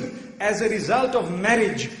opened as a result of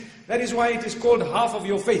marriage. That is why it is called half of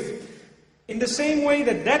your faith. In the same way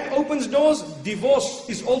that opens doors, divorce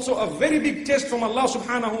is also a very big test from Allah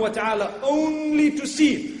subhanahu wa ta'ala, only to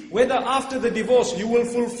see whether after the divorce you will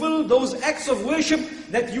fulfill those acts of worship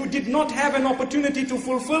that you did not have an opportunity to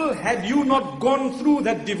fulfill had you not gone through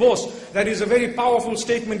that divorce. That is a very powerful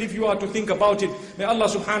statement if you are to think about it. May Allah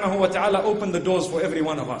subhanahu wa ta'ala open the doors for every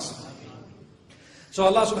one of us. So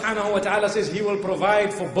Allah subhanahu wa ta'ala says He will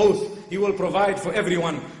provide for both. He will provide for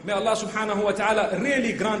everyone. May Allah subhanahu wa ta'ala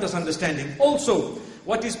really grant us understanding. Also,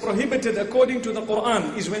 what is prohibited according to the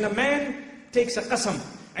Quran is when a man takes a qasam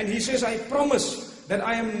and he says, I promise that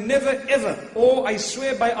I am never ever, or I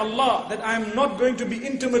swear by Allah that I am not going to be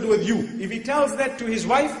intimate with you. If he tells that to his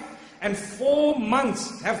wife and 4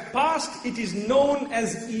 months have passed, it is known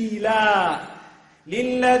as ila.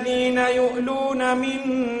 لِلَّذِينَ يُؤْلُونَ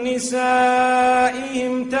مِن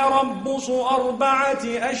نِسَائِهِمْ تَرَبُّصُ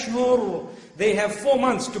أَرْبَعَةِ أَشْهُرٍ. They have 4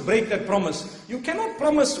 months to break that promise. You cannot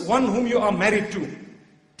promise one whom you are married to,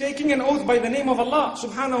 taking an oath by the name of Allah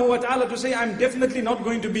subhanahu wa ta'ala to say, I'm definitely not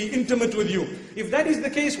going to be intimate with you. If that is the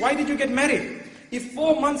case, why did you get married? If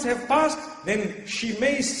 4 months have passed, then she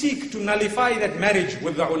may seek to nullify that marriage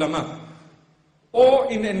with the ulama. Or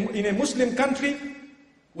in a Muslim country,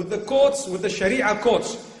 with the courts, with the Sharia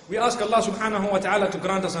courts. We ask Allah subhanahu wa ta'ala to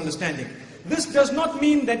grant us understanding. This does not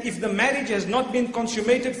mean that if the marriage has not been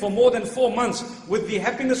consummated for more than 4 months with the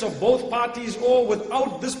happiness of both parties or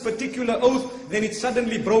without this particular oath, then it's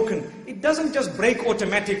suddenly broken. It doesn't just break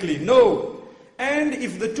automatically, no. And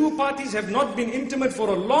if the two parties have not been intimate for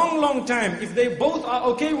a long, long time, if they both are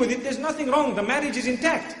okay with it, there's nothing wrong, the marriage is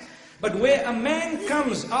intact. But where a man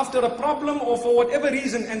comes after a problem or for whatever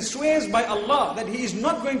reason and swears by Allah that he is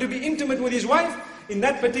not going to be intimate with his wife, in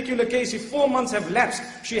that particular case, if 4 months have lapsed,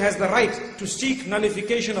 she has the right to seek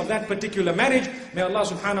nullification of that particular marriage. May Allah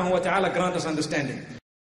subhanahu wa ta'ala grant us understanding.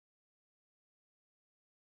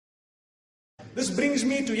 This brings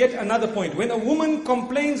me to yet another point. When a woman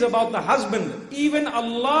complains about the husband, even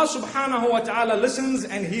Allah subhanahu wa ta'ala listens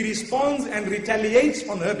and He responds and retaliates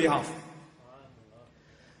on her behalf.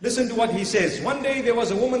 Listen to what he says. One day there was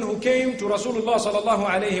a woman who came to Rasulullah sallallahu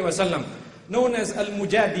alayhi wasallam, known as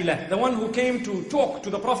Al-Mujadila, the one who came to talk to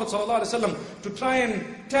the Prophet sallallahu alayhi wasallam, to try and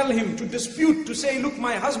tell him, to dispute, to say, look,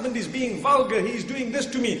 my husband is being vulgar, he is doing this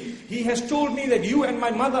to me. He has told me that you and my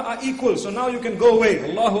mother are equal, so now you can go away.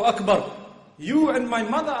 Allahu Akbar. You and my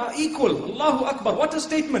mother are equal. Allahu Akbar. What a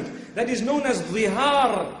statement. That is known as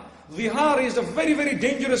zihar. Zihar is a very, very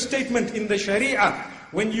dangerous statement in the Sharia.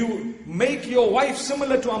 When you make your wife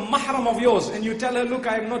similar to a mahram of yours and you tell her, look,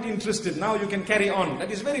 I am not interested, now you can carry on.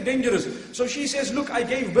 That is very dangerous. So she says, look, I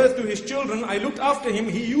gave birth to his children, I looked after him,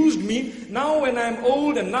 he used me. Now when I am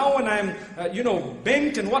old and now when I am,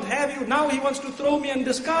 bent and what have you, now he wants to throw me and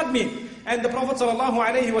discard me. And the Prophet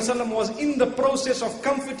ﷺ was in the process of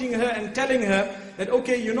comforting her and telling her that,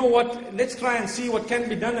 okay, you know what, let's try and see what can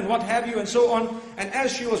be done and what have you and so on. And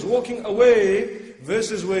as she was walking away,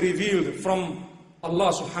 verses were revealed from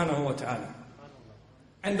Allah subhanahu wa ta'ala.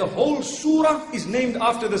 And the whole surah is named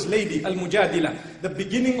after this lady, Al-Mujadila, the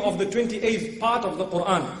beginning of the 28th part of the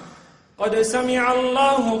Quran. قد سمع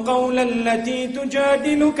الله قول التي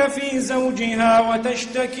تجادلك في زوجها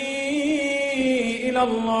وتشتكي إلى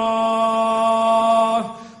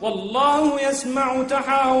الله والله يسمع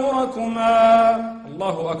تحاوركما.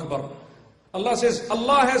 Allahu Akbar. Allah says,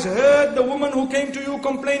 Allah has heard the woman who came to you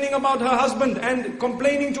complaining about her husband and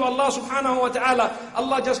complaining to Allah subhanahu wa ta'ala.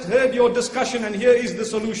 Allah just heard your discussion and here is the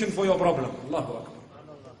solution for your problem. Allahu Akbar.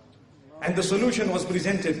 And the solution was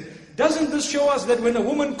presented. Doesn't this show us that when a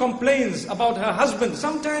woman complains about her husband,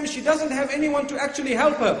 sometimes she doesn't have anyone to actually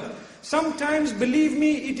help her? Sometimes, believe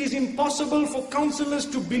me, it is impossible for counselors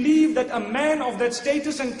to believe that a man of that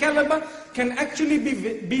status and caliber can actually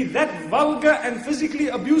be that vulgar and physically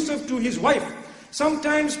abusive to his wife.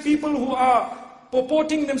 Sometimes people who are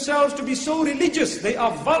purporting themselves to be so religious, they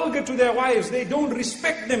are vulgar to their wives, they don't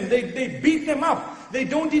respect them, they beat them up. They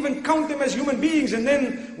don't even count them as human beings. And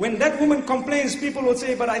then when that woman complains, people will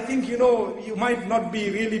say, but I think, you might not be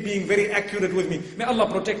really being very accurate with me. May Allah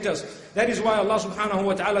protect us. That is why Allah subhanahu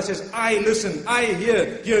wa ta'ala says, I listen, I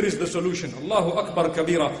hear, here is the solution. Allahu Akbar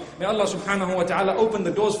kabira. May Allah subhanahu wa ta'ala open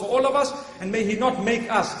the doors for all of us, and may He not make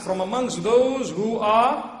us from amongst those who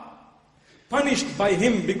are punished by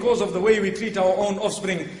Him because of the way we treat our own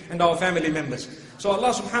offspring and our family members. So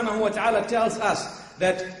Allah subhanahu wa ta'ala tells us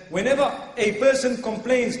that whenever a person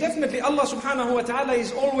complains, definitely Allah subhanahu wa ta'ala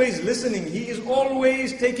is always listening. He is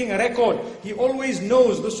always taking a record. He always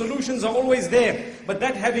knows. The solutions are always there. But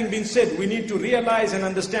that having been said, we need to realize and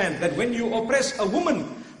understand that when you oppress a woman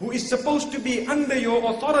who is supposed to be under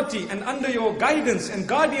your authority and under your guidance and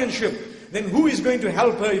guardianship, then who is going to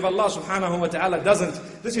help her if Allah subhanahu wa ta'ala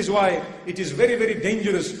doesn't? This is why it is very, very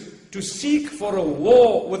dangerous to seek for a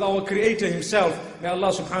war with our Creator Himself. May Allah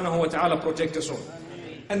subhanahu wa ta'ala protect us all.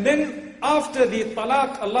 And then after the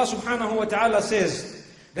talaq, Allah subhanahu wa ta'ala says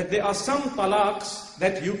that there are some talaqs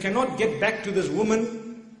that you cannot get back to this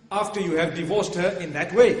woman after you have divorced her in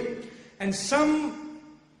that way. And some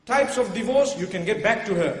types of divorce you can get back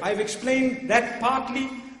to her. I've explained that partly.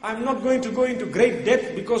 I'm not going to go into great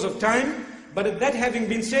depth because of time. But that having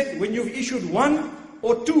been said, when you've issued one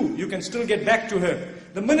or two, you can still get back to her.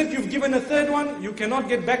 The minute you've given a third one, you cannot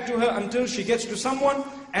get back to her until she gets to someone.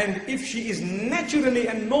 And if she is naturally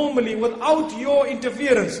and normally, without your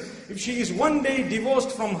interference, if she is one day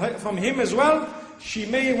divorced from him as well, she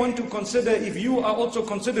may want to consider, if you are also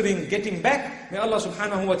considering getting back, may Allah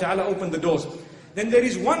subhanahu wa ta'ala open the doors. Then there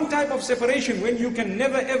is one type of separation when you can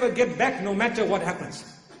never ever get back no matter what happens.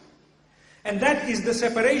 And that is the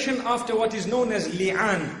separation after what is known as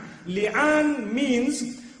li'an. Li'an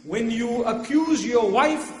means when you accuse your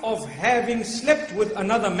wife of having slept with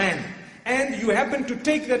another man, and you happen to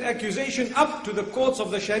take that accusation up to the courts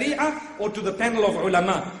of the Sharia or to the panel of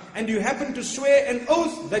ulama, and you happen to swear an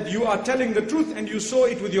oath that you are telling the truth and you saw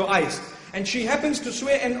it with your eyes, and she happens to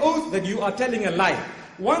swear an oath that you are telling a lie.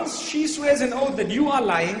 Once she swears an oath that you are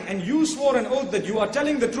lying and you swore an oath that you are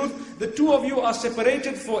telling the truth, the two of you are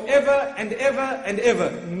separated forever and ever and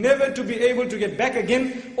ever, never to be able to get back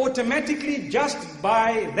again, automatically just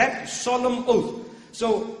by that solemn oath.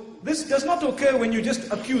 So this does not occur when you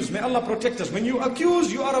just accuse. May Allah protect us. When you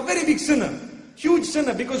accuse, you are a very big sinner. Huge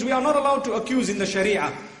sinner, because we are not allowed to accuse in the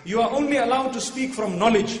Sharia. You are only allowed to speak from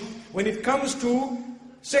knowledge. When it comes to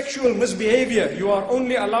sexual misbehavior, you are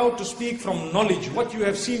only allowed to speak from knowledge, what you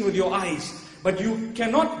have seen with your eyes. But you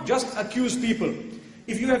cannot just accuse people.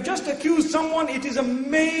 If you have just accused someone, it is a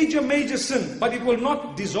major, major sin. But it will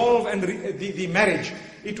not dissolve the marriage.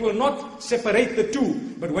 It will not separate the two.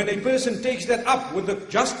 But when a person takes that up with the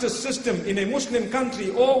justice system in a Muslim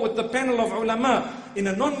country or with the panel of ulama in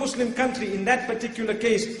a non-Muslim country, in that particular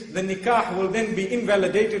case, the nikah will then be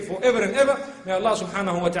invalidated forever and ever. May Allah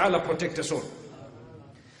subhanahu wa ta'ala protect us all.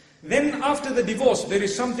 Then after the divorce, there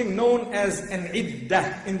is something known as an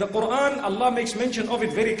iddah. In the Quran, Allah makes mention of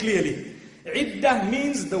it very clearly. Iddah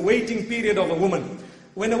means the waiting period of a woman.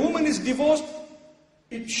 When a woman is divorced,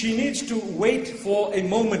 she needs to wait for a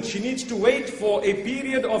moment. She needs to wait for a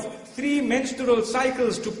period of 3 menstrual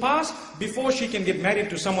cycles to pass before she can get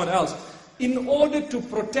married to someone else, in order to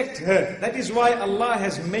protect her. That is why Allah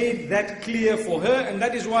has made that clear for her, and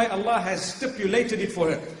that is why Allah has stipulated it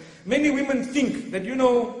for her. Many women think that,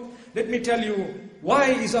 let me tell you,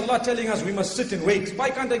 why is Allah telling us we must sit and wait? Why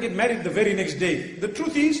can't I get married the very next day? The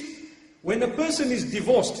truth is, when a person is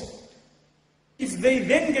divorced, if they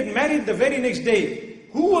then get married the very next day,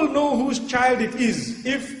 who will know whose child it is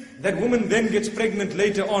if that woman then gets pregnant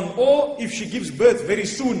later on, or if she gives birth very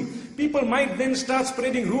soon? People might then start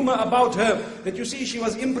spreading rumor about her, that you see she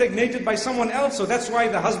was impregnated by someone else, so that's why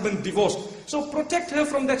the husband divorced. So protect her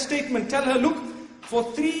from that statement. Tell her, look, for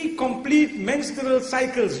 3 complete menstrual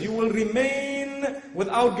cycles, you will remain in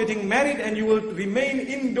without getting married, and you will remain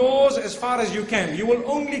indoors as far as you can. You will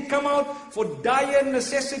only come out for dire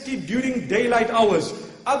necessity during daylight hours.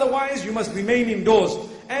 Otherwise, you must remain indoors.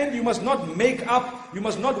 And you must not make up, you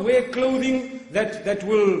must not wear clothing that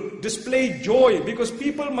will display joy, because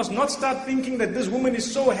people must not start thinking that this woman is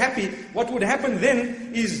so happy. What would happen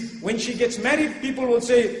then is when she gets married, people will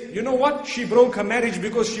say, you know what, she broke her marriage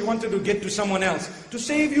because she wanted to get to someone else. To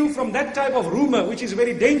save you from that type of rumor, which is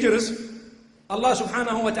very dangerous, Allah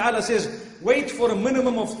subhanahu wa ta'ala says, wait for a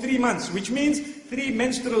minimum of 3 months, which means 3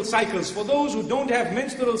 menstrual cycles. For those who don't have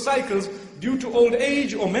menstrual cycles due to old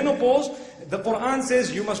age or menopause, the Quran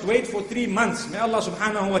says you must wait for 3 months. May Allah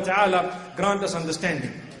subhanahu wa ta'ala grant us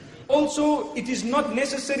understanding. Also, it is not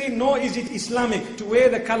necessary, nor is it Islamic, to wear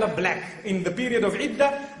the color black in the period of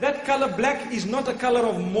iddah. That color black is not a color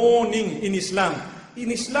of mourning in Islam.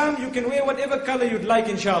 In Islam, you can wear whatever color you'd like,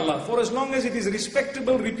 inshallah, for as long as it is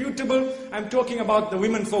respectable, reputable. I'm talking about the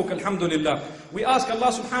women folk, alhamdulillah. We ask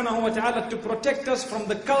Allah subhanahu wa ta'ala to protect us from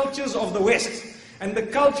the cultures of the West and the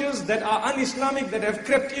cultures that are un-Islamic, that have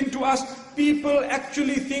crept into us. People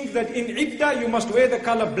actually think that in iddah you must wear the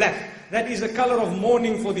color black. That is a color of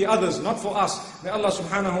mourning for the others, not for us. May Allah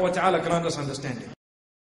subhanahu wa ta'ala grant us understanding.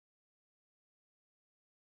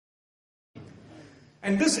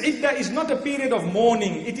 And this iddah is not a period of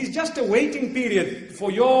mourning. It is just a waiting period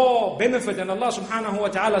for your benefit. And Allah subhanahu wa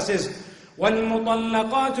ta'ala says,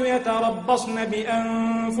 وَالْمُطَلَّقَاتُ يَتَرَبَّصْنَ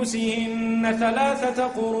بِأَنفُسِهِنَّ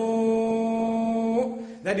ثَلَاثَةَ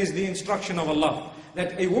قُرُوءٍ. That is the instruction of Allah.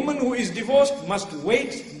 That a woman who is divorced must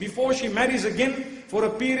wait before she marries again for a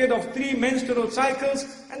period of 3 menstrual cycles,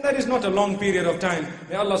 and that is not a long period of time.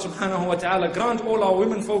 May Allah subhanahu wa ta'ala grant all our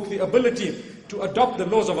women folk the ability to adopt the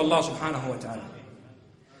laws of Allah subhanahu wa ta'ala.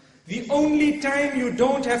 The only time you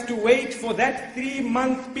don't have to wait for that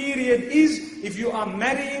 3-month period is if you are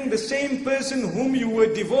marrying the same person whom you were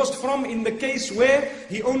divorced from, in the case where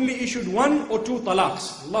he only issued 1 or 2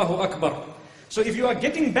 talaqs. Allahu Akbar. So if you are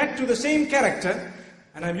getting back to the same character,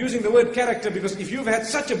 and I'm using the word character because if you've had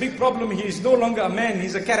such a big problem, he is no longer a man,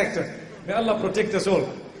 he's a character. May Allah protect us all.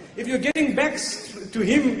 If you're getting back to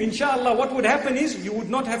him, inshallah, what would happen is you would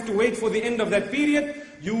not have to wait for the end of that period.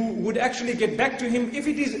 You would actually get back to him. If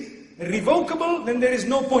it is revocable, then there is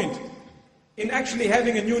no point in actually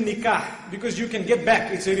having a new nikah, because you can get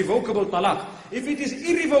back. It's a revocable talaq. If it is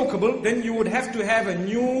irrevocable, then you would have to have a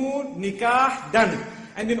new nikah done.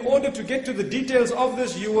 And in order to get to the details of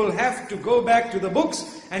this, you will have to go back to the books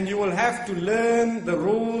and you will have to learn the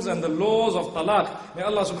rules and the laws of talaq. May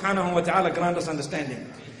Allah subhanahu wa ta'ala grant us understanding.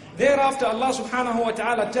 Thereafter, Allah subhanahu wa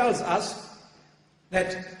ta'ala tells us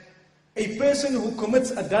that a person who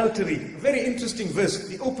commits adultery, a very interesting verse,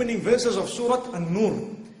 the opening verses of Surah An-Nur.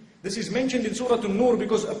 This is mentioned in Surah An-Nur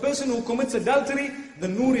because a person who commits adultery, the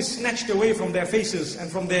nur is snatched away from their faces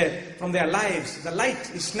and from their lives. The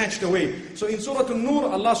light is snatched away. So in Surah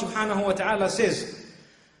An-Nur, Allah subhanahu wa ta'ala says,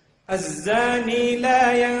 الزاني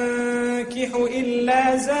لا ينكح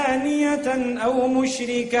إلا زانية أو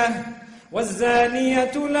مشركة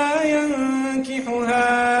والزانية لا ينكحها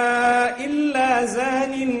إلا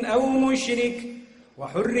زان أو مشرك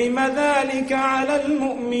وحرم ذلك على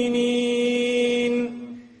المؤمنين.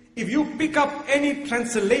 If you pick up any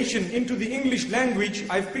translation into the English language,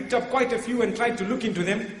 I've picked up quite a few and tried to look into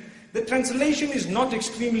them, the translation is not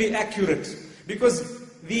extremely accurate because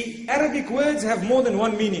the Arabic words have more than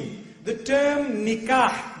one meaning. The term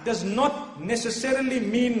nikah does not necessarily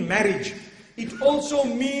mean marriage. It also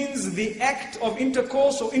means the act of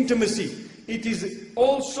intercourse or intimacy. It is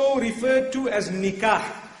also referred to as nikah.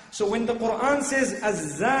 So when the Quran says,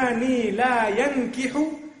 الزاني لا ينكح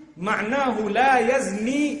معناه لا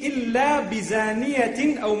يزني إلا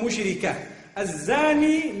بزانية أو مشركة.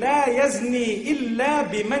 الزاني لا يزني إلا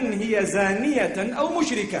بمن هي زانية أو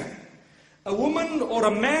مشركة. A woman or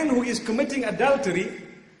a man who is committing adultery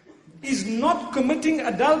is not committing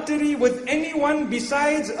adultery with anyone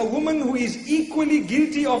besides a woman who is equally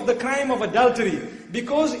guilty of the crime of adultery.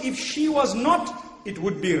 Because if she was not, it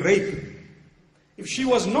would be rape. If she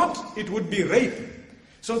was not, it would be rape.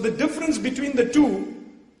 So the difference between the two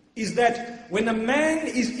is that when a man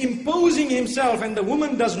is imposing himself and the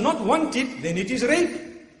woman does not want it, then it is rape.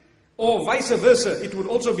 Or vice versa, it would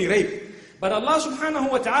also be rape. But Allah subhanahu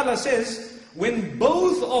wa ta'ala says, when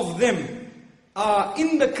both of them are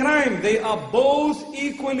in the crime, they are both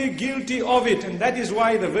equally guilty of it. And that is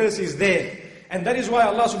why the verse is there. And that is why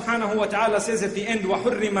Allah subhanahu wa ta'ala says at the end,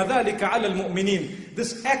 وَحُرِّمَ ذَلِكَ عَلَى الْمُؤْمِنِينَ.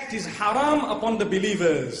 This act is haram upon the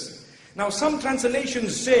believers. Now some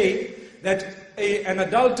translations say that an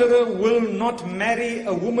adulterer will not marry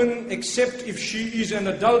a woman except if she is an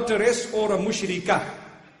adulteress or a mushrikah.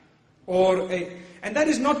 And that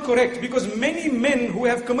is not correct, because many men who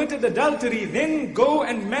have committed adultery then go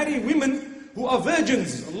and marry women who are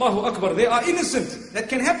virgins. Allahu Akbar, they are innocent. That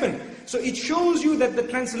can happen. So it shows you that the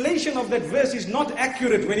translation of that verse is not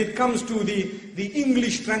accurate when it comes to the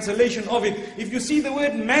English translation of it. If you see the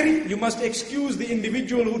word marry, you must excuse the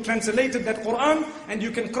individual who translated that Quran, and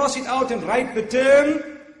you can cross it out and write the term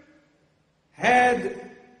had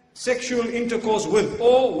sexual intercourse with,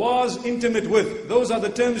 or was intimate with. Those are the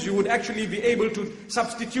terms you would actually be able to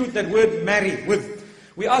substitute that word marry with.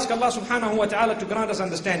 We ask Allah subhanahu wa ta'ala to grant us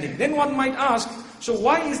understanding. Then one might ask, so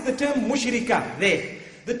why is the term mushrika there?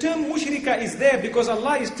 The term mushrika is there because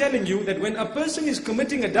Allah is telling you that when a person is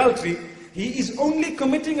committing adultery, he is only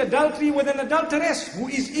committing adultery with an adulteress who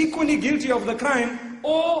is equally guilty of the crime,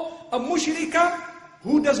 or a mushrika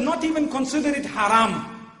who does not even consider it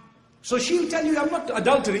haram. So she'll tell you, I'm not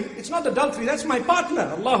adultery. It's not adultery, that's my partner.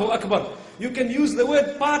 Allahu Akbar. You can use the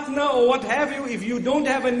word partner or what have you. If you don't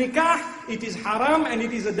have a nikah, it is haram and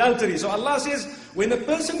it is adultery. So Allah says, when a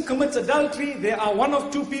person commits adultery, there are one of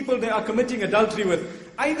two people they are committing adultery with.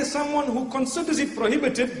 Either someone who considers it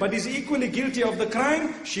prohibited but is equally guilty of the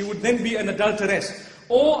crime, she would then be an adulteress.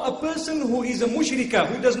 Or a person who is a mushrika,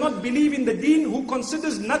 who does not believe in the deen, who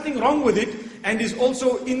considers nothing wrong with it, and is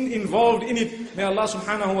also involved in it. May Allah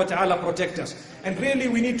subhanahu wa ta'ala protect us. And really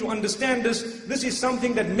we need to understand this. This is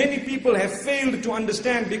something that many people have failed to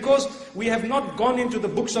understand, because we have not gone into the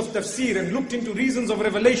books of tafsir and looked into reasons of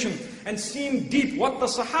revelation and seen deep what the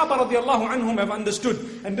Sahaba radiallahu anhum have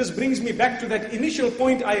understood. And this brings me back to that initial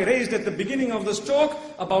point I raised at the beginning of this talk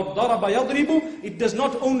about daraba yadribu. It does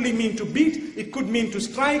not only mean to beat, it could mean to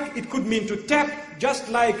strike, it could mean to tap. Just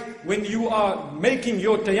like when you are making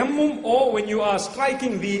your tayammum, or when you are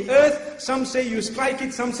striking the earth, some say you strike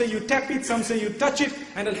it, some say you tap it, some say you touch it,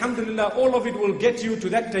 and alhamdulillah, all of it will get you to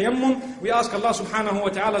that tayammum. We ask Allah subhanahu wa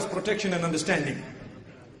ta'ala's protection and understanding.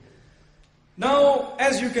 Now,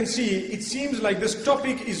 as you can see, it seems like this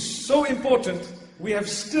topic is so important. We have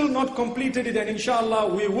still not completed it, and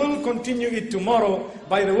inshallah we will continue it tomorrow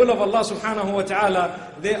by the will of Allah subhanahu wa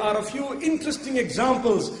ta'ala. There are a few interesting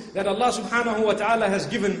examples that Allah subhanahu wa ta'ala has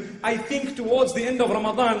given. I think towards the end of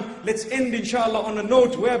Ramadan, let's end inshallah on a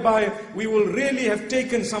note whereby we will really have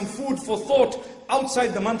taken some food for thought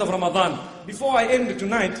outside the month of Ramadan. Before I end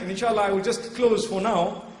tonight, and inshallah I will just close for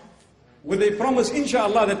now, with a promise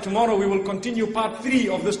inshallah that tomorrow we will continue part 3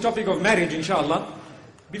 of this topic of marriage inshallah.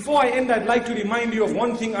 Before I end, I'd like to remind you of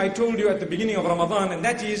one thing I told you at the beginning of Ramadan, and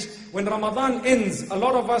that is, when Ramadan ends, a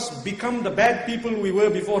lot of us become the bad people we were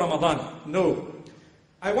before Ramadan. No.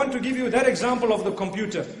 I want to give you that example of the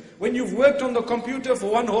computer. When you've worked on the computer for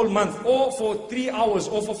 1 whole month, or for 3 hours,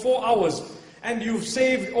 or for 4 hours, and you've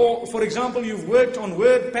saved, or for example, you've worked on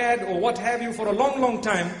WordPad or what have you for a long, long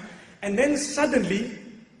time, and then suddenly,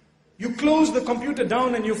 you close the computer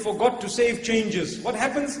down and you forgot to save changes. What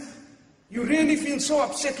happens? You really feel so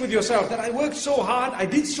upset with yourself that I worked so hard, I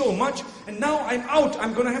did so much, and now I'm out.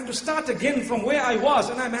 I'm going to have to start again from where I was,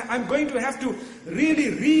 and I'm going to have to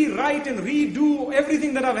really rewrite and redo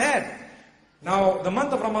everything that I've had. Now, the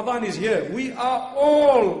month of Ramadan is here. We are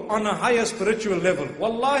all on a higher spiritual level.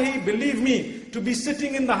 Wallahi, believe me, to be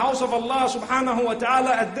sitting in the house of Allah subhanahu wa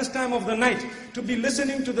ta'ala at this time of the night, to be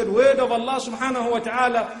listening to the word of Allah subhanahu wa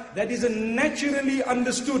ta'ala, that is a naturally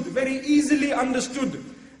understood, very easily understood,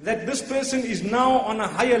 that this person is now on a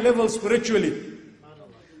higher level spiritually.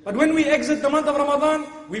 But when we exit the month of Ramadan,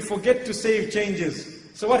 we forget to save changes.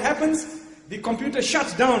 So what happens? The computer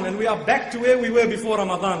shuts down and we are back to where we were before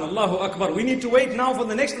Ramadan. Allahu Akbar. We need to wait now for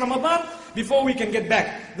the next Ramadan before we can get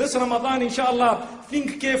back. This Ramadan, inshallah,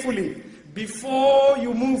 think carefully. Before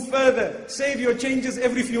you move further, save your changes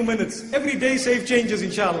every few minutes. Every day save changes,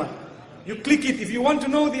 inshallah. You click it. If you want to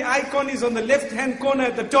know, the icon is on the left-hand corner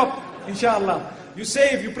at the top, inshallah. You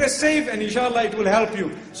save, you press save, and inshallah it will help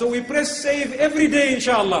you. So we press save every day,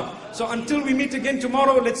 inshallah. So until we meet again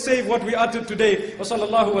tomorrow, let's save what we uttered today. Wa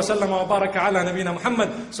sallallahu wa sallam wa baraka ala nabina Muhammad.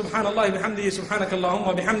 Subhanallah bihamdihi,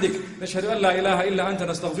 subhanakallahumma bihamdik. Nashhadu an la ilaha illa anta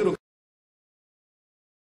nastaghfiruka.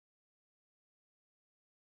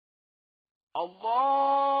 Allahu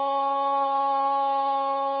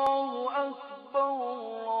Akbar.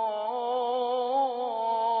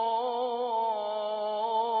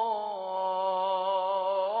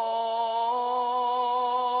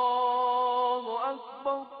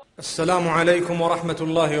 Assalamu alaikum wa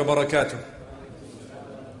rahmatullahi wa barakatuh.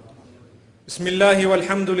 Bismillahi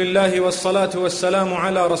walhamdulillahi wassalatu wassalamu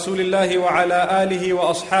ala rasulillahi wa ala alihi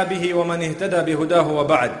wa ashabihi wa man ihtada bihudahu wa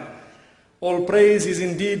ba'd. All praise is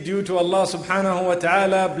indeed due to Allah subhanahu wa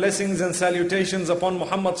ta'ala. Blessings and salutations upon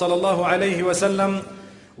Muhammad sallallahu alayhi wa sallam,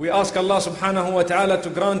 We ask Allah subhanahu wa ta'ala to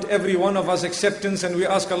grant every one of us acceptance, and we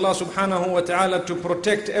ask Allah subhanahu wa ta'ala to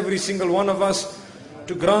protect every single one of us,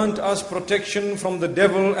 to grant us protection from the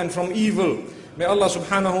devil and from evil. May Allah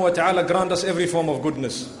subhanahu wa ta'ala grant us every form of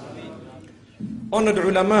goodness. Honored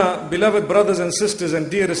ulama, beloved brothers and sisters and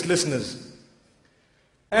dearest listeners,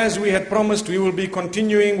 as we had promised, we will be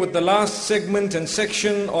continuing with the last segment and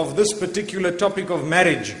section of this particular topic of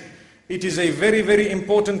marriage. It is a very, very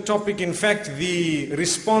important topic. In fact, the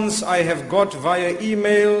response I have got via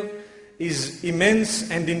email is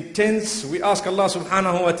immense and intense. We ask Allah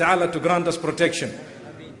subhanahu wa ta'ala to grant us protection.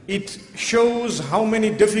 It shows how many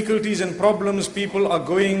difficulties and problems people are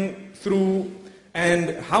going through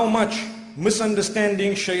and how much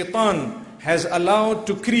misunderstanding shaitan has allowed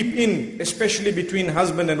to creep in, especially between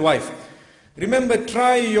husband and wife. Remember,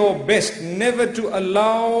 try your best never to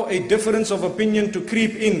allow a difference of opinion to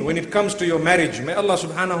creep in when it comes to your marriage. May Allah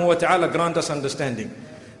subhanahu wa ta'ala grant us understanding.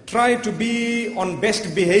 Try to be on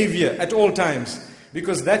best behavior at all times,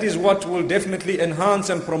 because that is what will definitely enhance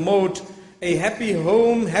and promote a happy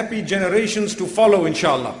home, happy generations to follow,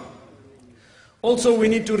 inshallah. Also, we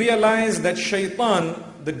need to realize that shaitan,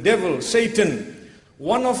 the devil, Satan,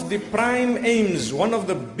 one of the prime aims, one of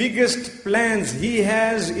the biggest plans he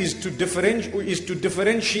has is to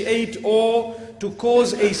differentiate or to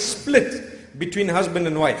cause a split between husband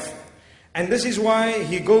and wife. And this is why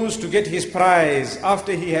he goes to get his prize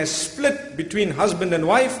after he has split between husband and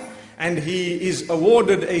wife, and he is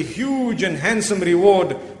awarded a huge and handsome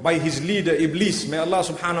reward by his leader Iblis. May Allah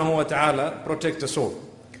subhanahu wa ta'ala protect us all.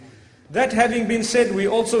 That having been said, we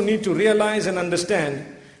also need to realize and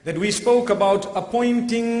understand that we spoke about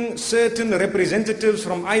appointing certain representatives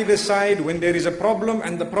from either side when there is a problem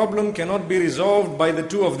and the problem cannot be resolved by the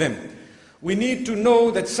two of them. We need to know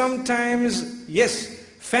that sometimes, yes,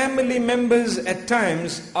 family members at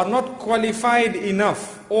times are not qualified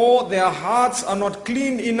enough, or their hearts are not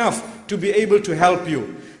clean enough to be able to help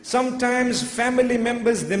you. Sometimes family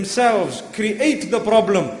members themselves create the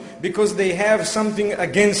problem because they have something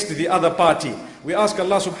against the other party. We ask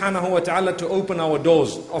Allah subhanahu wa ta'ala to open our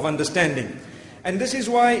doors of understanding. And this is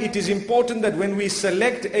why it is important that when we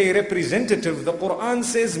select a representative, the Quran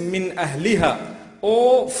says, min ahliha,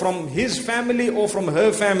 or from his family or from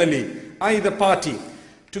her family, either party.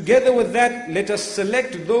 Together with that, let us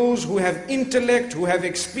select those who have intellect, who have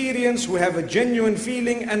experience, who have a genuine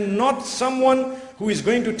feeling, and not someone who is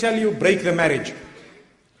going to tell you, break the marriage.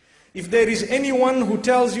 If there is anyone who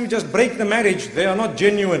tells you just break the marriage, they are not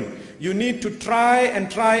genuine. You need to try and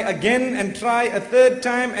try again and try a third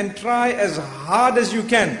time and try as hard as you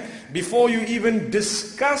can before you even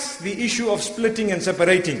discuss the issue of splitting and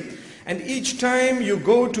separating. And each time you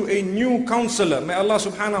go to a new counselor, may Allah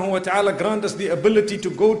subhanahu wa ta'ala grant us the ability to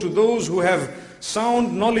go to those who have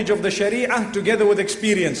sound knowledge of the Sharia together with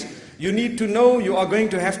experience. You need to know you are going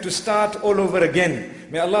to have to start all over again.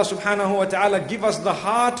 May Allah subhanahu wa ta'ala give us the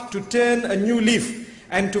heart to turn a new leaf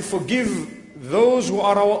and to forgive those who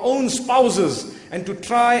are our own spouses, and to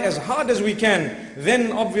try as hard as we can.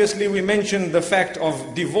 Then obviously we mentioned the fact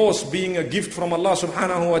of divorce being a gift from Allah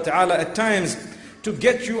subhanahu wa ta'ala at times, to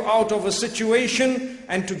get you out of a situation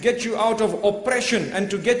and to get you out of oppression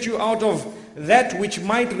and to get you out of that which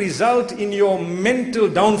might result in your mental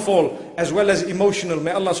downfall as well as emotional.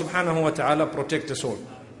 May Allah subhanahu wa ta'ala protect us all.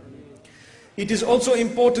 It is also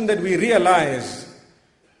important that we realize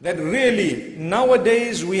that really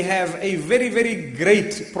nowadays we have a very, very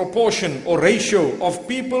great proportion or ratio of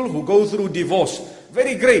people who go through divorce.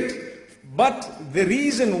 Very great. But the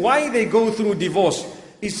reason why they go through divorce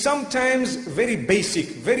is sometimes very basic,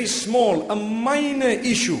 very small, a minor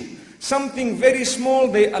issue. Something very small,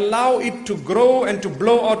 they allow it to grow and to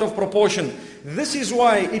blow out of proportion. This is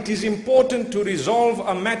why it is important to resolve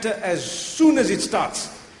a matter as soon as it starts.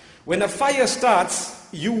 When a fire starts,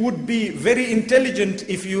 you would be very intelligent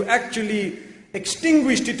if you actually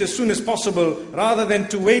extinguished it as soon as possible, rather than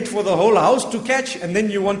to wait for the whole house to catch and then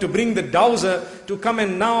you want to bring the dowser to come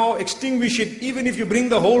and now extinguish it. Even if you bring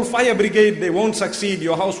the whole fire brigade, they won't succeed,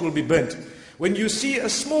 your house will be burnt. When you see a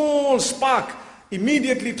small spark,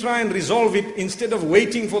 immediately try and resolve it instead of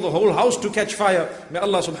waiting for the whole house to catch fire. May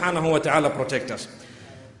Allah subhanahu wa ta'ala protect us.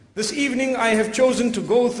 This evening I have chosen to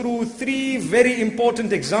go through 3 very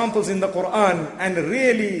important examples in the Quran, and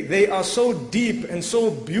really they are so deep and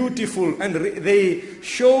so beautiful, and they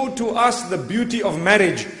show to us the beauty of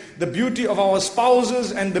marriage, the beauty of our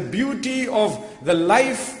spouses, and the beauty of the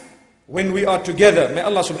life when we are together. May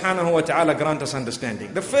Allah subhanahu wa ta'ala grant us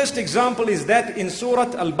understanding. The first example is that in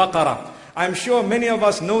Surah Al-Baqarah. I'm sure many of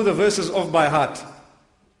us know the verses off by heart,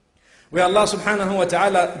 where Allah subhanahu wa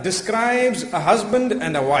ta'ala describes a husband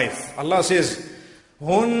and a wife. Allah says,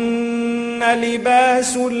 هن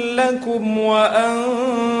لباس لكم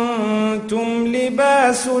وأنتم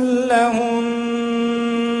لباس لهن.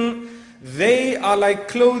 They are like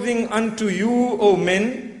clothing unto you, O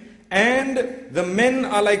men, and the men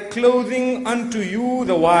are like clothing unto you,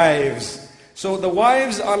 the wives. So the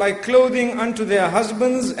wives are like clothing unto their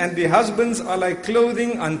husbands, and the husbands are like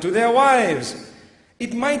clothing unto their wives.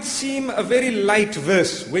 It might seem a very light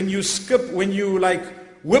verse when you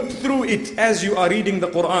whip through it as you are reading the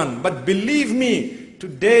Quran. But believe me,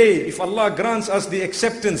 today, if Allah grants us the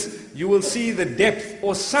acceptance, you will see the depth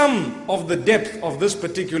or some of the depth of this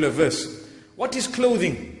particular verse. What is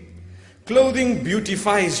clothing? Clothing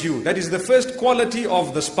beautifies you. That is the first quality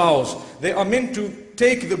of the spouse. They are meant to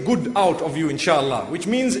take the good out of you, inshallah, which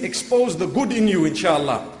means expose the good in you,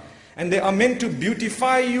 inshallah. And they are meant to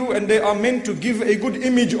beautify you, and they are meant to give a good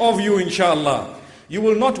image of you, inshallah. You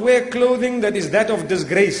will not wear clothing that is that of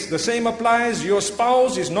disgrace. The same applies. Your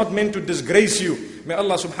spouse is not meant to disgrace you. May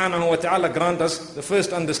Allah subhanahu wa ta'ala grant us the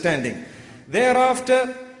first understanding.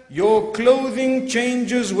 Thereafter, your clothing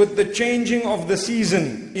changes with the changing of the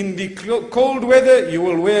season. In the cold weather, you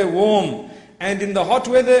will wear warm. And in the hot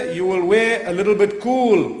weather, you will wear a little bit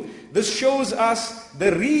cool. This shows us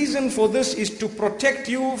the reason for this is to protect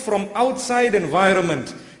you from outside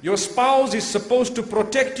environment. Your spouse is supposed to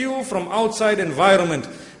protect you from outside environment.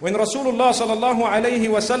 When Rasulullah sallallahu alayhi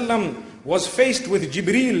wasallam was faced with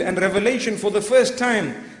Jibreel and revelation for the first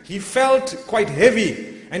time, he felt quite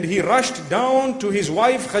heavy. And he rushed down to his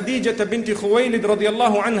wife Khadijah binti Khuwaylid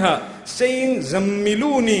radiyallahu anha, saying,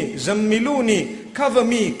 Zammiluni, Zammiluni, cover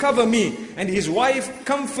me, cover me. And his wife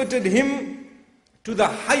comforted him to the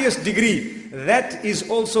highest degree. That is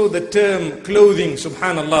also the term clothing,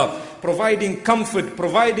 subhanallah. Providing comfort,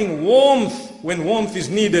 providing warmth when warmth is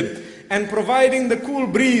needed, and providing the cool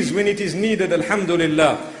breeze when it is needed,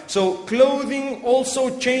 alhamdulillah. So clothing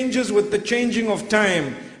also changes with the changing of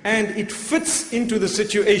time, and it fits into the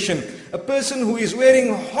situation. A person who is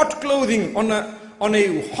wearing hot clothing on a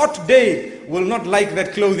hot day will not like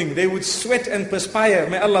that clothing. They would sweat and perspire.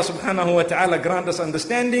 May Allah subhanahu wa ta'ala grant us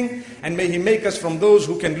understanding, and may He make us from those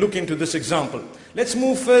who can look into this example. Let's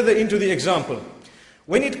move further into the example.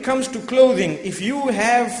 When it comes to clothing, if you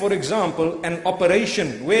have, for example, an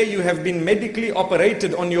operation where you have been medically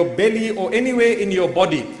operated on your belly or anywhere in your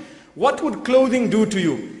body, what would clothing do to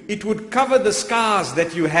you? It would cover the scars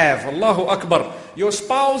that you have. Allahu Akbar. Your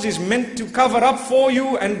spouse is meant to cover up for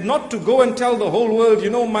you and not to go and tell the whole world, you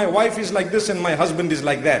know, my wife is like this and my husband is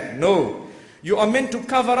like that. No. You are meant to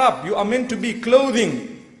cover up. You are meant to be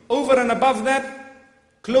clothing. Over and above that,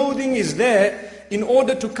 clothing is there in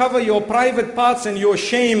order to cover your private parts and your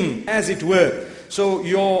shame, as it were. So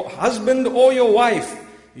your husband or your wife,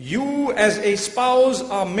 you as a spouse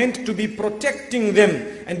are meant to be protecting them,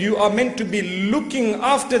 and you are meant to be looking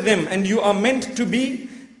after them, and you are meant to be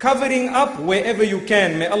covering up wherever you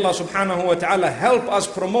can. May Allah subhanahu wa ta'ala help us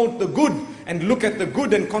promote the good and look at the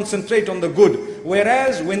good and concentrate on the good.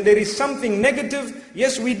 Whereas when there is something negative,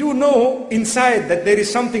 yes, we do know inside that there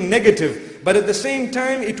is something negative, but at the same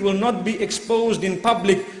time it will not be exposed in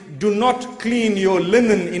public. Do not clean your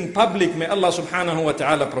linen in public. May Allah subhanahu wa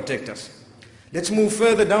ta'ala protect us. Let's move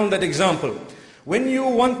further down that example. When you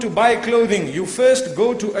want to buy clothing, you first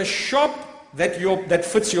go to a shop that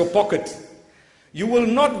fits your pocket. You will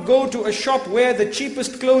not go to a shop where the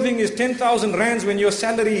cheapest clothing is 10,000 rands when your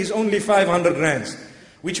salary is only 500 rands.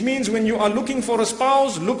 Which means when you are looking for a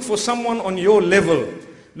spouse, look for someone on your level.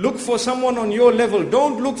 Look for someone on your level.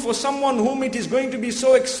 Don't look for someone whom it is going to be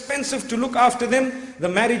so expensive to look after them. The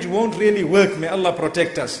marriage won't really work. May Allah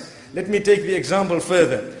protect us. Let me take the example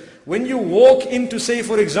further. When you walk into, say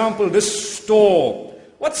for example, this store,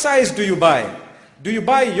 what size do you buy? Do you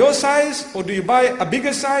buy your size, or do you buy a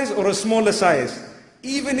bigger size or a smaller size?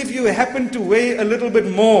 Even if you happen to weigh a little bit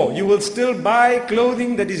more, you will still buy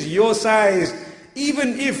clothing that is your size.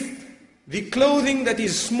 Even if the clothing that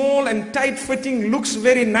is small and tight-fitting looks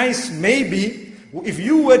very nice, maybe, if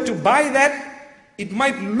you were to buy that, it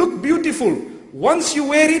might look beautiful. Once you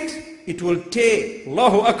wear it, it will tear.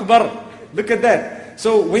 Allahu Akbar. Look at that.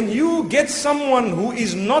 So when you get someone who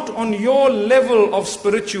is not on your level of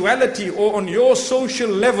spirituality or on your social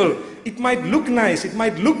level, it might look nice, it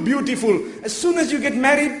might look beautiful. As soon as you get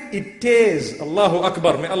married, it tears. Allahu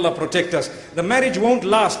Akbar. May Allah protect us. The marriage won't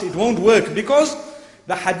last, it won't work, because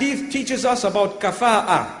the hadith teaches us about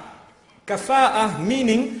kafa'ah. Kafa'ah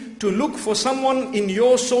meaning to look for someone in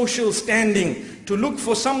your social standing, to look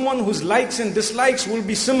for someone whose likes and dislikes will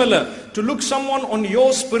be similar, to look someone on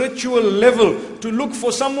your spiritual level, to look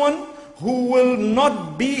for someone who will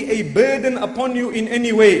not be a burden upon you in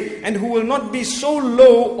any way, and who will not be so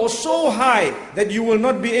low or so high that you will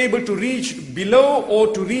not be able to reach below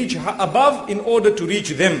or to reach above in order to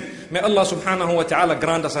reach them. May Allah subhanahu wa ta'ala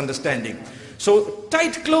grant us understanding. So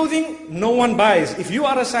tight clothing, no one buys. If you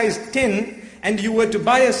are a size 10 and you were to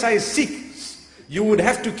buy a size 6, you would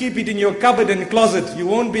have to keep it in your cupboard and closet. You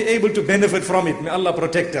won't be able to benefit from it. May Allah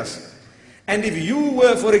protect us. And if you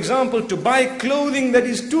were, for example, to buy clothing that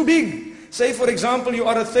is too big, say for example you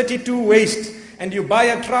are a 32 waist and you buy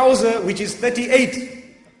a trouser which is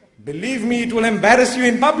 38, believe me, it will embarrass you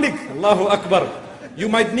in public. Allahu Akbar. You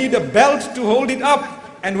might need a belt to hold it up.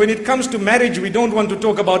 And when it comes to marriage, we don't want to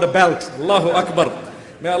talk about a belt. Allahu Akbar.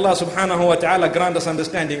 May Allah subhanahu wa ta'ala grant us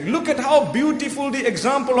understanding. Look at how beautiful the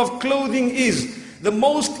example of clothing is. The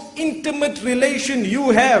most intimate relation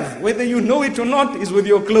you have, whether you know it or not, is with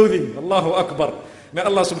your clothing. Allahu Akbar. May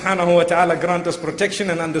Allah subhanahu wa ta'ala grant us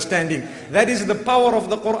protection and understanding. That is the power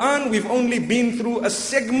of the Quran. We've only been through a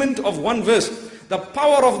segment of one verse. The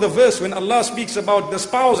power of the verse when Allah speaks about the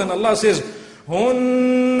spouse and Allah says,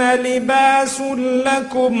 هُنَّ لِبَاسٌ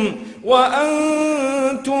لَكُمْ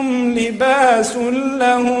وَأَنْتُمْ لِبَاسٌ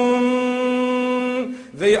لَهُمْ.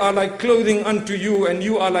 They are like clothing unto you and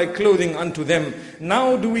you are like clothing unto them.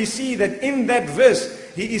 Now do we see that in that verse,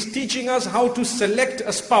 he is teaching us how to select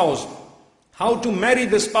a spouse, how to marry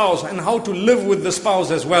the spouse and how to live with the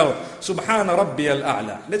spouse as well. Subhana Rabbi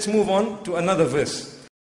al-A'la. Let's move on to another verse.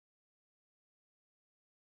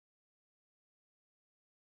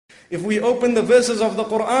 If we open the verses of the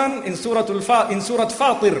Quran in Surah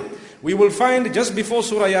Fatir, we will find just before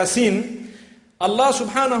Surah Yasin, Allah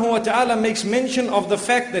subhanahu wa ta'ala makes mention of the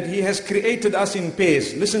fact that He has created us in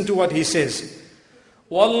pairs. Listen to what He says.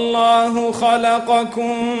 وَاللَّهُ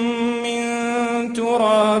خَلَقَكُم مِّن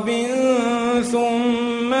تُرَابٍ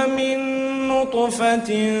ثُمَّ مِن نُطْفَةٍ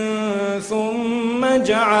ثُمَّ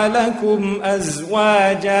جَعَلَكُمْ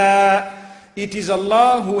أَزْوَاجًا. It is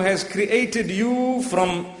Allah who has created you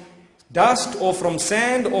from dust or from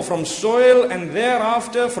sand or from soil, and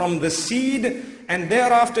thereafter from the seed, and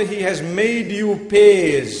thereafter He has made you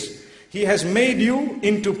pairs. He has made you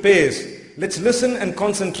into pairs. Let's listen and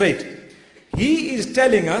concentrate. He is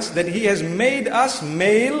telling us that He has made us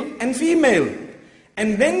male and female.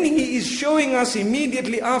 And then He is showing us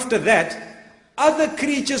immediately after that other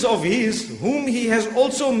creatures of His whom He has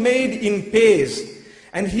also made in pairs.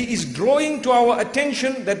 And He is drawing to our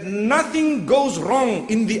attention that nothing goes wrong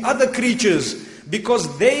in the other creatures because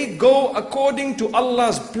they go according to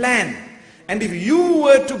Allah's plan. And if you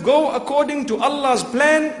were to go according to Allah's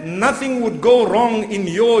plan, nothing would go wrong in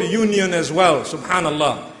your union as well.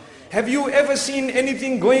 Subhanallah. Have you ever seen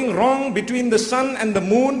anything going wrong between the sun and the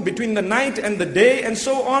moon, between the night and the day and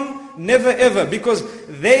so on? Never ever, because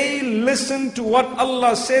they listen to what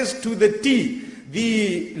Allah says to the T.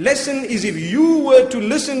 The lesson is if you were to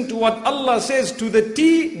listen to what Allah says to the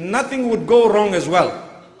T, nothing would go wrong as well.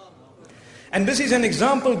 And this is an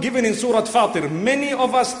example given in Surah Fatir. Many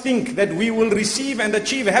of us think that we will receive and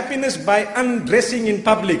achieve happiness by undressing in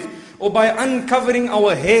public or by uncovering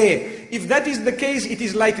our hair. If that is the case, it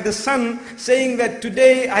is like the sun saying that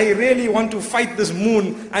today I really want to fight this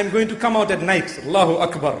moon. I'm going to come out at night. Allahu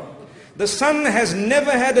Akbar. The sun has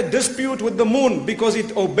never had a dispute with the moon because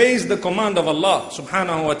it obeys the command of Allah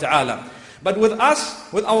subhanahu wa ta'ala. But with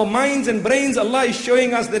us, with our minds and brains, Allah is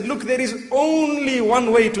showing us that look, there is only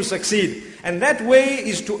one way to succeed. And that way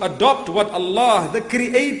is to adopt what Allah, the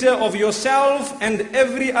creator of yourself and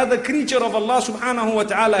every other creature of Allah subhanahu wa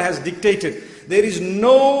ta'ala has dictated. There is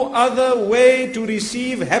no other way to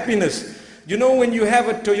receive happiness. You know, when you have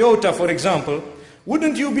a Toyota, for example,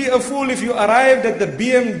 wouldn't you be a fool if you arrived at the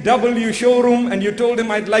BMW showroom and you told them,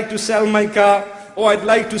 I'd like to sell my car or I'd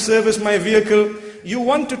like to service my vehicle? You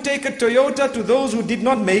want to take a Toyota to those who did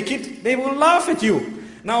not make it? They will laugh at you.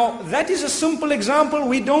 Now, that is a simple example.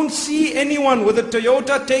 We don't see anyone with a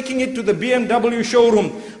Toyota taking it to the BMW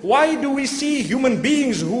showroom. Why do we see human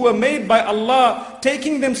beings who were made by Allah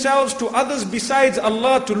taking themselves to others besides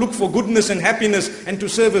Allah to look for goodness and happiness and to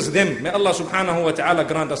service them? May Allah subhanahu wa ta'ala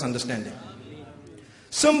grant us understanding.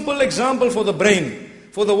 Simple example for the brain,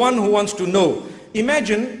 for the one who wants to know.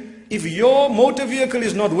 Imagine if your motor vehicle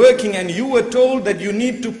is not working and you were told that you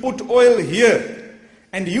need to put oil here,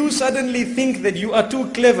 and you suddenly think that you are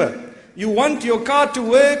too clever. You want your car to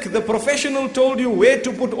work, the professional told you where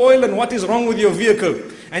to put oil and what is wrong with your vehicle.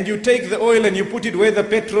 And you take the oil and you put it where the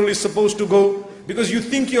petrol is supposed to go because you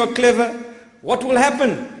think you are clever. What will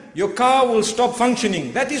happen? Your car will stop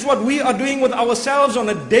functioning. That is what we are doing with ourselves on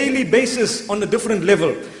a daily basis on a different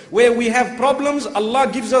level. Where we have problems,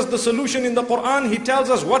 Allah gives us the solution in the Quran. He tells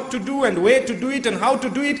us what to do and where to do it and how to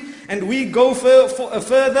do it. And we go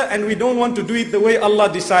further and we don't want to do it the way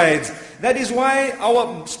Allah decides. That is why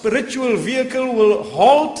our spiritual vehicle will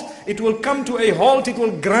halt. It will come to a halt. It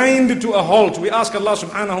will grind to a halt. We ask Allah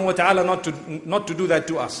subhanahu wa ta'ala not to do that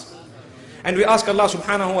to us. And we ask Allah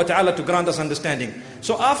subhanahu wa ta'ala to grant us understanding.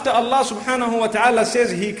 So after Allah subhanahu wa ta'ala says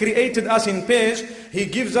He created us in pairs, He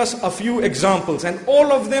gives us a few examples. And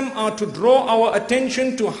all of them are to draw our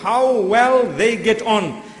attention to how well they get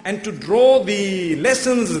on. And to draw the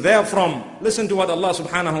lessons therefrom. Listen to what Allah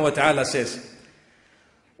subhanahu wa ta'ala says.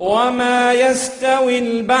 وَمَا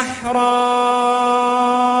يَسْتَوِي الْبَحْرَانِ.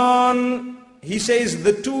 He says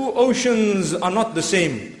the two oceans are not the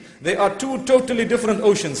same. They are two totally different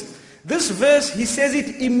oceans. This verse, He says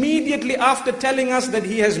it immediately after telling us that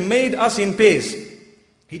He has made us in pairs.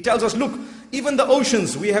 He tells us, look, even the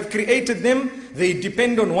oceans, we have created them, they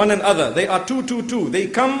depend on one another. They are two. They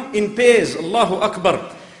come in pairs. Allahu Akbar.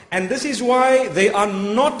 And this is why they are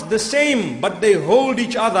not the same, but they hold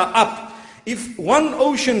each other up. If one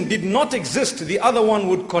ocean did not exist, the other one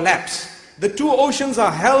would collapse. The two oceans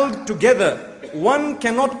are held together. One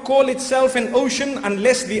cannot call itself an ocean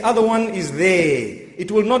unless the other one is there.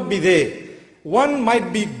 It will not be there. One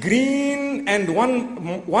might be green and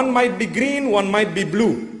one might be green, one might be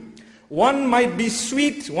blue. One might be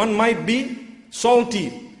sweet, one might be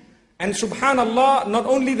salty. And subhanallah, not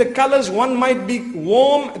only the colors, one might be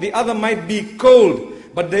warm, the other might be cold.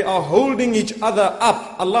 But they are holding each other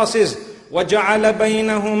up. Allah says, وَجَعَلَ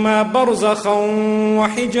بَيْنَهُمَا بَرْزَخًا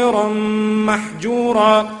وَحِجْرًا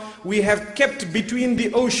مَحْجُورًا. We have kept between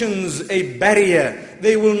the oceans a barrier.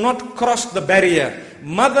 They will not cross the barrier.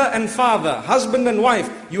 Mother and father, husband and wife,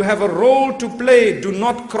 you have a role to play. Do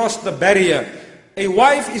not cross the barrier. A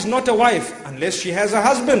wife is not a wife unless she has a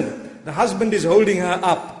husband. The husband is holding her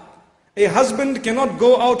up. A husband cannot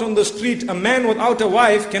go out on the street. A man without a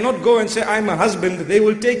wife cannot go and say, I'm a husband. They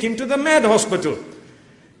will take him to the mad hospital.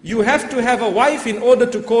 You have to have a wife in order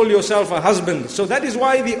to call yourself a husband. So that is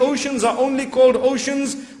why the oceans are only called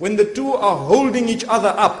oceans when the two are holding each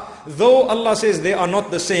other up. Though Allah says they are not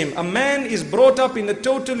the same. A man is brought up in a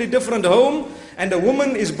totally different home and a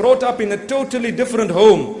woman is brought up in a totally different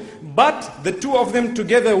home. But the two of them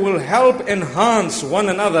together will help enhance one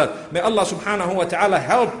another. May Allah subhanahu wa ta'ala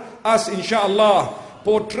help us, inshallah,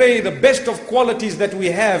 portray the best of qualities that we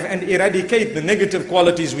have and eradicate the negative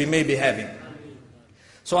qualities we may be having.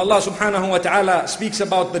 So Allah subhanahu wa ta'ala speaks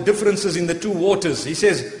about the differences in the two waters. He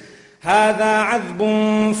says, هَذَا عَذْبٌ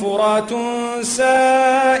فُرَاتٌ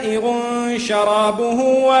سَائِغٌ شَرَابُهُ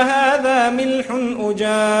وَهَذَا مِلْحٌ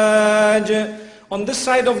أُجَاجٌ. On this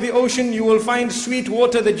side of the ocean you will find sweet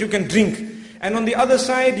water that you can drink. And on the other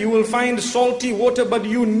side you will find salty water, but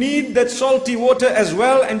you need that salty water as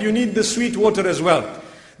well and you need the sweet water as well.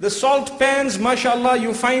 The salt pans, mashallah,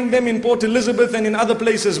 you find them in Port Elizabeth and in other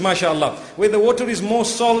places, mashallah, where the water is more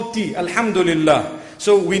salty, alhamdulillah.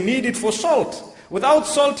 So we need it for salt. Without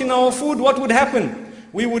salt in our food, what would happen?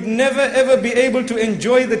 We would never ever be able to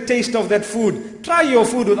enjoy the taste of that food. Try your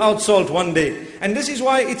food without salt one day. And this is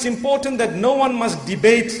why it's important that no one must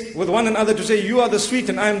debate with one another to say, you are the sweet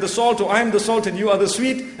and I am the salt, or I am the salt and you are the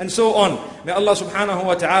sweet, and so on. May Allah subhanahu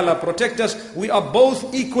wa ta'ala protect us. We are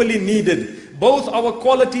both equally needed. Both our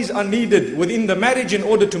qualities are needed within the marriage in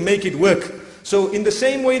order to make it work. So in the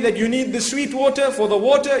same way that you need the sweet water for the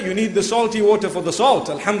water, you need the salty water for the salt.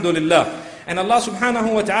 Alhamdulillah. And Allah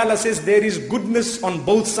subhanahu wa ta'ala says there is goodness on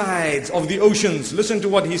both sides of the oceans. Listen to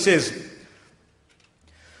what He says.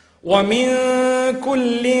 وَمِن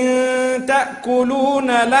كُلٍّ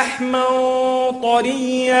تَأْكُلُونَ لَحْمًا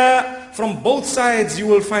طَرِيًّا. From both sides you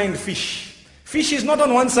will find fish. Fish is not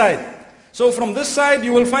on one side. So from this side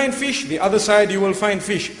you will find fish, the other side you will find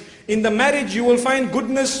fish. In the marriage you will find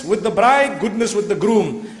goodness with the bride, goodness with the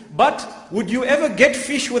groom. But would you ever get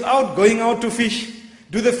fish without going out to fish?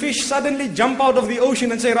 Do the fish suddenly jump out of the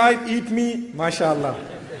ocean and say, right, eat me, mashallah?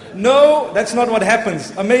 No, that's not what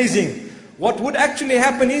happens. Amazing. What would actually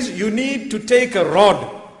happen is you need to take a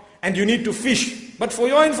rod and you need to fish. But for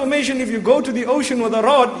your information, if you go to the ocean with a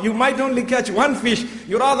rod, you might only catch one fish.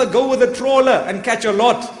 You rather go with a trawler and catch a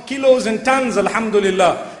lot. Kilos and tons,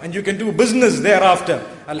 alhamdulillah. And you can do business thereafter,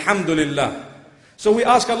 alhamdulillah. So we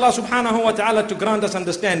ask Allah subhanahu wa ta'ala to grant us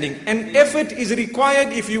understanding. An effort is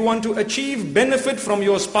required if you want to achieve benefit from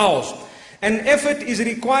your spouse. An effort is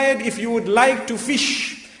required if you would like to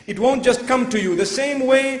fish. It won't just come to you. The same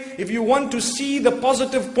way, if you want to see the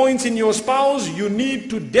positive points in your spouse, you need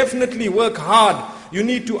to definitely work hard. You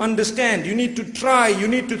need to understand. You need to try. You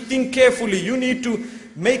need to think carefully. You need to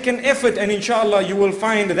make an effort, and inshallah you will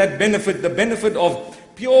find that benefit, the benefit of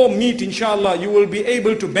pure meat, inshallah, you will be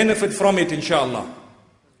able to benefit from it, inshallah.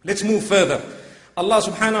 Let's move further. Allah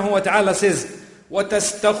subhanahu wa ta'ala says,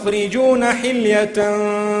 وَتَسْتَخْرِجُونَ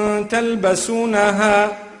حِلْيَةً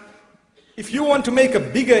تَلْبَسُونَهَا. If you want to make a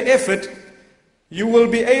bigger effort, you will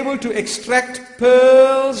be able to extract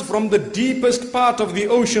pearls from the deepest part of the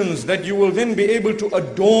oceans that you will then be able to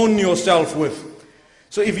adorn yourself with.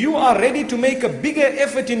 So if you are ready to make a bigger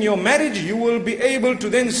effort in your marriage, you will be able to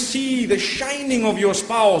then see the shining of your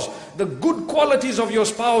spouse, the good qualities of your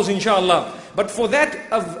spouse, inshallah. But for that,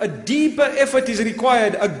 a deeper effort is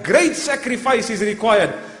required, a great sacrifice is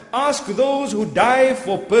required. Ask those who die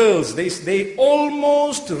for pearls. They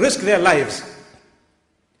almost risk their lives.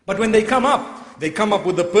 But when they come up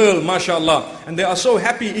with the pearl, mashallah, and they are so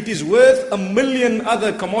happy, it is worth 1,000,000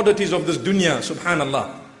 other commodities of this dunya,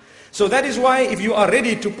 subhanallah. So that is why if you are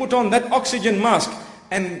ready to put on that oxygen mask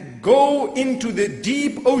and go into the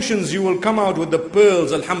deep oceans, you will come out with the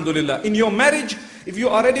pearls, alhamdulillah. In your marriage, if you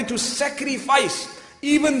are ready to sacrifice,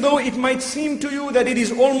 even though it might seem to you that it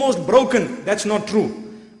is almost broken, that's not true.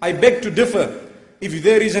 I beg to differ. If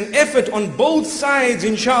there is an effort on both sides,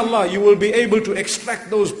 inshallah, you will be able to extract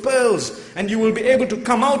those pearls and you will be able to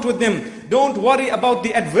come out with them. Don't worry about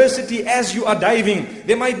the adversity as you are diving.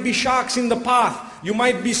 There might be sharks in the path. You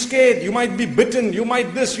might be scared, you might be bitten, you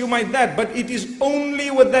might this, you might that. But it is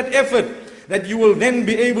only with that effort that you will then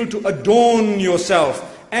be able to adorn yourself.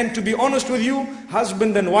 And to be honest with you,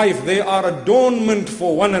 husband and wife, they are adornment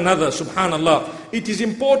for one another, subhanallah. It is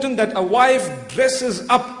important that a wife dresses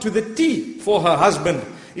up to the T for her husband.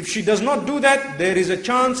 If she does not do that, there is a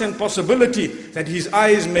chance and possibility that his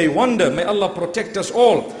eyes may wander. May Allah protect us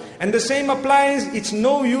all. And the same applies, it's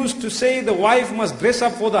no use to say the wife must dress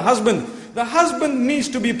up for the husband. The husband needs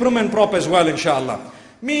to be prim and proper as well, inshallah.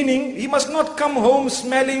 Meaning, he must not come home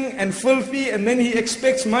smelling and filthy and then he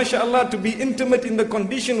expects, mashallah, to be intimate in the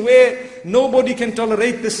condition where nobody can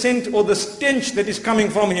tolerate the scent or the stench that is coming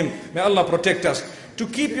from him. May Allah protect us. To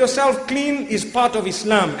keep yourself clean is part of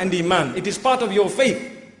Islam and Iman. It is part of your faith.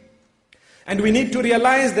 And we need to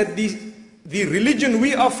realize that the religion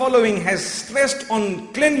we are following has stressed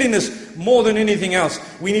on cleanliness more than anything else.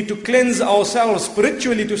 We need to cleanse ourselves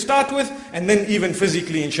spiritually to start with and then even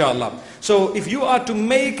physically, inshallah. So if you are to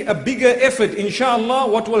make a bigger effort, inshallah,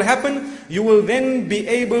 what will happen? You will then be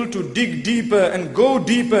able to dig deeper and go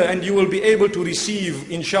deeper and you will be able to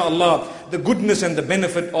receive, inshallah, the goodness and the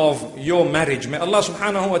benefit of your marriage. May Allah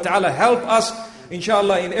subhanahu wa ta'ala help us,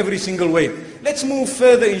 inshallah, in every single way. Let's move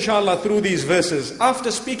further, inshallah, through these verses.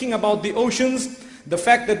 After speaking about the oceans, the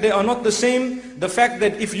fact that they are not the same, the fact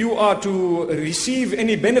that if you are to receive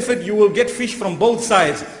any benefit, you will get fish from both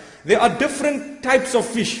sides. There are different types of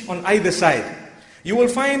fish on either side. You will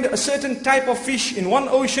find a certain type of fish in one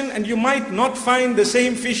ocean and you might not find the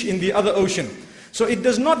same fish in the other ocean. So it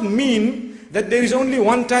does not mean that there is only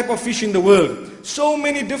one type of fish in the world. So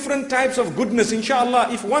many different types of goodness,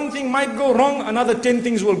 inshallah. If one thing might go wrong, another 10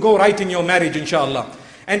 things will go right in your marriage, inshallah.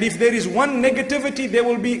 And if there is one negativity, there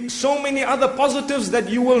will be so many other positives that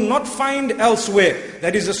you will not find elsewhere.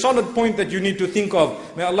 That is a solid point that you need to think of.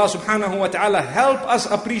 May Allah subhanahu wa ta'ala help us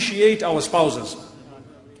appreciate our spouses.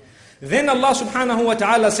 Then Allah subhanahu wa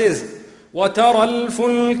ta'ala says, وَتَرَى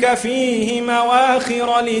الْفُلْكَ فِيهِ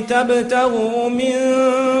مَوَاخِرَ لِتَبْتَغُوا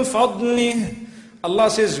مِنْ فَضْلِهِ. Allah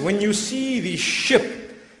says, when you see the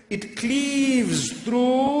ship, it cleaves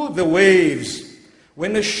through the waves.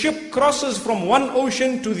 When a ship crosses from one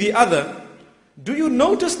ocean to the other, do you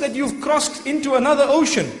notice that you've crossed into another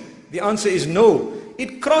ocean? The answer is no.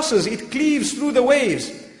 It crosses, it cleaves through the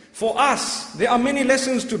waves. For us, there are many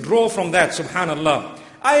lessons to draw from that, subhanallah.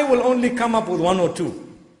 I will only come up with one or two.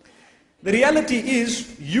 The reality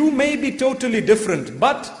is, you may be totally different,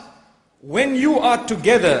 but when you are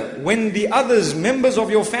together, when the others, members of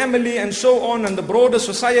your family and so on, and the broader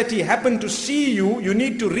society happen to see you, you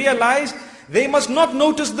need to realize they must not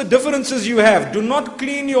notice the differences you have. Do not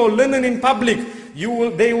clean your linen in public.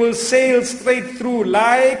 They will sail straight through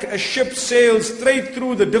like a ship sails straight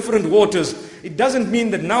through the different waters. It doesn't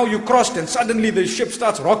mean that now you crossed and suddenly the ship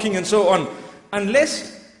starts rocking and so on.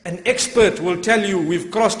 Unless an expert will tell you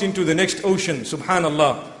we've crossed into the next ocean,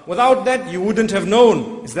 subhanallah. Without that, you wouldn't have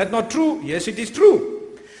known. Is that not true? Yes, it is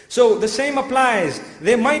true. So the same applies.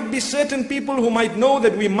 There might be certain people who might know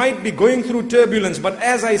that we might be going through turbulence. But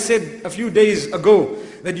as I said a few days ago,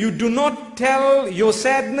 that you do not tell your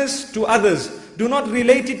sadness to others. Do not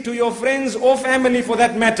relate it to your friends or family for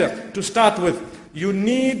that matter, to start with. You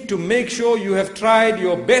need to make sure you have tried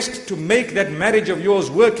your best to make that marriage of yours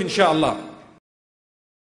work, inshallah.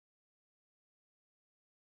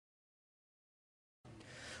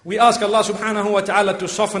 We ask Allah subhanahu wa ta'ala to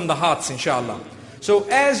soften the hearts, inshallah. So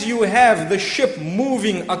as you have the ship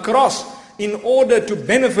moving across in order to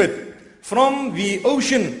benefit from the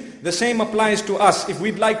ocean, the same applies to us. If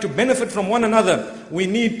we'd like to benefit from one another, we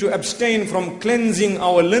need to abstain from cleansing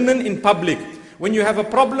our linen in public. When you have a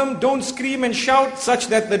problem, don't scream and shout such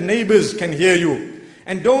that the neighbors can hear you.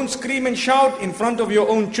 And don't scream and shout in front of your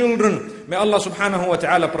own children. May Allah subhanahu wa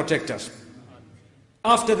ta'ala protect us.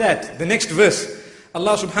 After that, the next verse,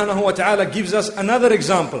 Allah subhanahu wa ta'ala gives us another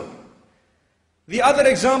example. The other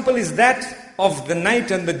example is that of the night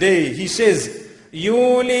and the day. He says,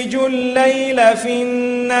 يولج الليل في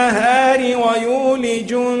النهار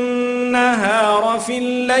ويولج النهار في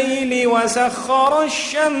الليل وسخر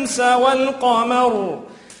الشمس والقمر.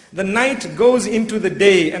 The night goes into the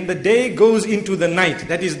day and the day goes into the night.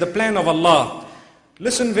 That is the plan of Allah.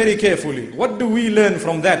 Listen very carefully. What do we learn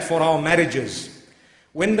from that for our marriages?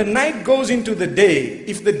 When the night goes into the day,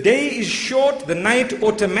 if the day is short, the night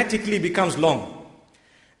automatically becomes long.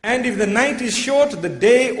 And if the night is short, the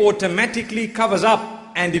day automatically covers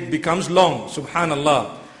up and it becomes long.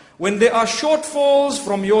 Subhanallah. When there are shortfalls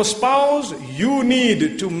from your spouse, you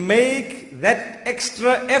need to make that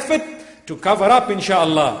extra effort to cover up,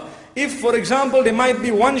 inshallah. If, for example, there might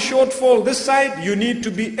be one shortfall this side, you need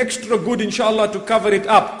to be extra good, inshallah, to cover it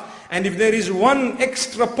up. And if there is one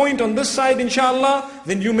extra point on this side, inshallah,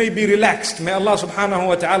 then you may be relaxed. May Allah subhanahu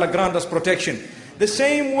wa ta'ala grant us protection. The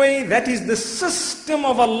same way, that is the system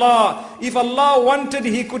of Allah. If Allah wanted,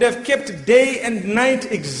 He could have kept day and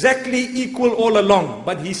night exactly equal all along.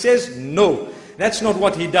 But He says, no, that's not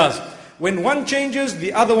what He does. When one changes,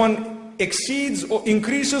 the other one exceeds or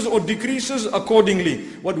increases or decreases accordingly.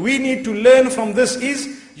 What we need to learn from this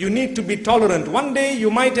is, you need to be tolerant. One day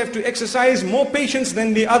you might have to exercise more patience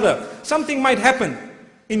than the other. Something might happen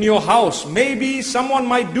in your house. Maybe someone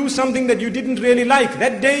might do something that you didn't really like.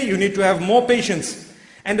 That day you need to have more patience.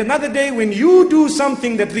 And another day when you do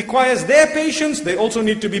something that requires their patience, they also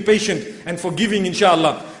need to be patient and forgiving,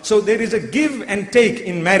 inshallah. So there is a give and take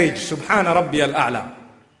in marriage. Subhana Rabbi al-A'la.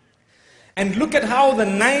 And look at how the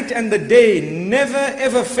night and the day never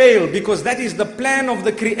ever fail, because that is the plan of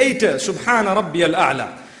the Creator. Subhana Rabbi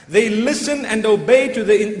al-A'la. They listen and obey to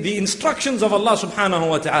the instructions of Allah subhanahu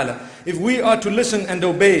wa ta'ala. If we are to listen and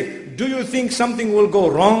obey, do you think something will go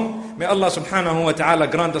wrong? May Allah subhanahu wa ta'ala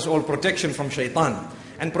grant us all protection from shaitan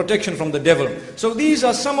and protection from the devil. So these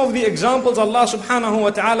are some of the examples Allah subhanahu wa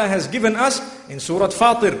ta'ala has given us in Surah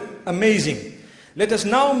Fatir. Amazing. Let us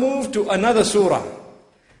now move to another surah,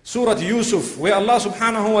 Surah Yusuf, where Allah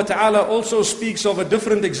subhanahu wa ta'ala also speaks of a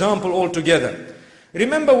different example altogether.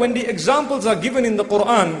 Remember, when the examples are given in the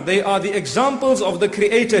Quran, they are the examples of the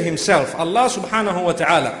Creator Himself, Allah subhanahu wa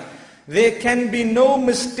ta'ala. There can be no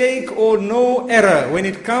mistake or no error when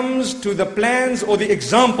it comes to the plans or the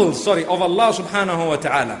examples, of Allah subhanahu wa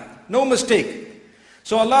ta'ala. No mistake.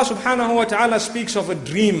 So Allah subhanahu wa ta'ala speaks of a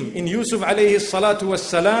dream in Yusuf alayhi salatu was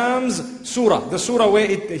salam's surah, the surah where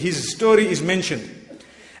his story is mentioned.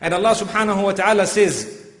 And Allah subhanahu wa ta'ala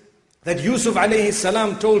says that Yusuf alayhi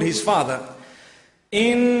salam told his father,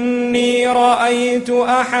 إِنِّي رَأَيْتُ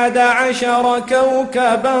أَحَدَ عَشَرَ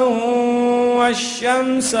كَوْكَبًا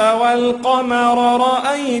وَالشَّمْسَ وَالْقَمَرَ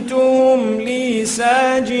رَأَيْتُهُمْ لِي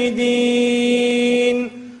سَاجِدِينَ.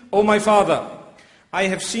 O my father, I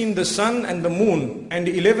have seen the sun and the moon and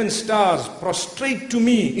the 11 stars prostrate to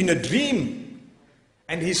me in a dream.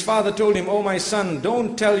 And his father told him, oh my son,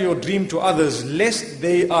 don't tell your dream to others lest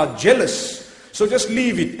they are jealous. So just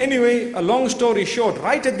leave it. Anyway, a long story short,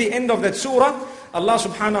 right at the end of that surah, Allah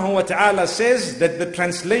subhanahu wa ta'ala says that the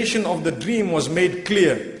translation of the dream was made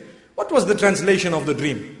clear. What was the translation of the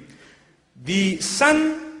dream? The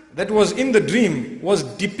sun that was in the dream was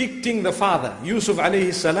depicting the father, Yusuf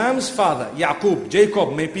alayhi salam's father, Yaqub,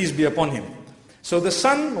 Jacob, may peace be upon him. So the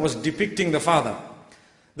sun was depicting the father.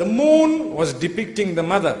 The moon was depicting the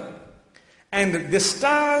mother. And the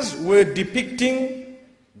stars were depicting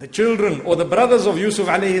the children or the brothers of Yusuf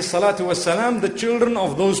alayhi salatu wasalam, the children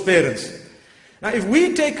of those parents. Now if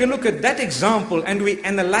we take a look at that example and we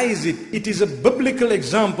analyze it, it is a biblical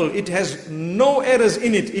example. It has no errors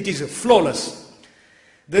in it. It is flawless.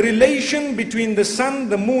 The relation between the sun,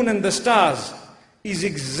 the moon and the stars is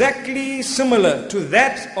exactly similar to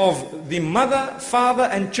that of the mother, father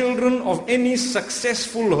and children of any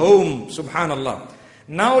successful home. Subhanallah.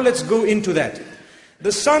 Now let's go into that.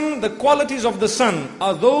 The sun, the qualities of the sun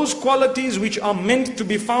are those qualities which are meant to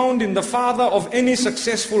be found in the father of any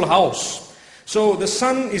successful house. So the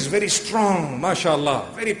sun is very strong,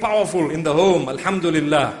 mashallah, very powerful in the home,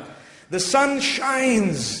 alhamdulillah. The sun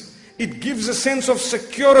shines. It gives a sense of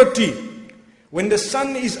security. When the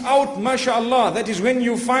sun is out, mashallah, that is when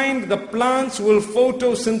you find the plants will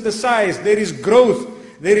photosynthesize. There is growth,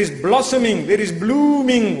 there is blossoming, there is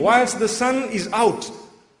blooming whilst the sun is out.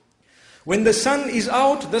 When the sun is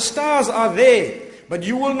out, the stars are there, but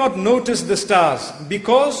you will not notice the stars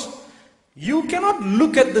because you cannot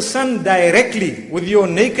look at the sun directly with your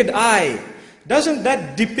naked eye. Doesn't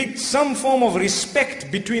that depict some form of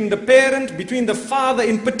respect between the parent, between the father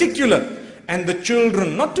in particular, and the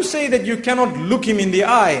children? Not to say that you cannot look him in the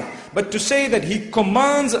eye, but to say that he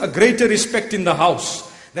commands a greater respect in the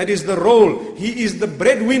house. That is the role. He is the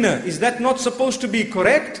breadwinner. Is that not supposed to be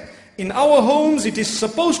correct? In our homes, it is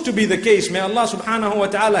supposed to be the case. May Allah subhanahu wa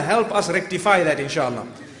ta'ala help us rectify that, inshallah.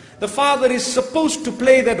 The father is supposed to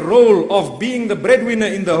play that role of being the breadwinner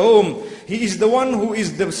in the home. He is the one who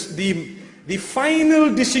is the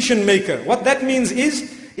final decision maker. What that means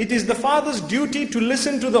is, it is the father's duty to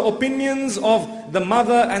listen to the opinions of the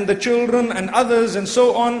mother and the children and others and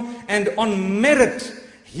so on. And on merit,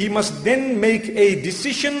 he must then make a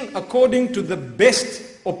decision according to the best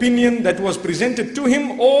opinion that was presented to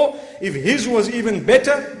him. Or if his was even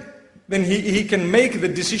better, then he can make the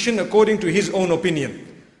decision according to his own opinion.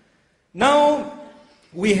 Now,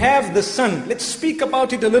 we have the sun. Let's speak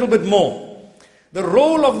about it a little bit more. The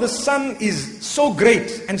role of the sun is so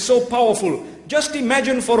great and so powerful. Just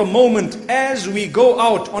imagine for a moment as we go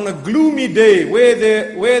out on a gloomy day where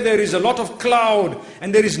there is a lot of cloud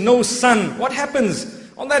and there is no sun. What happens?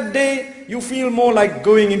 On that day, you feel more like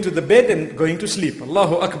going into the bed and going to sleep.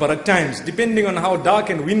 Allahu Akbar at times, depending on how dark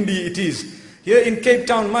and windy it is. Here in Cape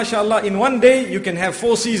Town, mashallah, in one day you can have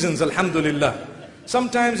 4 seasons, alhamdulillah.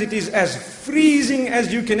 Sometimes it is as freezing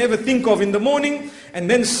as you can ever think of in the morning, and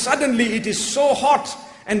then suddenly it is so hot,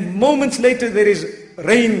 and moments later there is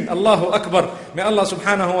rain. Allahu Akbar. May Allah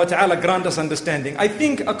subhanahu wa ta'ala grant us understanding. I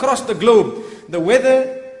think across the globe, the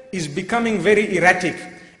weather is becoming very erratic.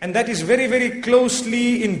 And that is very, very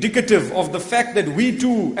closely indicative of the fact that we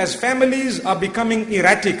too, as families, are becoming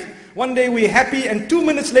erratic. One day we're happy and 2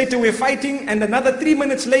 minutes later we're fighting, and another 3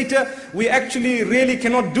 minutes later we actually really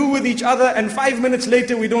cannot do with each other, and 5 minutes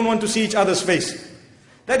later we don't want to see each other's face.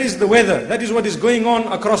 That is the weather. That is what is going on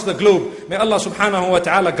across the globe. May Allah subhanahu wa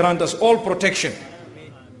ta'ala grant us all protection.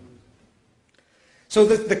 So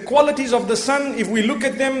the qualities of the sun, if we look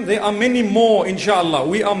at them, there are many more, inshallah.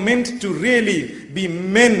 We are meant to really be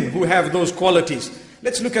men who have those qualities.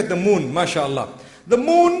 Let's look at the moon, mashallah. The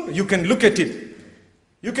moon, you can look at it.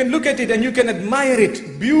 You can look at it and you can admire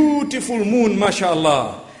it. Beautiful moon,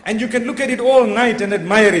 mashallah. And you can look at it all night and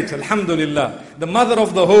admire it, alhamdulillah. The mother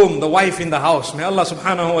of the home, the wife in the house. May Allah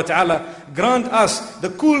subhanahu wa ta'ala grant us the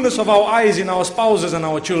coolness of our eyes in our spouses and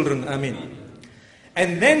our children. Ameen.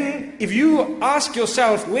 And then if you ask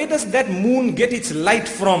yourself, where does that moon get its light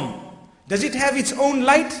from? Does it have its own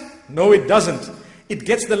light? No, it doesn't. It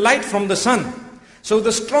gets the light from the sun. So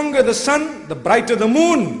the stronger the sun, the brighter the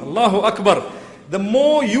moon. Allahu Akbar. The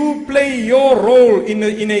more you play your role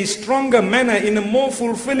in a stronger manner, in a more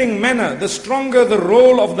fulfilling manner, the stronger the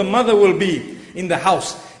role of the mother will be in the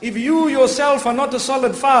house. If you yourself are not a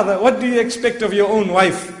solid father, what do you expect of your own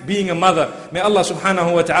wife being a mother? May Allah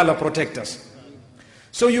subhanahu wa ta'ala protect us.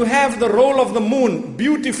 So you have the role of the moon,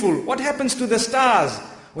 beautiful. What happens to the stars?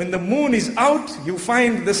 When the moon is out, you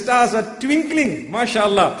find the stars are twinkling,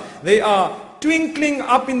 mashallah. They are twinkling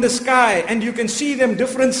up in the sky, and you can see them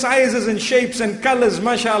different sizes and shapes and colors,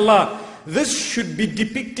 mashallah. This should be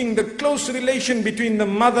depicting the close relation between the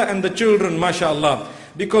mother and the children, mashallah.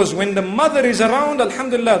 Because when the mother is around,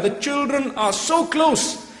 alhamdulillah, the children are so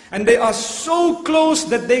close. And they are so close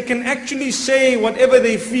that they can actually say whatever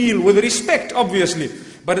they feel with respect, obviously.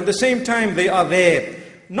 But at the same time, they are there.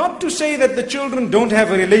 Not to say that the children don't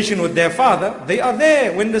have a relation with their father. They are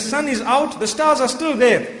there. When the sun is out, the stars are still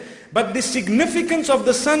there. But the significance of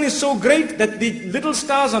the sun is so great that the little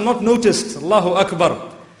stars are not noticed. Allahu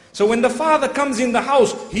Akbar. So when the father comes in the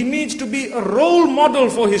house, he needs to be a role model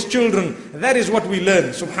for his children. That is what we learn,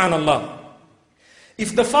 subhanallah.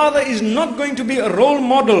 If the father is not going to be a role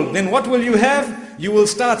model, then what will you have? You will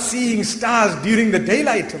start seeing stars during the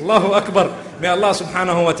daylight. Allahu Akbar. May Allah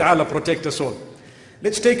subhanahu wa ta'ala protect us all.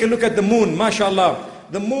 Let's take a look at the moon, mashallah.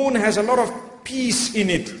 The moon has a lot of peace in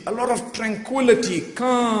it, a lot of tranquility,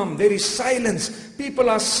 calm, there is silence. People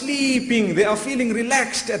are sleeping, they are feeling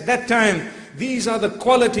relaxed at that time. These are the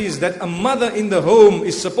qualities that a mother in the home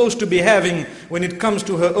is supposed to be having when it comes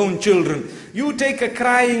to her own children. You take a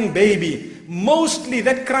crying baby, mostly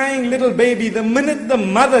that crying little baby, the minute the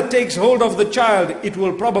mother takes hold of the child, it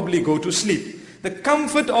will probably go to sleep. The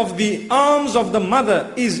comfort of the arms of the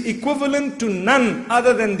mother is equivalent to none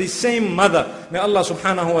other than the same mother. May Allah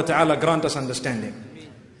subhanahu wa ta'ala grant us understanding.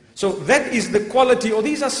 So that is the quality, or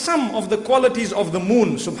these are some of the qualities of the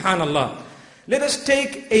moon, subhanallah. Let us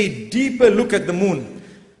take a deeper look at the moon.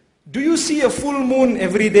 Do you see a full moon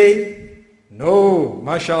every day? No,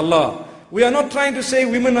 mashallah. We are not trying to say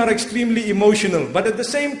women are extremely emotional, but at the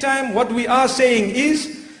same time, what we are saying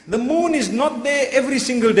is, the moon is not there every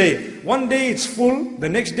single day. One day it's full, the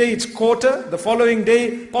next day it's quarter, the following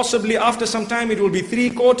day, possibly after some time it will be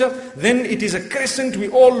 3/4, then it is a crescent. We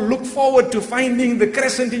all look forward to finding the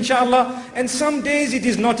crescent, inshallah, and some days it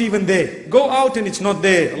is not even there. Go out and it's not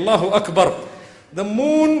there. Allahu Akbar. The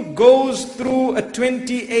moon goes through a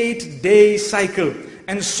 28-day cycle,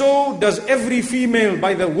 and so does every female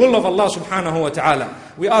by the will of Allah subhanahu wa ta'ala.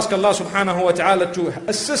 We ask Allah subhanahu wa ta'ala to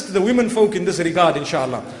assist the women folk in this regard,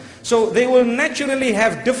 inshallah. So they will naturally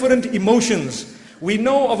have different emotions. We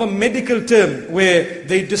know of a medical term where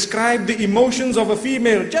they describe the emotions of a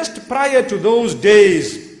female just prior to those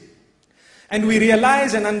days. And we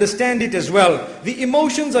realize and understand it as well. The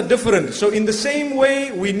emotions are different. So in the same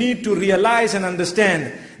way, we need to realize and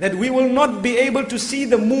understand that we will not be able to see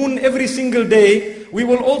the moon every single day. We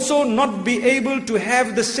will also not be able to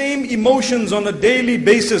have the same emotions on a daily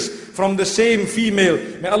basis from the same female.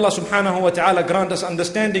 May Allah subhanahu wa ta'ala grant us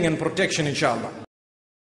understanding and protection, inshallah.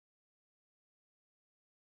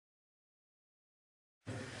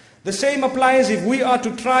 The same applies if we are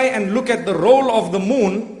to try and look at the role of the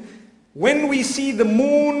moon. When we see the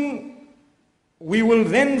moon, we will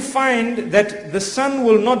then find that the sun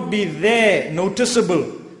will not be there,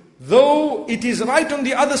 noticeable, though it is right on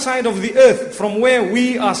the other side of the earth from where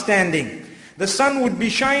we are standing. The sun would be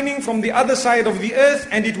shining from the other side of the earth,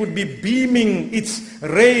 and it would be beaming its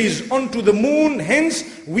rays onto the moon. Hence,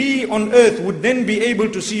 we on earth would then be able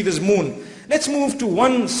to see this moon. Let's move to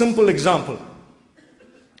one simple example.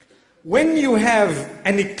 When you have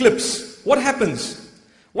an eclipse, what happens?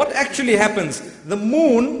 What actually happens? The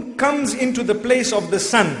moon comes into the place of the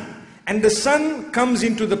sun, and the sun comes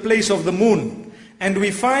into the place of the moon. And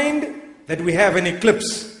we find that we have an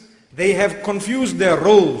eclipse. They have confused their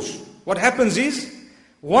roles. What happens is,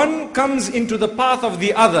 one comes into the path of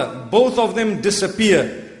the other. Both of them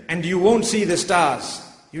disappear, and you won't see the stars.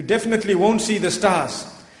 You definitely won't see the stars.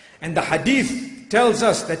 And the hadith tells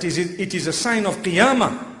us that it is a sign of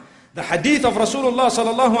Qiyamah. The hadith of Rasulullah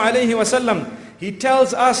sallallahu alayhi wa sallam, he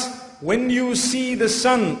tells us, when you see the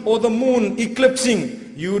sun or the moon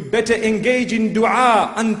eclipsing, you'd better engage in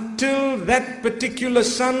dua until that particular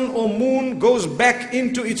sun or moon goes back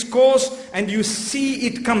into its course and you see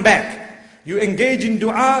it come back. You engage in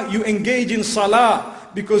dua, you engage in salah,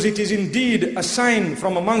 because it is indeed a sign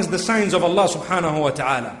from amongst the signs of Allah subhanahu wa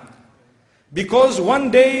ta'ala. Because one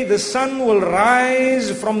day the sun will rise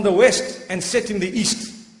from the west and set in the east.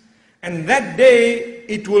 And that day,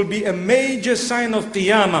 it will be a major sign of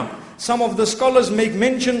Qiyamah. Some of the scholars make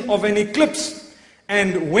mention of an eclipse.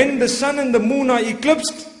 And when the sun and the moon are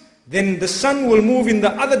eclipsed, then the sun will move in the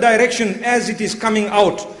other direction as it is coming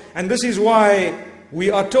out. And this is why we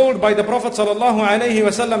are told by the Prophet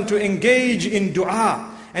ﷺ to engage in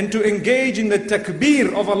dua and to engage in the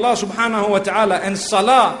takbir of Allah subhanahu wa ta'ala and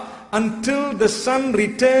salah until the sun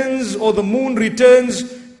returns or the moon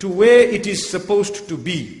returns to where it is supposed to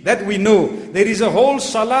be. That we know. There is a whole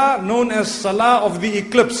salah known as salah of the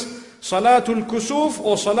eclipse. Salatul kusuf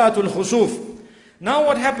or salatul khusuf. Now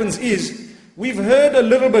what happens is, we've heard a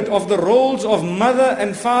little bit of the roles of mother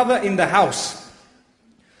and father in the house.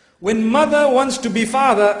 When mother wants to be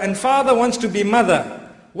father and father wants to be mother,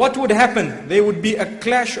 what would happen? There would be a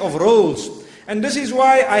clash of roles. And this is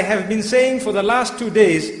why I have been saying for the last 2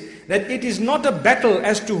 days, that it is not a battle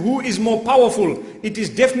as to who is more powerful. It is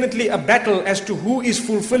definitely a battle as to who is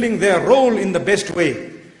fulfilling their role in the best way.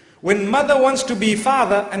 When mother wants to be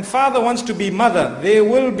father and father wants to be mother, there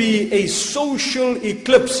will be a social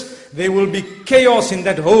eclipse. There will be chaos in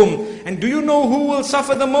that home. And do you know who will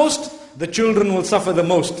suffer the most? The children will suffer the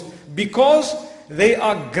most. Because they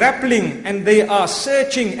are grappling and they are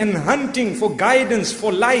searching and hunting for guidance,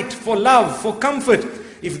 for light, for love, for comfort.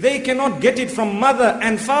 If they cannot get it from mother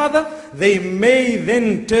and father, they may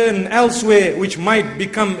then turn elsewhere, which might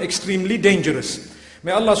become extremely dangerous.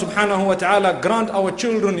 May Allah subhanahu wa ta'ala grant our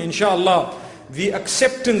children, inshallah, the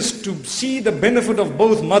acceptance to see the benefit of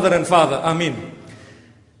both mother and father. Ameen.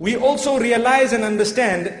 We also realize and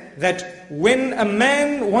understand that when a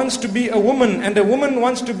man wants to be a woman and a woman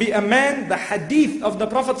wants to be a man, the hadith of the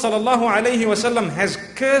Prophet sallallahu alaihi wasallam has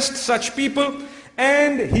cursed such people.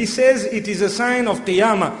 And he says it is a sign of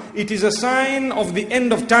Qiyamah. It is a sign of the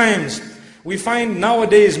end of times. We find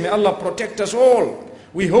nowadays, may Allah protect us all.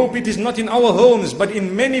 We hope it is not in our homes, but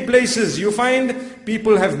in many places you find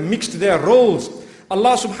people have mixed their roles.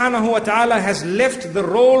 Allah subhanahu wa ta'ala has left the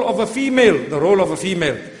role of a female, the role of a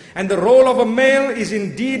female. And the role of a male is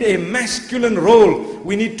indeed a masculine role.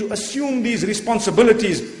 We need to assume these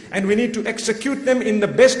responsibilities and we need to execute them in the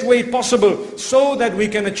best way possible so that we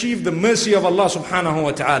can achieve the mercy of Allah subhanahu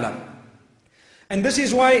wa ta'ala. And this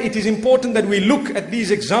is why it is important that we look at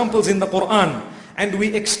these examples in the Quran and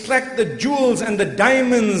we extract the jewels and the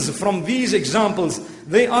diamonds from these examples.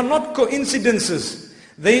 They are not coincidences.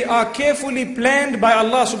 They are carefully planned by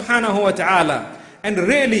Allah subhanahu wa ta'ala. And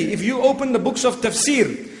really, if you open the books of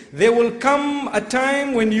tafsir, there will come a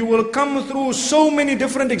time when you will come through so many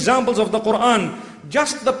different examples of the Quran,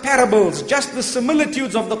 just the parables, just the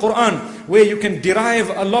similitudes of the Quran, where you can derive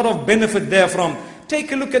a lot of benefit therefrom.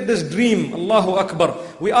 Take a look at this dream, Allahu Akbar.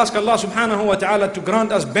 We ask Allah subhanahu wa ta'ala to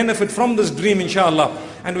grant us benefit from this dream, inshallah.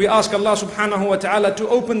 And we ask Allah subhanahu wa ta'ala to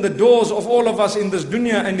open the doors of all of us in this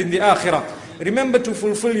dunya and in the akhirah. Remember to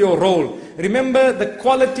fulfill your role. Remember the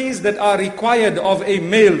qualities that are required of a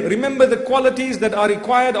male. Remember the qualities that are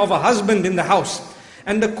required of a husband in the house.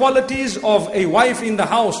 And the qualities of a wife in the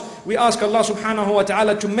house. We ask Allah subhanahu wa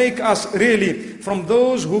ta'ala to make us really from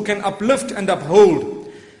those who can uplift and uphold.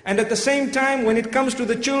 And at the same time, when it comes to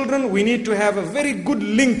the children, we need to have a very good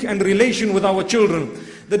link and relation with our children.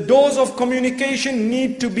 The doors of communication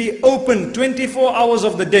need to be open 24 hours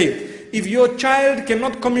of the day. If your child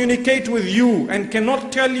cannot communicate with you and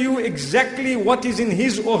cannot tell you exactly what is in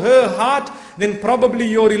his or her heart, then probably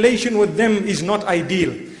your relation with them is not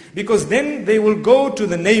ideal. Because then they will go to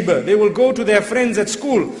the neighbor, they will go to their friends at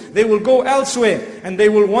school, they will go elsewhere, and they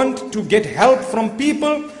will want to get help from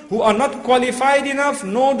people who are not qualified enough,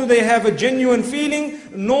 nor do they have a genuine feeling,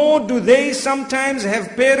 nor do they sometimes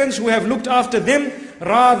have parents who have looked after them.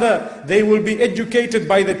 Rather, they will be educated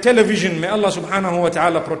by the television. May Allah subhanahu wa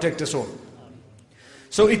ta'ala protect us all.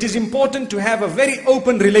 So it is important to have a very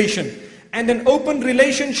open relation. And an open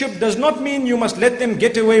relationship does not mean you must let them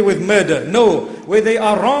get away with murder. No, where they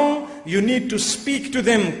are wrong, you need to speak to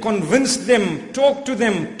them, convince them, talk to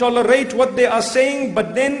them, tolerate what they are saying,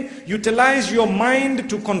 but then utilize your mind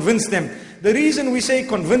to convince them. The reason we say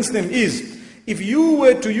convince them is, if you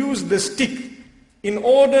were to use the stick in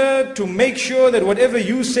order to make sure that whatever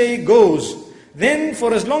you say goes, then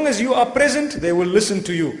for as long as you are present, they will listen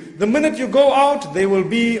to you. The minute you go out, they will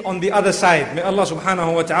be on the other side. May Allah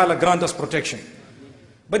subhanahu wa ta'ala grant us protection.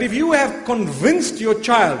 But if you have convinced your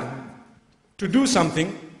child to do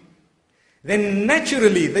something, then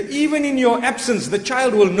naturally, that even in your absence, the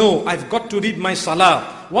child will know, I've got to read my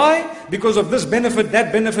salah. Why? Because of this benefit,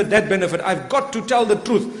 that benefit, that benefit. I've got to tell the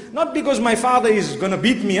truth. Not because my father is going to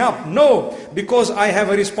beat me up. No, because I have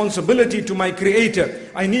a responsibility to my Creator.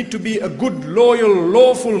 I need to be a good, loyal,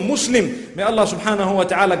 lawful Muslim. May Allah subhanahu wa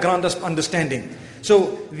ta'ala grant us understanding.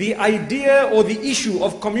 So the idea or the issue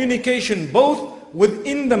of communication, both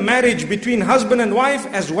within the marriage between husband and wife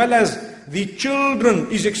as well as the children,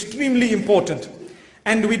 is extremely important.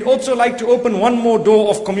 And we'd also like to open one more door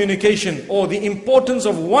of communication, or the importance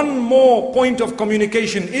of one more point of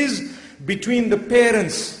communication is between the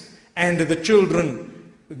parents and the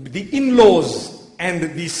children, the in-laws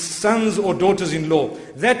and the sons or daughters-in-law.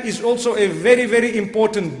 That is also a very, very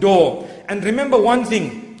important door. And remember one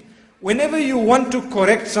thing, whenever you want to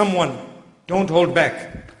correct someone, don't hold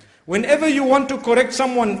back. Whenever you want to correct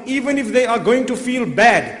someone, even if they are going to feel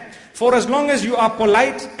bad, for as long as you are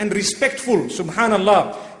polite and respectful,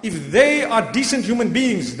 subhanallah, if they are decent human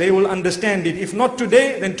beings, they will understand it. If not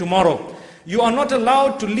today, then tomorrow. You are not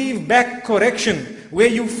allowed to leave back correction. Where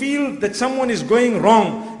you feel that someone is going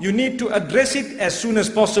wrong, you need to address it as soon as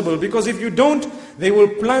possible. Because if you don't, they will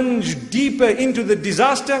plunge deeper into the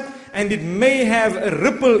disaster, and it may have a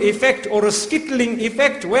ripple effect or a skittling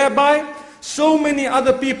effect, whereby so many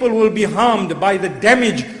other people will be harmed by the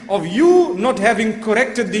damage of you not having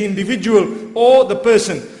corrected the individual or the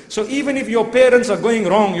person. So even if your parents are going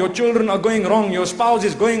wrong, your children are going wrong, your spouse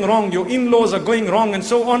is going wrong, your in-laws are going wrong, and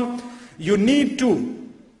so on, you need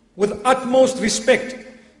to, with utmost respect,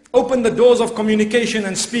 open the doors of communication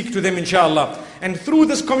and speak to them, inshallah. And through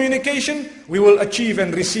this communication, we will achieve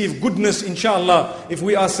and receive goodness, inshallah, if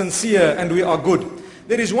we are sincere and we are good.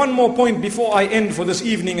 There is one more point before I end for this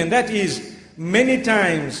evening, and that is, many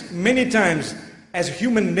times, as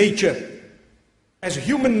human nature,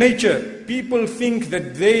 people think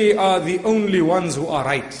that they are the only ones who are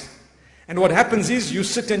right. And what happens is, you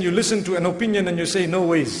sit and you listen to an opinion and you say, no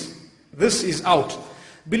ways, this is out.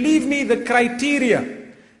 Believe me, the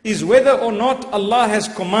criteria is whether or not Allah has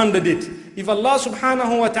commanded it. If Allah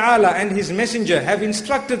subhanahu wa ta'ala and His Messenger have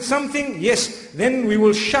instructed something, yes, then we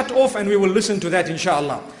will shut off and we will listen to that,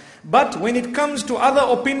 inshallah. But when it comes to other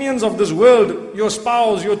opinions of this world, your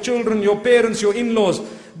spouse, your children, your parents, your in-laws,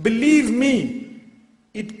 believe me,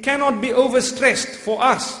 it cannot be overstressed for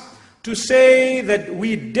us to say that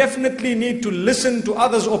we definitely need to listen to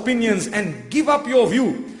others' opinions and give up your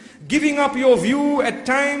view. Giving up your view at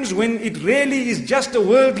times when it really is just a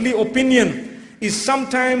worldly opinion is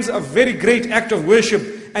sometimes a very great act of worship,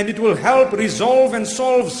 and it will help resolve and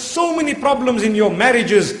solve so many problems in your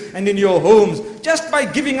marriages and in your homes. Just by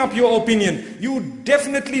giving up your opinion, you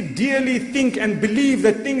definitely dearly think and believe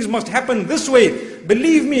that things must happen this way.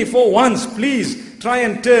 Believe me, for once, please try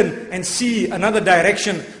and turn and see another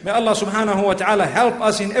direction. May Allah subhanahu wa ta'ala help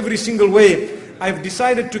us in every single way. I've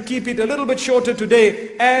decided to keep it a little bit shorter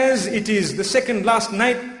today, as it is the second last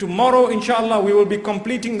night. Tomorrow, inshallah, we will be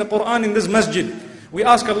completing the Quran in this masjid. We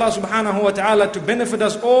ask Allah subhanahu wa ta'ala to benefit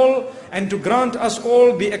us all and to grant us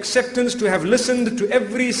all the acceptance to have listened to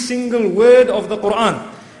every single word of the Quran.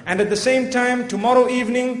 And at the same time, tomorrow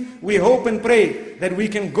evening, we hope and pray that we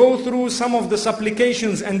can go through some of the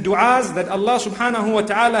supplications and du'as that Allah subhanahu wa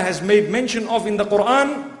ta'ala has made mention of in the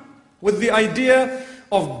Quran, with the idea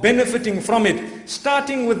of benefiting from it.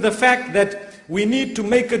 Starting with the fact that we need to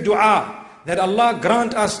make a du'a that Allah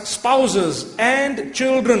grant us spouses and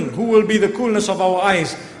children who will be the coolness of our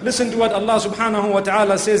eyes. Listen to what Allah subhanahu wa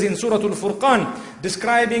ta'ala says in Surah Al-Furqan,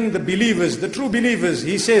 describing the believers, the true believers.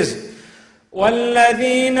 He says,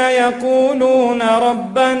 وَالَّذِينَ يَقُولُونَ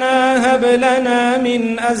رَبَّنَا هَبْ لَنَا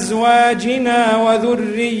مِنْ أَزْوَاجِنَا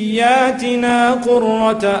وَذُرِّيَّاتِنَا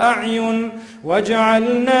قُرَّةَ أَعْيُنٍ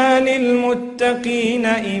وَاجْعَلْنَا لِلْمُتَّقِينَ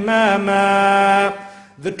إِمَامًا.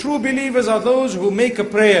 The true believers are those who make a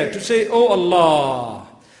prayer to say, "Oh Allah,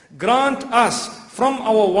 grant us from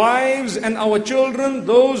our wives and our children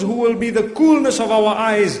those who will be the coolness of our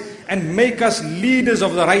eyes and make us leaders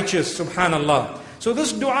of the righteous." Subhanallah. So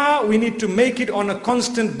this dua, we need to make it on a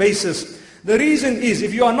constant basis. The reason is,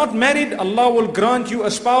 if you are not married, Allah will grant you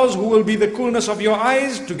a spouse who will be the coolness of your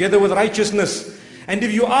eyes together with righteousness. And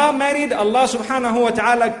if you are married, Allah subhanahu wa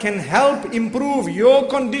ta'ala can help improve your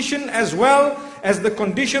condition as well as the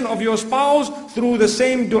condition of your spouse through the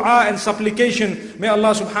same dua and supplication. May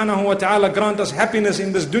Allah subhanahu wa ta'ala grant us happiness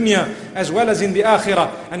in this dunya as well as in the akhirah.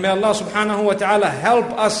 And may Allah subhanahu wa ta'ala help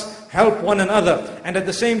us help one another. And at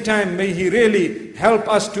the same time, may He really help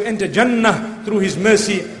us to enter Jannah through His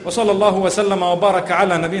mercy. Wa sallallahu wa sallama wa baraka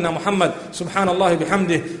ala nabina Muhammad. Subhanallah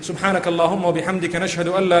bihamdih. Subhanakallahumma wa bihamdika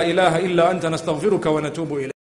nashhadu an la ilaha illa anta nastaghfiruka wa natubu ilayk.